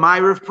 which is the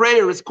Ma'ariv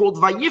prayer, is called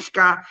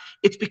Vayifka.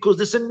 It's because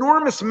this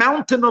enormous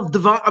mountain of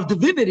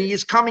divinity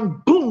is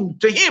coming, boom,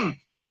 to him.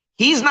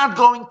 He's not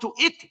going to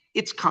it,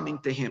 it's coming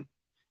to him.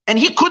 And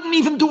he couldn't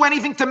even do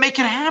anything to make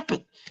it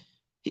happen.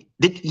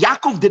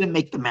 Yaakov didn't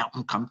make the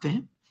mountain come to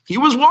him. He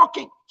was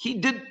walking.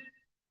 He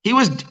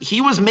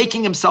was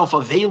making himself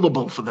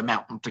available for the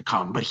mountain to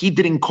come, but he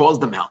didn't cause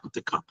the mountain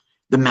to come.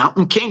 The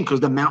mountain came because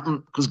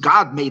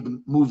God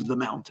moved the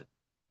mountain.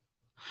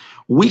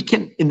 We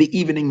can, in the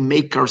evening,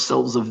 make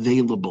ourselves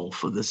available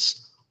for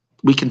this.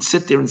 We can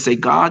sit there and say,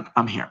 God,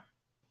 I'm here.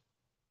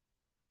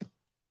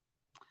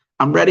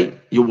 I'm ready.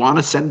 You want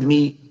to send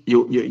me,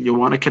 you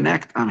want to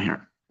connect? I'm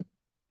here.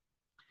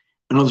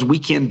 In other words, we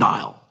can't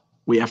dial.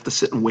 We have to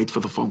sit and wait for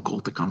the phone call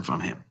to come from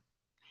him.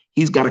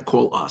 He's got to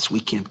call us. We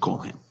can't call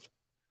him.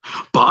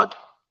 But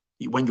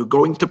when you're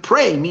going to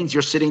pray, it means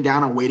you're sitting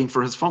down and waiting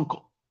for his phone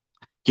call.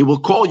 He will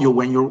call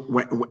you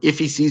if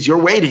he sees you're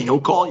waiting,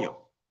 he'll call you.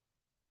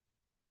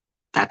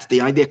 That's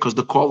the idea, because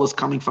the call is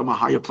coming from a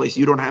higher place.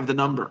 You don't have the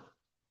number.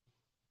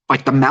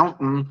 Like the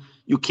mountain,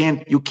 you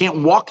can't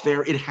walk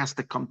there. It has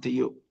to come to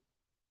you.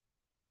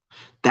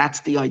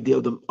 That's the idea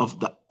of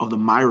the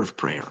Ma'ariv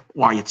prayer,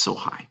 why it's so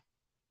high.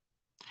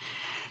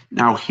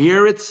 Now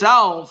here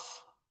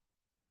itself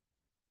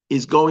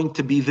is going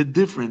to be the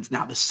difference.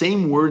 Now the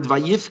same word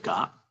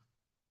Vayifka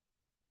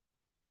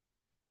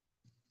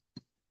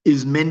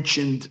is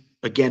mentioned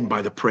again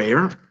by the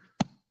prayer,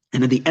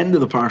 and at the end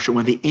of the parsha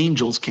when the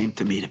angels came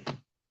to meet him.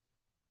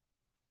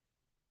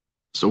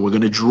 So we're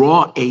going to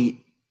draw a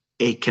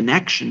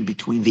connection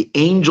between the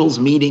angels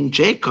meeting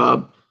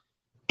Jacob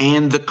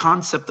and the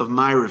concept of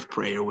Ma'ariv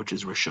prayer, which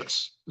is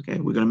Rishus. Okay,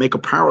 we're going to make a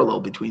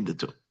parallel between the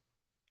two.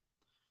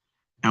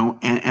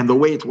 And the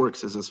way it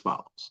works is as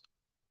follows.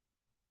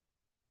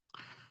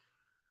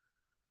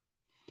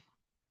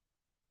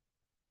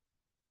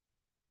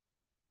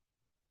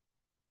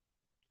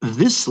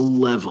 This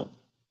level,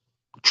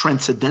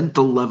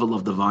 transcendental level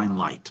of divine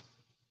light,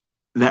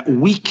 that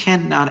we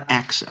cannot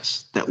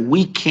access, that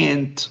we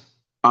can't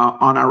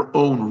on our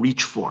own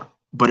reach for,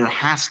 but it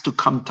has to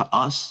come to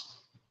us,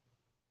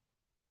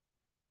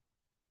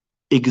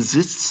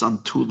 exists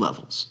on two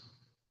levels.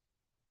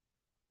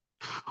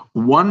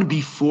 One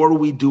before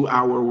we do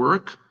our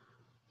work,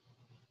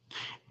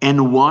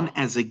 and one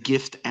as a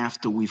gift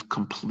after we've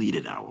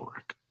completed our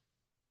work.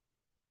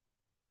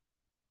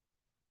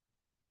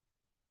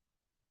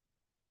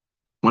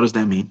 What does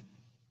that mean?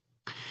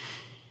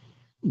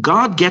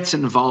 God gets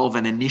involved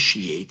and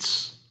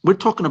initiates. We're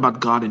talking about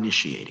God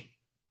initiating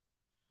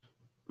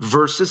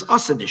versus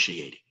us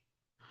initiating.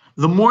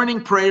 The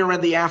morning prayer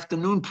and the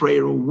afternoon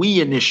prayer,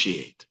 we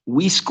initiate.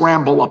 We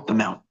scramble up the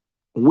mountain.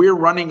 We're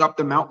running up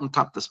the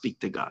mountaintop to speak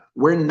to God.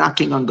 We're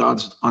knocking on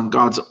God's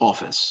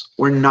office.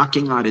 We're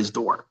knocking on his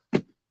door.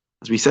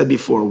 As we said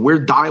before, we're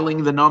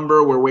dialing the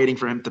number. We're waiting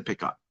for him to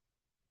pick up.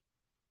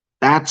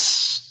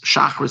 That's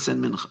Shachris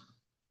and Mincha.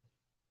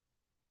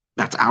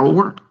 That's our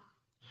work.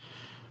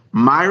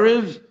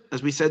 Ma'ariv,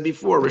 as we said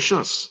before,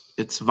 Rishus.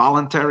 It's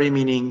voluntary,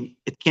 meaning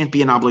it can't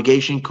be an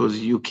obligation because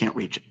you can't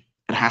reach it.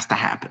 It has to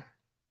happen.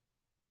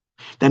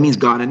 That means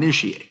God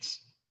initiates.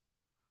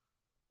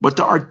 But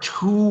there are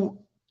two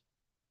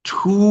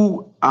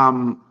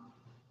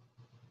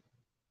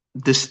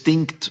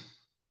distinct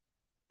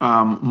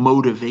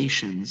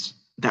motivations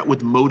that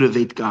would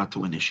motivate God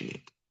to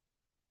initiate.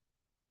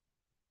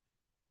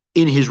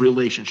 in his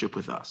relationship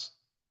with us.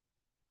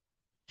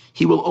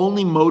 He will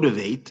only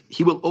motivate,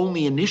 he will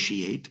only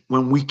initiate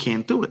when we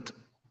can't do it.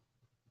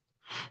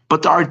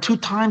 But there are two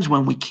times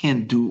when we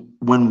can't do.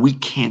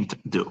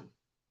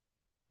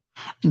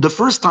 The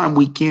first time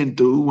we can't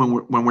do,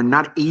 when we're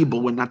not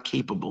able, we're not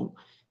capable,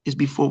 is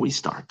before we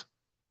start.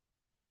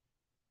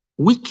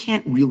 We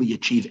can't really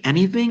achieve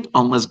anything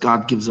unless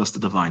God gives us the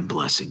divine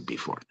blessing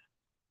before that.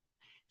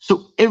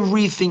 So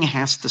everything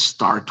has to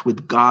start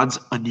with God's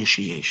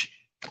initiation.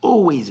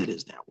 Always it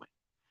is that way.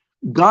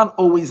 God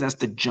always has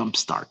to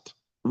jumpstart.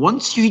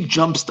 Once he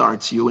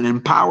jumpstarts you and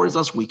empowers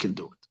us, we can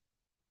do it.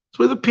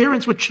 So with the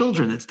parents with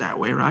children, it's that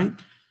way, right?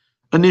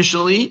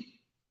 Initially,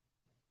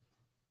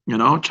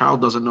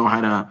 child doesn't know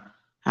how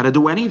to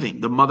do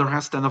anything. The mother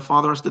has to and the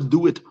father has to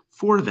do it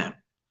for them.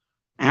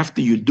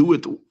 After you do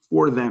it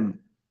for them,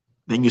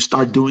 then you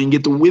start doing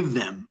it with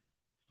them.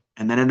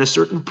 And then at a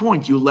certain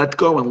point, you let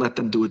go and let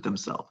them do it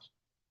themselves.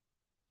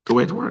 The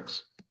way it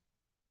works.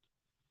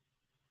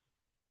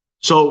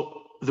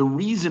 So the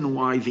reason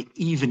why the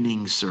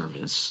evening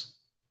service,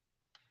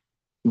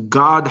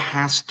 God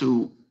has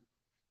to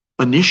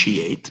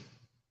initiate,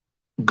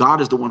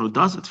 God is the one who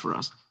does it for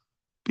us,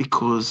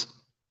 because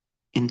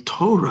in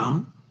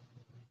Torah,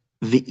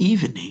 the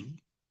evening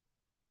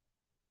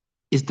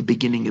is the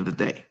beginning of the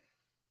day.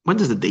 When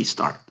does the day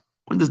start?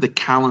 When does the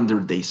calendar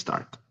day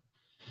start?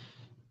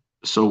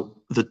 So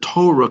the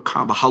Torah,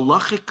 the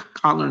halachic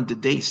calendar, the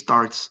day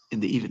starts in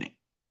the evening.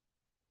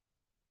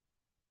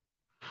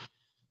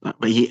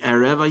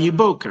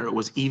 It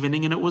was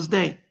evening and it was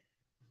day.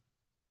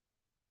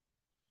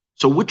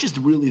 So which is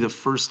really the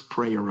first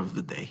prayer of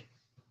the day?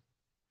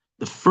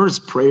 The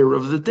first prayer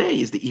of the day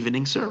is the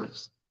evening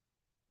service.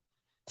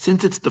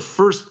 Since it's the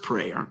first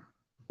prayer,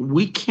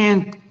 we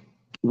can't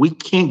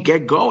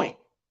get going.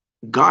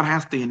 God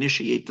has to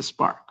initiate the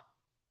spark.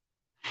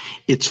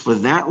 It's for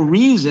that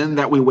reason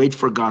that we wait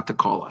for God to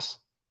call us.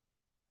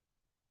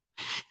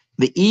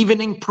 The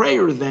evening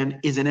prayer then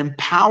is an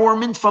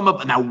empowerment from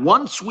above. Now,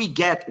 once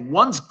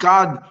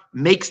God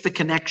makes the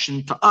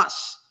connection to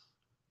us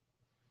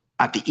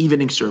at the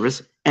evening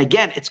service,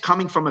 again, it's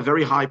coming from a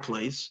very high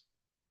place,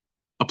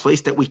 a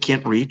place that we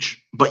can't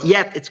reach, but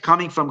yet it's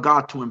coming from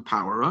God to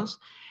empower us.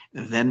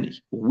 And then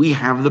we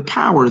have the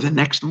power the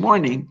next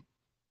morning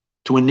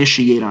to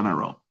initiate on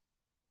our own.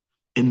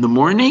 In the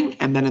morning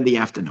and then in the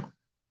afternoon.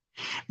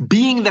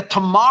 Being that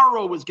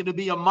tomorrow is going to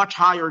be a much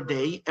higher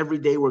day, every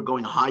day we're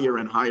going higher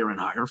and higher and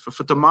higher.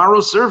 For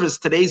tomorrow's service,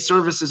 today's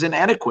service is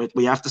inadequate.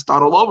 We have to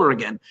start all over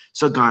again.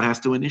 So God has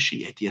to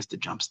initiate. He has to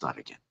jumpstart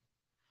again.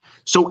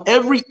 So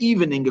every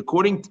evening,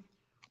 according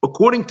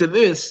to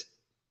this,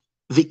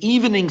 the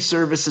evening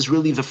service is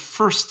really the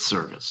first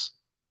service.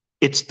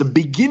 It's the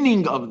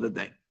beginning of the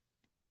day.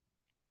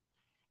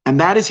 And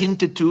that is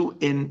hinted to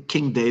in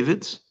King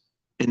David's,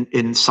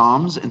 in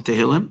Psalms and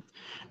Tehillim.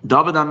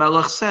 David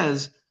HaMelech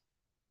says,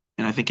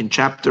 and I think in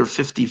chapter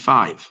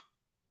 55,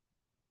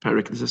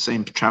 Perik is the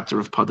same chapter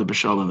of Pada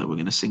B'Shalom that we're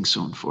going to sing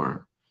soon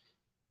for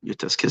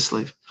Yotes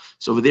Kislev.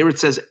 So over there it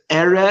says,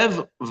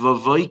 Erev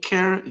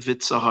v'voiker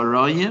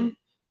v'tzaharayim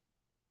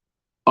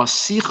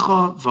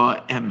asicha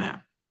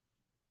va'emeh.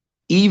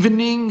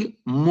 Evening,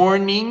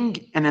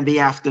 morning, and in the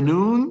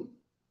afternoon,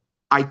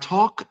 I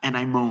talk and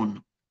I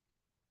moan.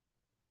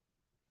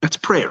 That's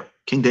prayer.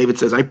 King David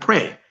says, I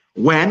pray.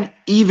 When?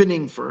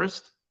 Evening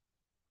first,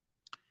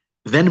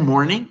 then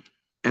morning,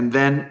 and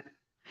then,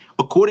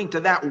 according to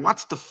that,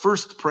 what's the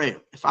first prayer?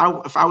 If I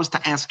was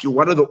to ask you,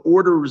 what are the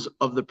orders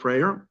of the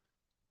prayer?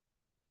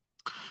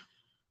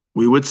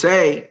 We would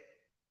say,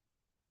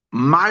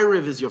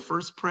 Ma'ariv is your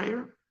first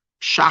prayer,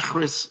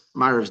 Shachris,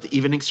 Ma'ariv is the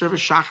evening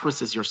service,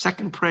 Shachris is your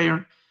second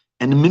prayer,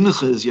 and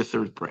Mincha is your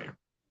third prayer.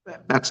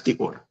 That's the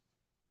order.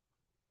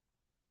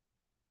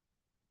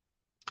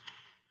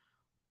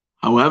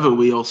 However,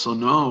 we also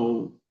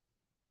know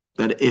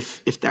that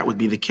if that would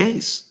be the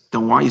case,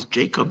 then why is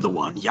Jacob the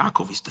one?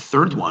 Yaakov is the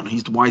third one.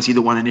 Why is he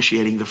the one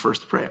initiating the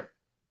first prayer?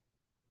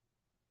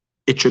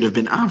 It should have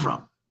been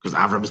Avram, because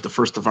Avram is the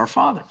first of our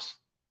fathers.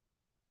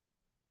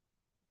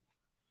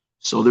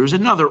 So there's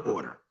another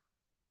order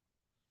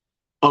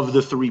of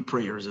the three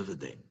prayers of the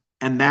day.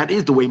 And that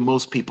is the way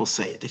most people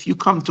say it. If you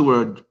come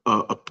to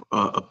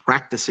a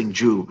practicing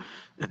Jew,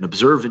 an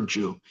observant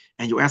Jew,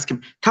 and you ask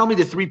him, tell me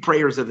the three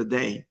prayers of the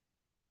day,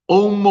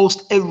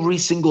 almost every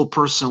single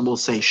person will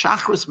say,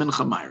 Shachris,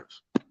 Mincha, Ma'ariv.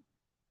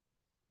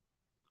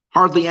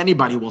 Hardly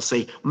anybody will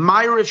say,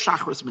 Ma'ariv,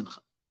 Shachris, Mincha.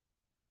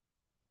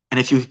 And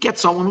if you get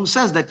someone who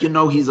says that,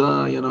 he's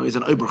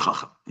an Ober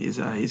Chacham. He's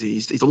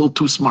a little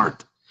too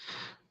smart.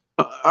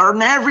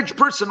 An average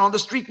person on the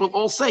street will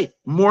all say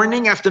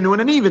morning,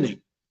 afternoon, and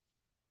evening.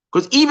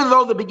 Because even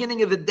though the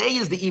beginning of the day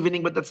is the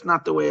evening, but that's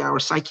not the way our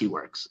psyche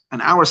works.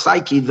 And our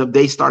psyche, the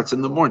day starts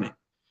in the morning.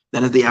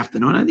 Then is the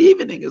afternoon, and the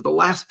evening is the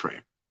last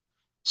prayer.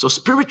 So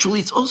spiritually,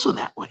 it's also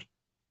that way.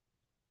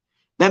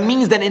 That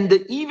means that in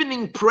the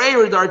evening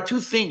prayer, there are two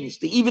things.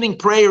 The evening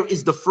prayer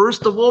is the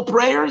first of all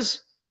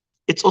prayers.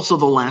 It's also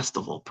the last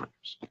of all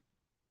prayers.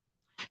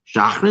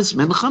 Shachris,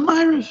 Mincha,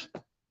 Ma'ariv.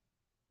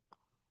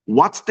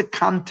 What's the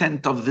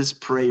content of this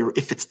prayer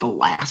if it's the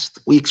last?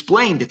 We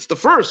explained it's the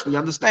first, we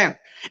understand.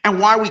 And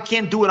why we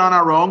can't do it on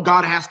our own,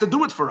 God has to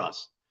do it for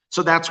us.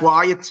 So that's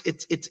why it's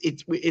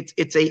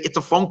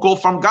a phone call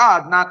from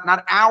God,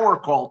 not our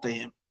call to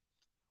him.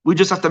 We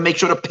just have to make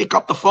sure to pick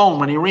up the phone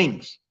when he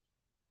rings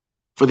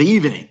for the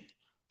evening.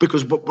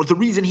 But the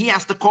reason he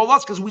has to call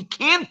us, because we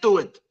can't do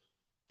it.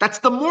 That's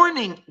the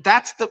morning.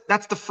 That's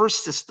the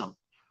first system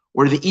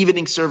where the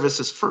evening service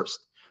is first.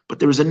 But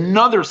there is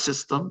another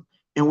system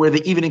and where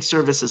the evening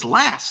service is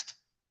last.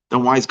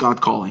 Then why is God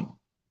calling?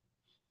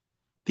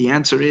 The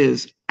answer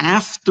is,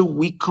 after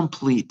we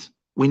complete,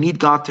 we need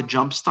God to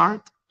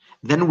jumpstart,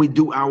 then we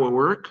do our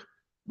work.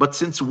 But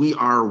since we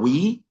are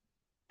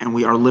and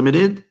we are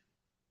limited,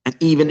 and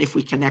even if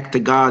we connect to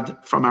God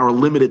from our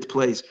limited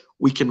place,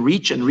 we can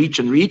reach and reach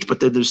and reach, but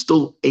there's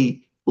still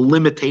a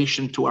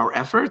limitation to our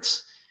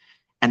efforts.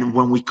 And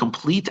when we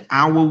complete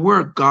our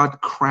work,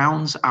 God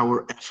crowns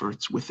our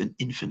efforts with an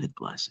infinite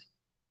blessing.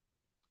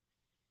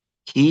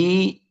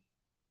 He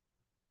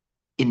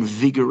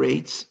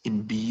invigorates,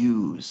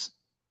 imbues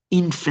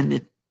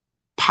infinite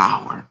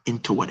power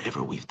into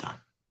whatever we've done.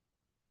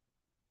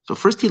 So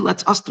first he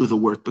lets us do the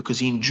work because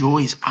he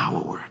enjoys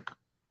our work.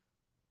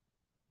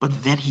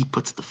 But then he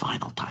puts the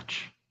final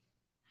touch.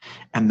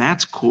 And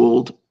that's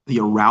called the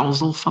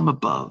arousal from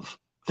above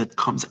that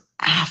comes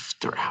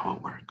after our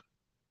work.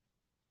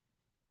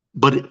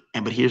 But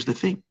here's the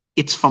thing.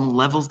 It's from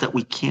levels that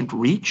we can't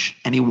reach,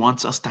 and he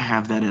wants us to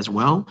have that as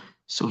well.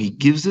 So he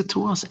gives it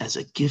to us as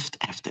a gift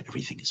after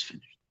everything is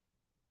finished.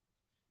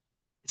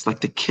 It's like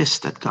the kiss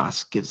that God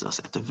gives us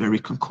at the very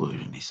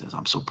conclusion. He says,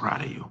 I'm so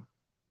proud of you.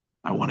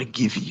 I want to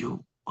give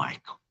you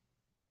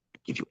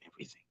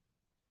everything.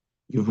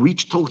 You've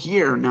reached till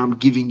here, now I'm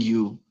giving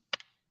you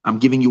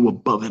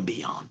above and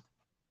beyond.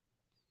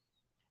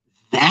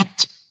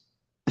 That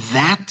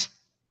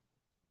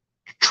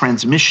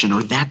transmission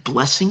or that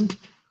blessing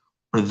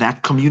or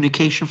that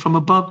communication from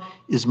above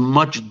is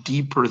much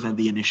deeper than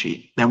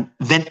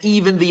than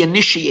even the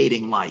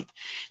initiating light.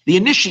 The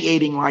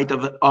initiating light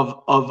of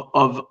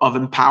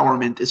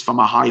empowerment is from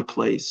a high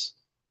place,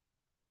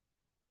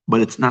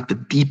 but it's not the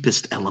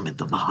deepest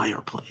element of the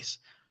higher place.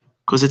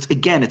 Because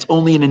it's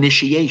only an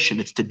initiation.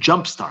 It's to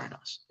jumpstart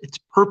us. Its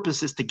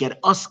purpose is to get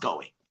us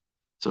going.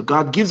 So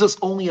God gives us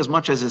only as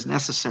much as is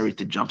necessary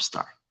to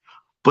jumpstart.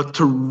 But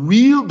the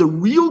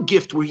real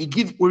gift where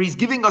he's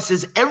giving us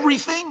his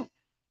everything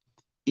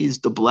is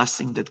the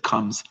blessing that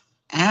comes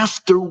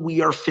after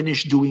we are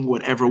finished doing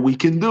whatever we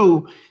can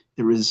do.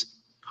 There is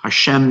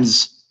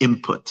Hashem's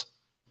input.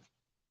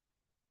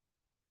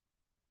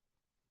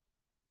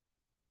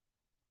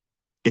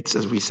 It's,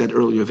 as we said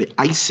earlier, the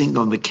icing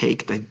on the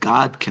cake that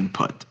God can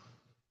put.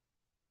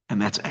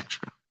 And that's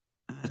extra.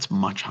 That's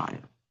much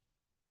higher.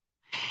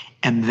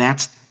 And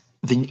that's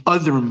the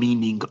other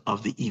meaning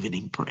of the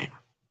evening prayer.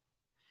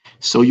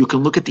 So you can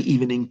look at the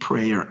evening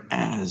prayer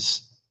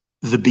as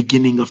the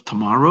beginning of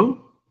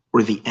tomorrow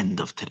or the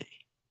end of today.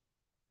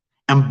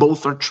 And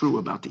both are true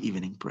about the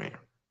evening prayer.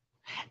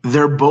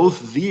 They're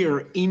both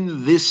there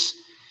in this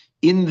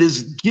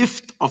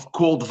gift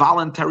called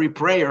voluntary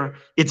prayer.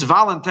 It's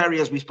voluntary,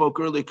 as we spoke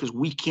earlier, because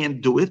we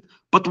can't do it.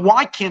 But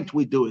why can't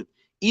we do it?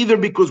 Either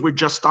because we're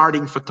just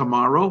starting for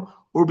tomorrow,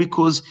 or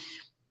because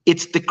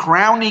it's the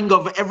crowning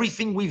of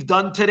everything we've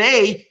done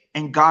today,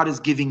 and God is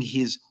giving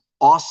his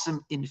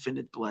awesome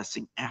infinite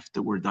blessing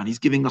after we're done. He's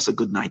giving us a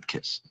good night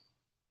kiss.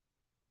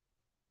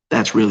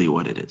 That's really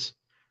what it is.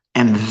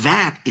 And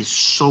that is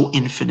so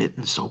infinite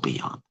and so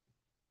beyond.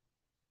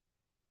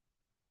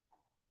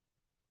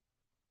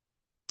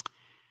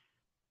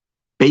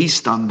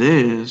 Based on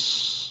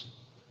this,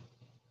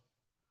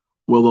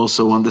 we'll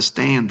also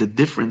understand the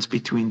difference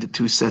between the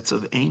two sets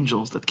of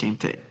angels that came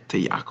to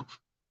Yaakov.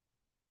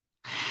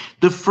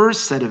 The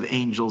first set of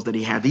angels that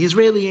he had, the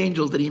Israeli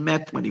angels that he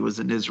met when he was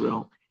in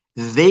Israel,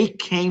 they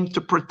came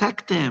to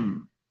protect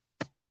him.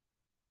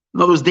 In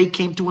other words, they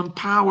came to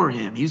empower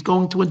him. He was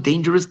going to a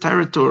dangerous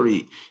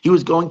territory. He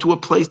was going to a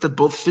place that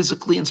both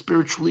physically and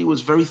spiritually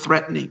was very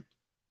threatening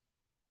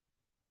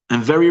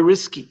and very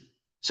risky.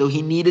 So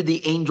he needed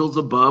the angels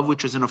above,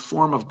 which is in a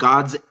form of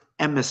God's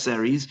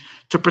emissaries,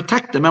 to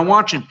protect them. And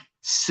watch him,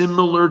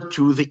 similar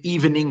to the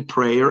evening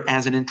prayer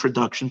as an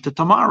introduction to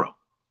tomorrow.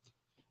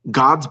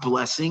 God's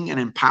blessing and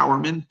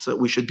empowerment that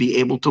we should be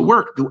able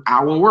to do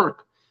our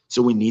work.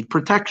 So we need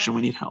protection,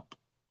 we need help.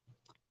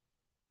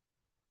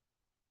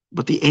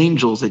 But the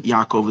angels that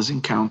Yaakov is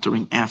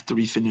encountering after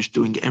he finished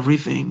doing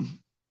everything,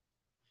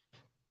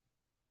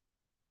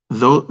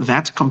 though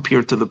that's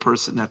compared to the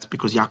person, that's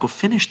because Yaakov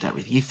finished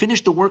everything. He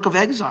finished the work of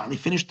exile. He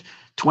finished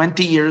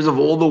 20 years of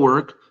all the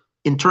work.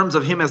 In terms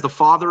of him as the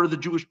father of the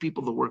Jewish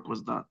people, the work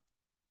was done.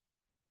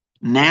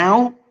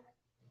 Now,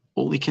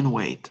 all he can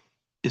wait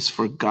is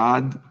for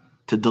God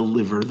to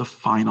deliver the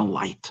final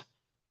light.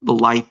 The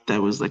light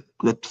that was like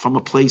that from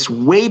a place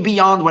way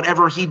beyond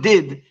whatever he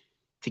did,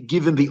 to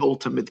give him the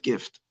ultimate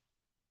gift.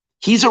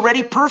 He's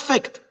already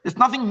perfect. There's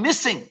nothing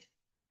missing.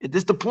 It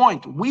is the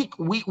point. We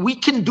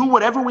can do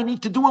whatever we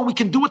need to do, and we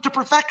can do it to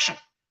perfection.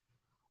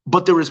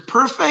 But there is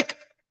perfect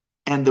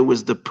and there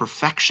was the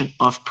perfection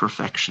of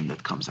perfection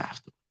that comes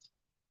after.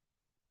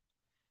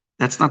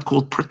 That's not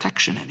called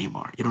protection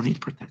anymore. You don't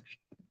need protection.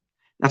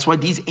 That's why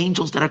these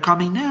angels that are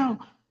coming now,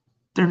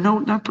 they're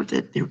not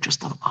protected. They're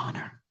just of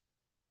honor.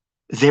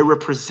 They're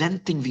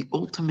representing the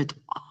ultimate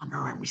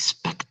honor and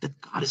respect that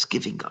God is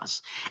giving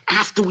us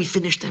after we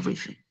finished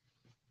everything,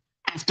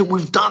 after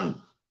we've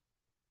done.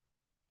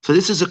 So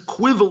this is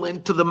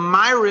equivalent to the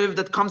Ma'ariv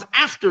that comes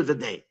after the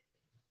day.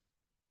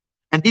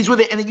 And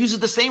and it uses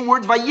the same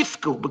word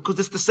Vayifku because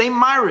it's the same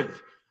Ma'ariv.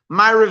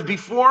 Ma'ariv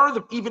before,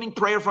 the evening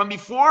prayer from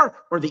before,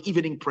 or the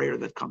evening prayer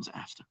that comes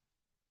after.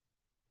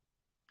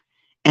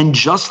 And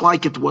just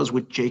like it was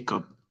with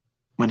Jacob,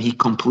 when he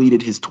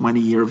completed his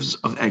 20 years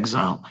of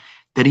exile,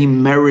 that he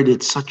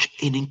merited such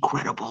an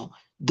incredible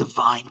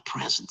divine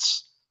presence.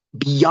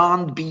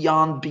 Beyond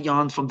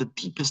from the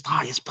deepest,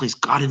 highest place,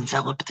 God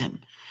enveloped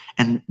him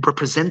and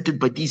represented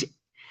by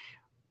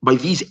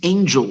these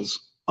angels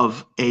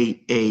of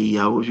an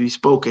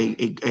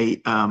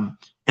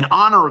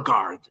honor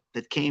guard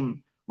that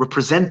came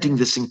representing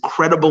this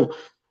incredible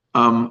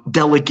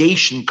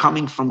delegation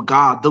coming from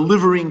God,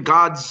 delivering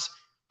God's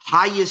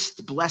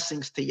highest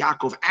blessings to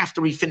Yaakov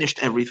after he finished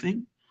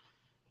everything.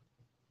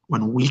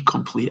 When we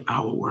complete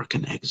our work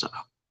in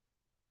exile,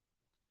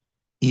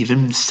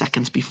 even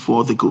seconds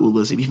before the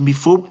Geulas, even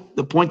before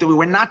the point that we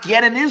were not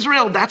yet in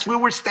Israel, that's where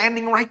we're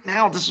standing right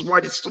now. This is why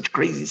it's such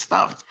crazy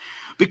stuff.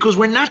 Because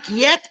we're not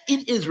yet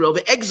in Israel.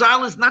 The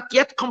exile is not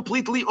yet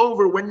completely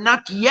over. We're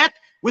not yet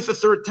with the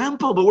third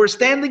temple, but we're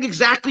standing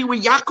exactly where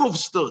Yaakov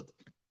stood.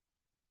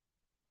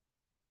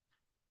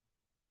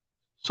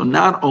 So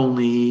not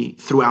only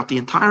throughout the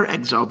entire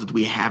exile did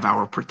we have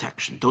our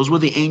protection. Those were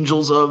the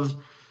angels of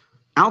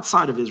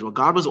outside of Israel.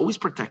 God was always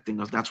protecting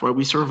us. That's why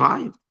we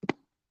survived.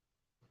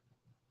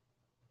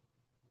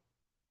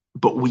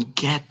 But we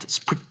get,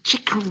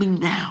 particularly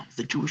now,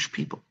 the Jewish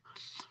people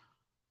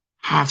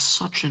have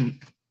such an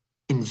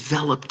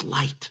enveloped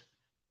light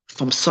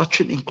from such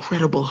an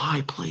incredible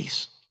high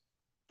place.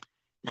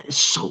 That is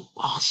so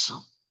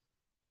awesome.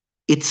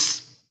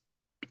 It's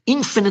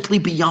infinitely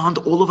beyond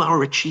all of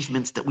our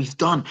achievements that we've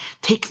done.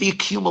 Take the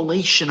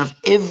accumulation of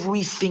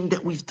everything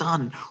that we've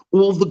done,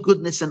 all the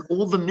goodness and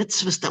all the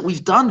mitzvahs that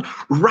we've done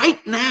right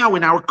now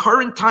in our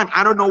current time.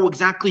 I don't know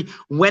exactly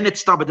when it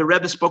started, but the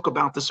Rebbe spoke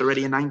about this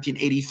already in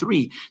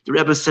 1983. The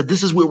Rebbe said,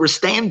 this is where we're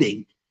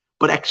standing.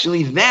 But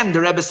actually then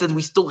the Rebbe said,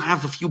 we still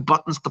have a few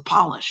buttons to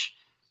polish.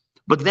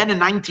 But then in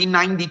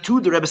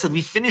 1992, the Rebbe said,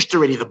 we finished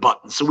already the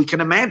buttons. So we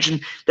can imagine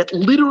that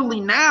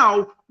literally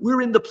now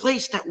we're in the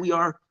place that we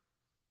are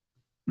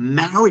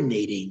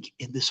marinating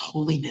in this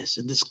holiness,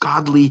 in this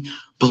godly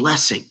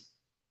blessing.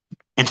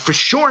 And for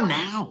sure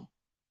now.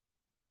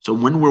 So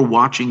when we're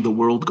watching the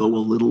world go a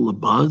little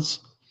abuzz,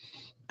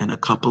 and a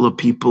couple of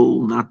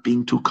people not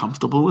being too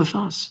comfortable with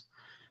us,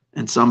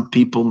 and some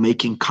people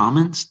making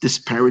comments,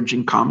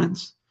 disparaging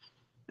comments,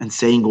 and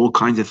saying all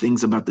kinds of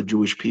things about the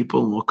Jewish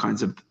people and all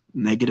kinds of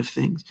negative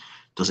things,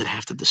 does it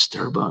have to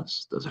disturb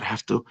us? Does it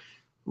have to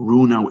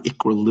ruin our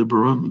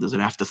equilibrium? Does it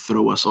have to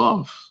throw us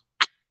off?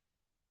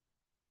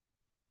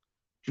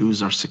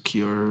 Jews are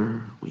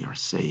secure, we are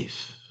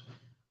safe,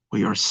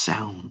 we are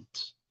sound,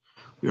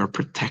 we are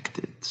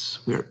protected,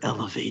 we are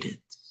elevated.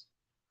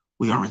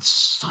 We are in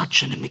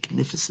such a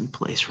magnificent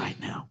place right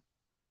now.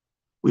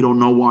 We don't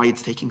know why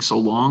it's taking so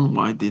long,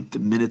 why the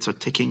minutes are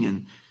ticking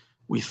and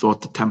we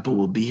thought the temple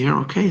will be here.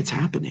 Okay, it's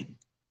happening.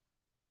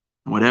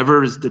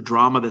 Whatever is the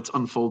drama that's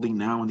unfolding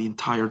now and the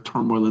entire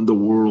turmoil in the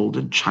world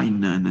and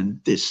China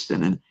and this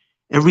and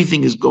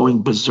everything is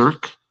going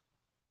berserk.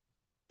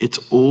 It's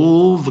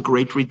all the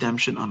great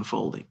redemption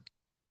unfolding.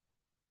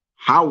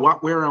 How,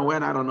 what, where, and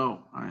when, I don't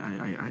know.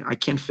 I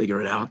can't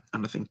figure it out. I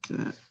don't think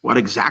what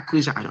exactly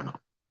is, I don't know.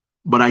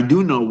 But I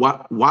do know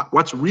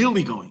what's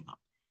really going on.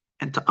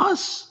 And to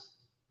us,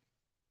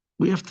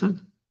 we have to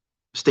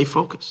stay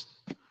focused.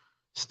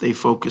 Stay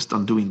focused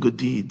on doing good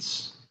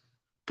deeds,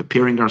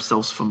 preparing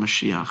ourselves for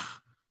Mashiach,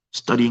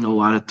 studying a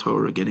lot of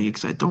Torah, getting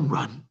excited. Don't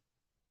run.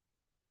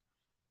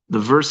 The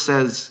verse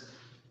says,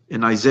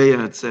 in Isaiah,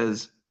 it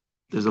says,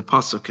 there's a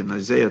pasuk in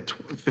Isaiah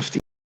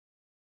 50.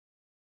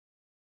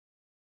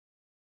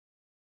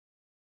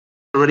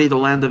 Already the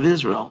land of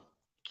Israel.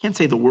 Can't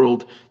say the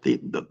world, the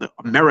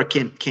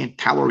America can't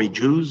tolerate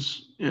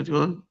Jews.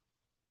 The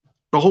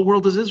whole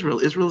world is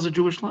Israel. Israel is a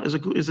Jewish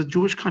is a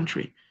Jewish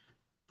country.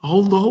 The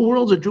whole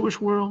world's a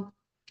Jewish world.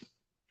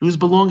 Jews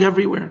belong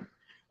everywhere.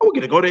 We're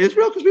going to go to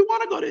Israel because we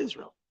want to go to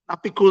Israel,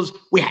 not because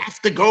we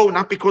have to go,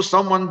 not because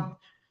someone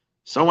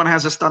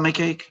has a stomach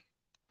ache.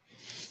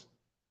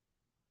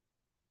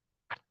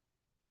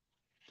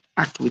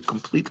 Actually,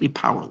 completely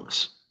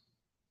powerless.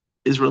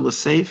 Israel is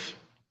safe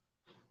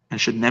and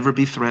should never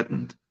be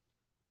threatened,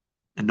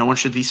 and no one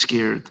should be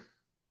scared,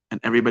 and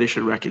everybody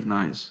should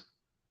recognize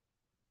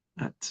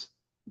that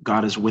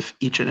God is with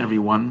each and every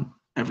one,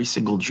 every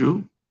single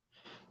Jew,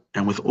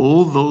 and with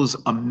all those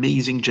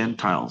amazing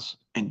Gentiles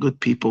and good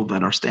people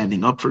that are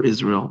standing up for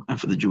Israel and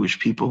for the Jewish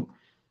people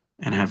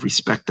and have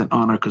respect and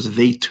honor because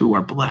they too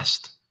are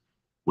blessed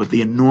with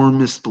the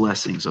enormous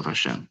blessings of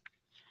Hashem.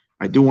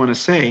 I do want to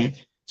say,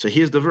 so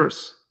here's the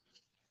verse.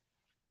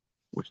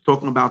 We're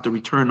talking about the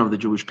return of the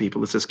Jewish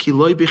people. It says, "Ki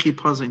lo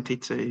b'chipazin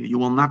titzei." You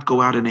will not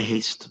go out in a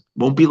haste.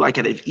 Won't be like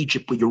at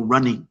Egypt where you're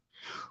running.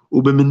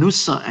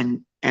 Ubemenusa,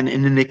 and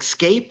in an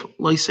escape,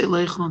 lo yisei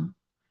leichon.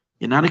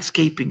 You're not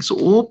escaping. So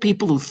all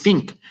people who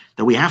think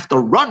that we have to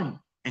run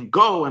and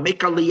go and make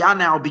aliyah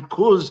now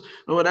because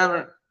or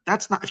whatever,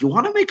 that's not. If you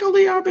want to make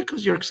aliyah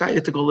because you're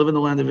excited to go live in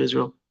the land of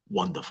Israel,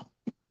 wonderful.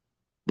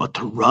 But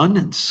to run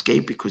and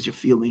escape because you're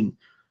feeling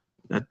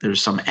that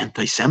there's some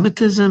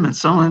anti-Semitism and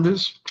so on,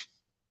 this.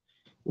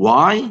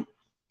 Why?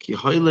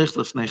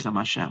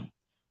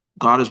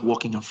 God is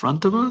walking in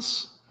front of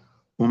us,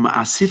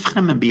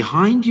 and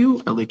behind you,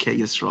 Elikei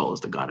Yisrael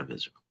is the God of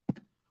Israel.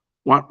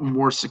 What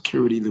more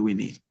security do we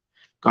need?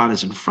 God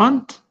is in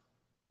front,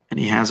 and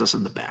He has us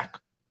in the back.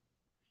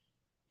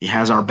 He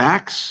has our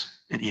backs,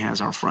 and He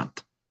has our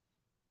front.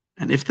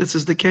 And if this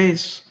is the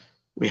case,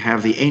 we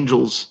have the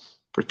angels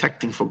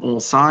protecting from all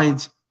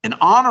sides and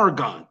honor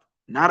God.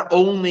 Not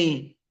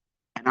only,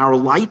 and our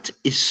light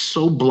is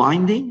so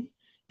blinding,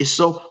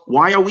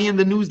 why are we in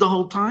the news the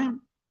whole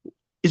time?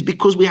 Is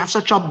because we have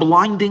such a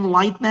blinding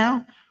light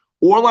now.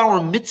 All our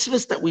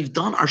mitzvahs that we've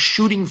done are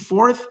shooting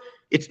forth.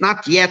 It's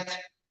not yet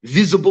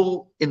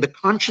visible in the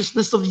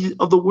consciousness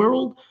of the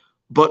world,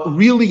 but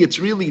really, it's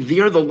really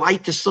there. The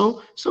light is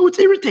so it's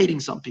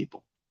irritating some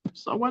people.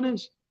 So what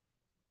is?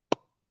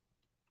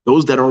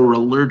 Those that are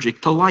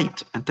allergic to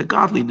light and to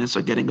godliness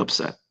are getting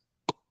upset.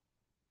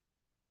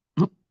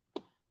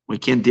 We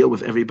can't deal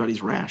with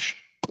everybody's rash.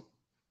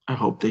 I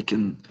hope they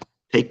can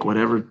take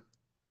whatever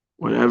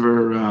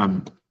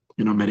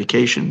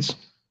medications.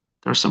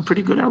 There are some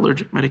pretty good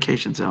allergic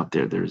medications out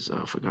there. There's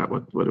I forgot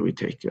what do we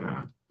take?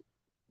 I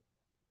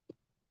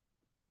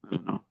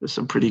don't know. There's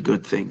some pretty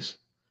good things.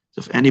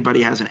 So if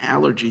anybody has an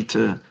allergy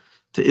to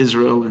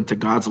Israel and to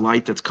God's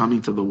light that's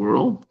coming to the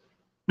world,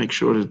 make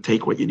sure to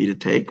take what you need to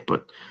take.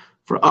 But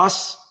for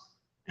us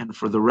and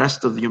for the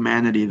rest of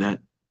humanity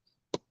that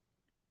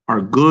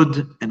are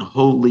good and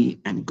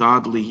holy and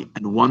godly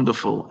and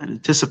wonderful and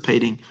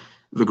anticipating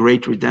the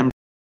great redemption,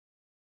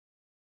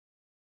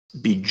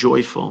 be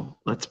joyful,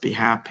 let's be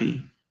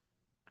happy,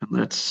 and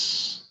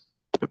let's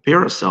prepare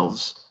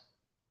ourselves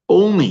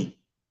only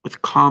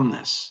with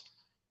calmness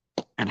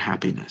and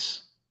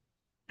happiness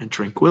and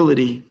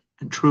tranquility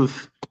and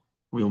truth.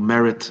 We'll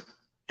merit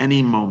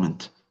any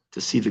moment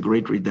to see the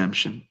great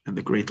redemption and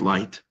the great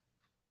light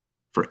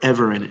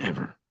forever and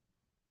ever.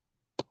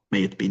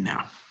 May it be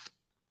now.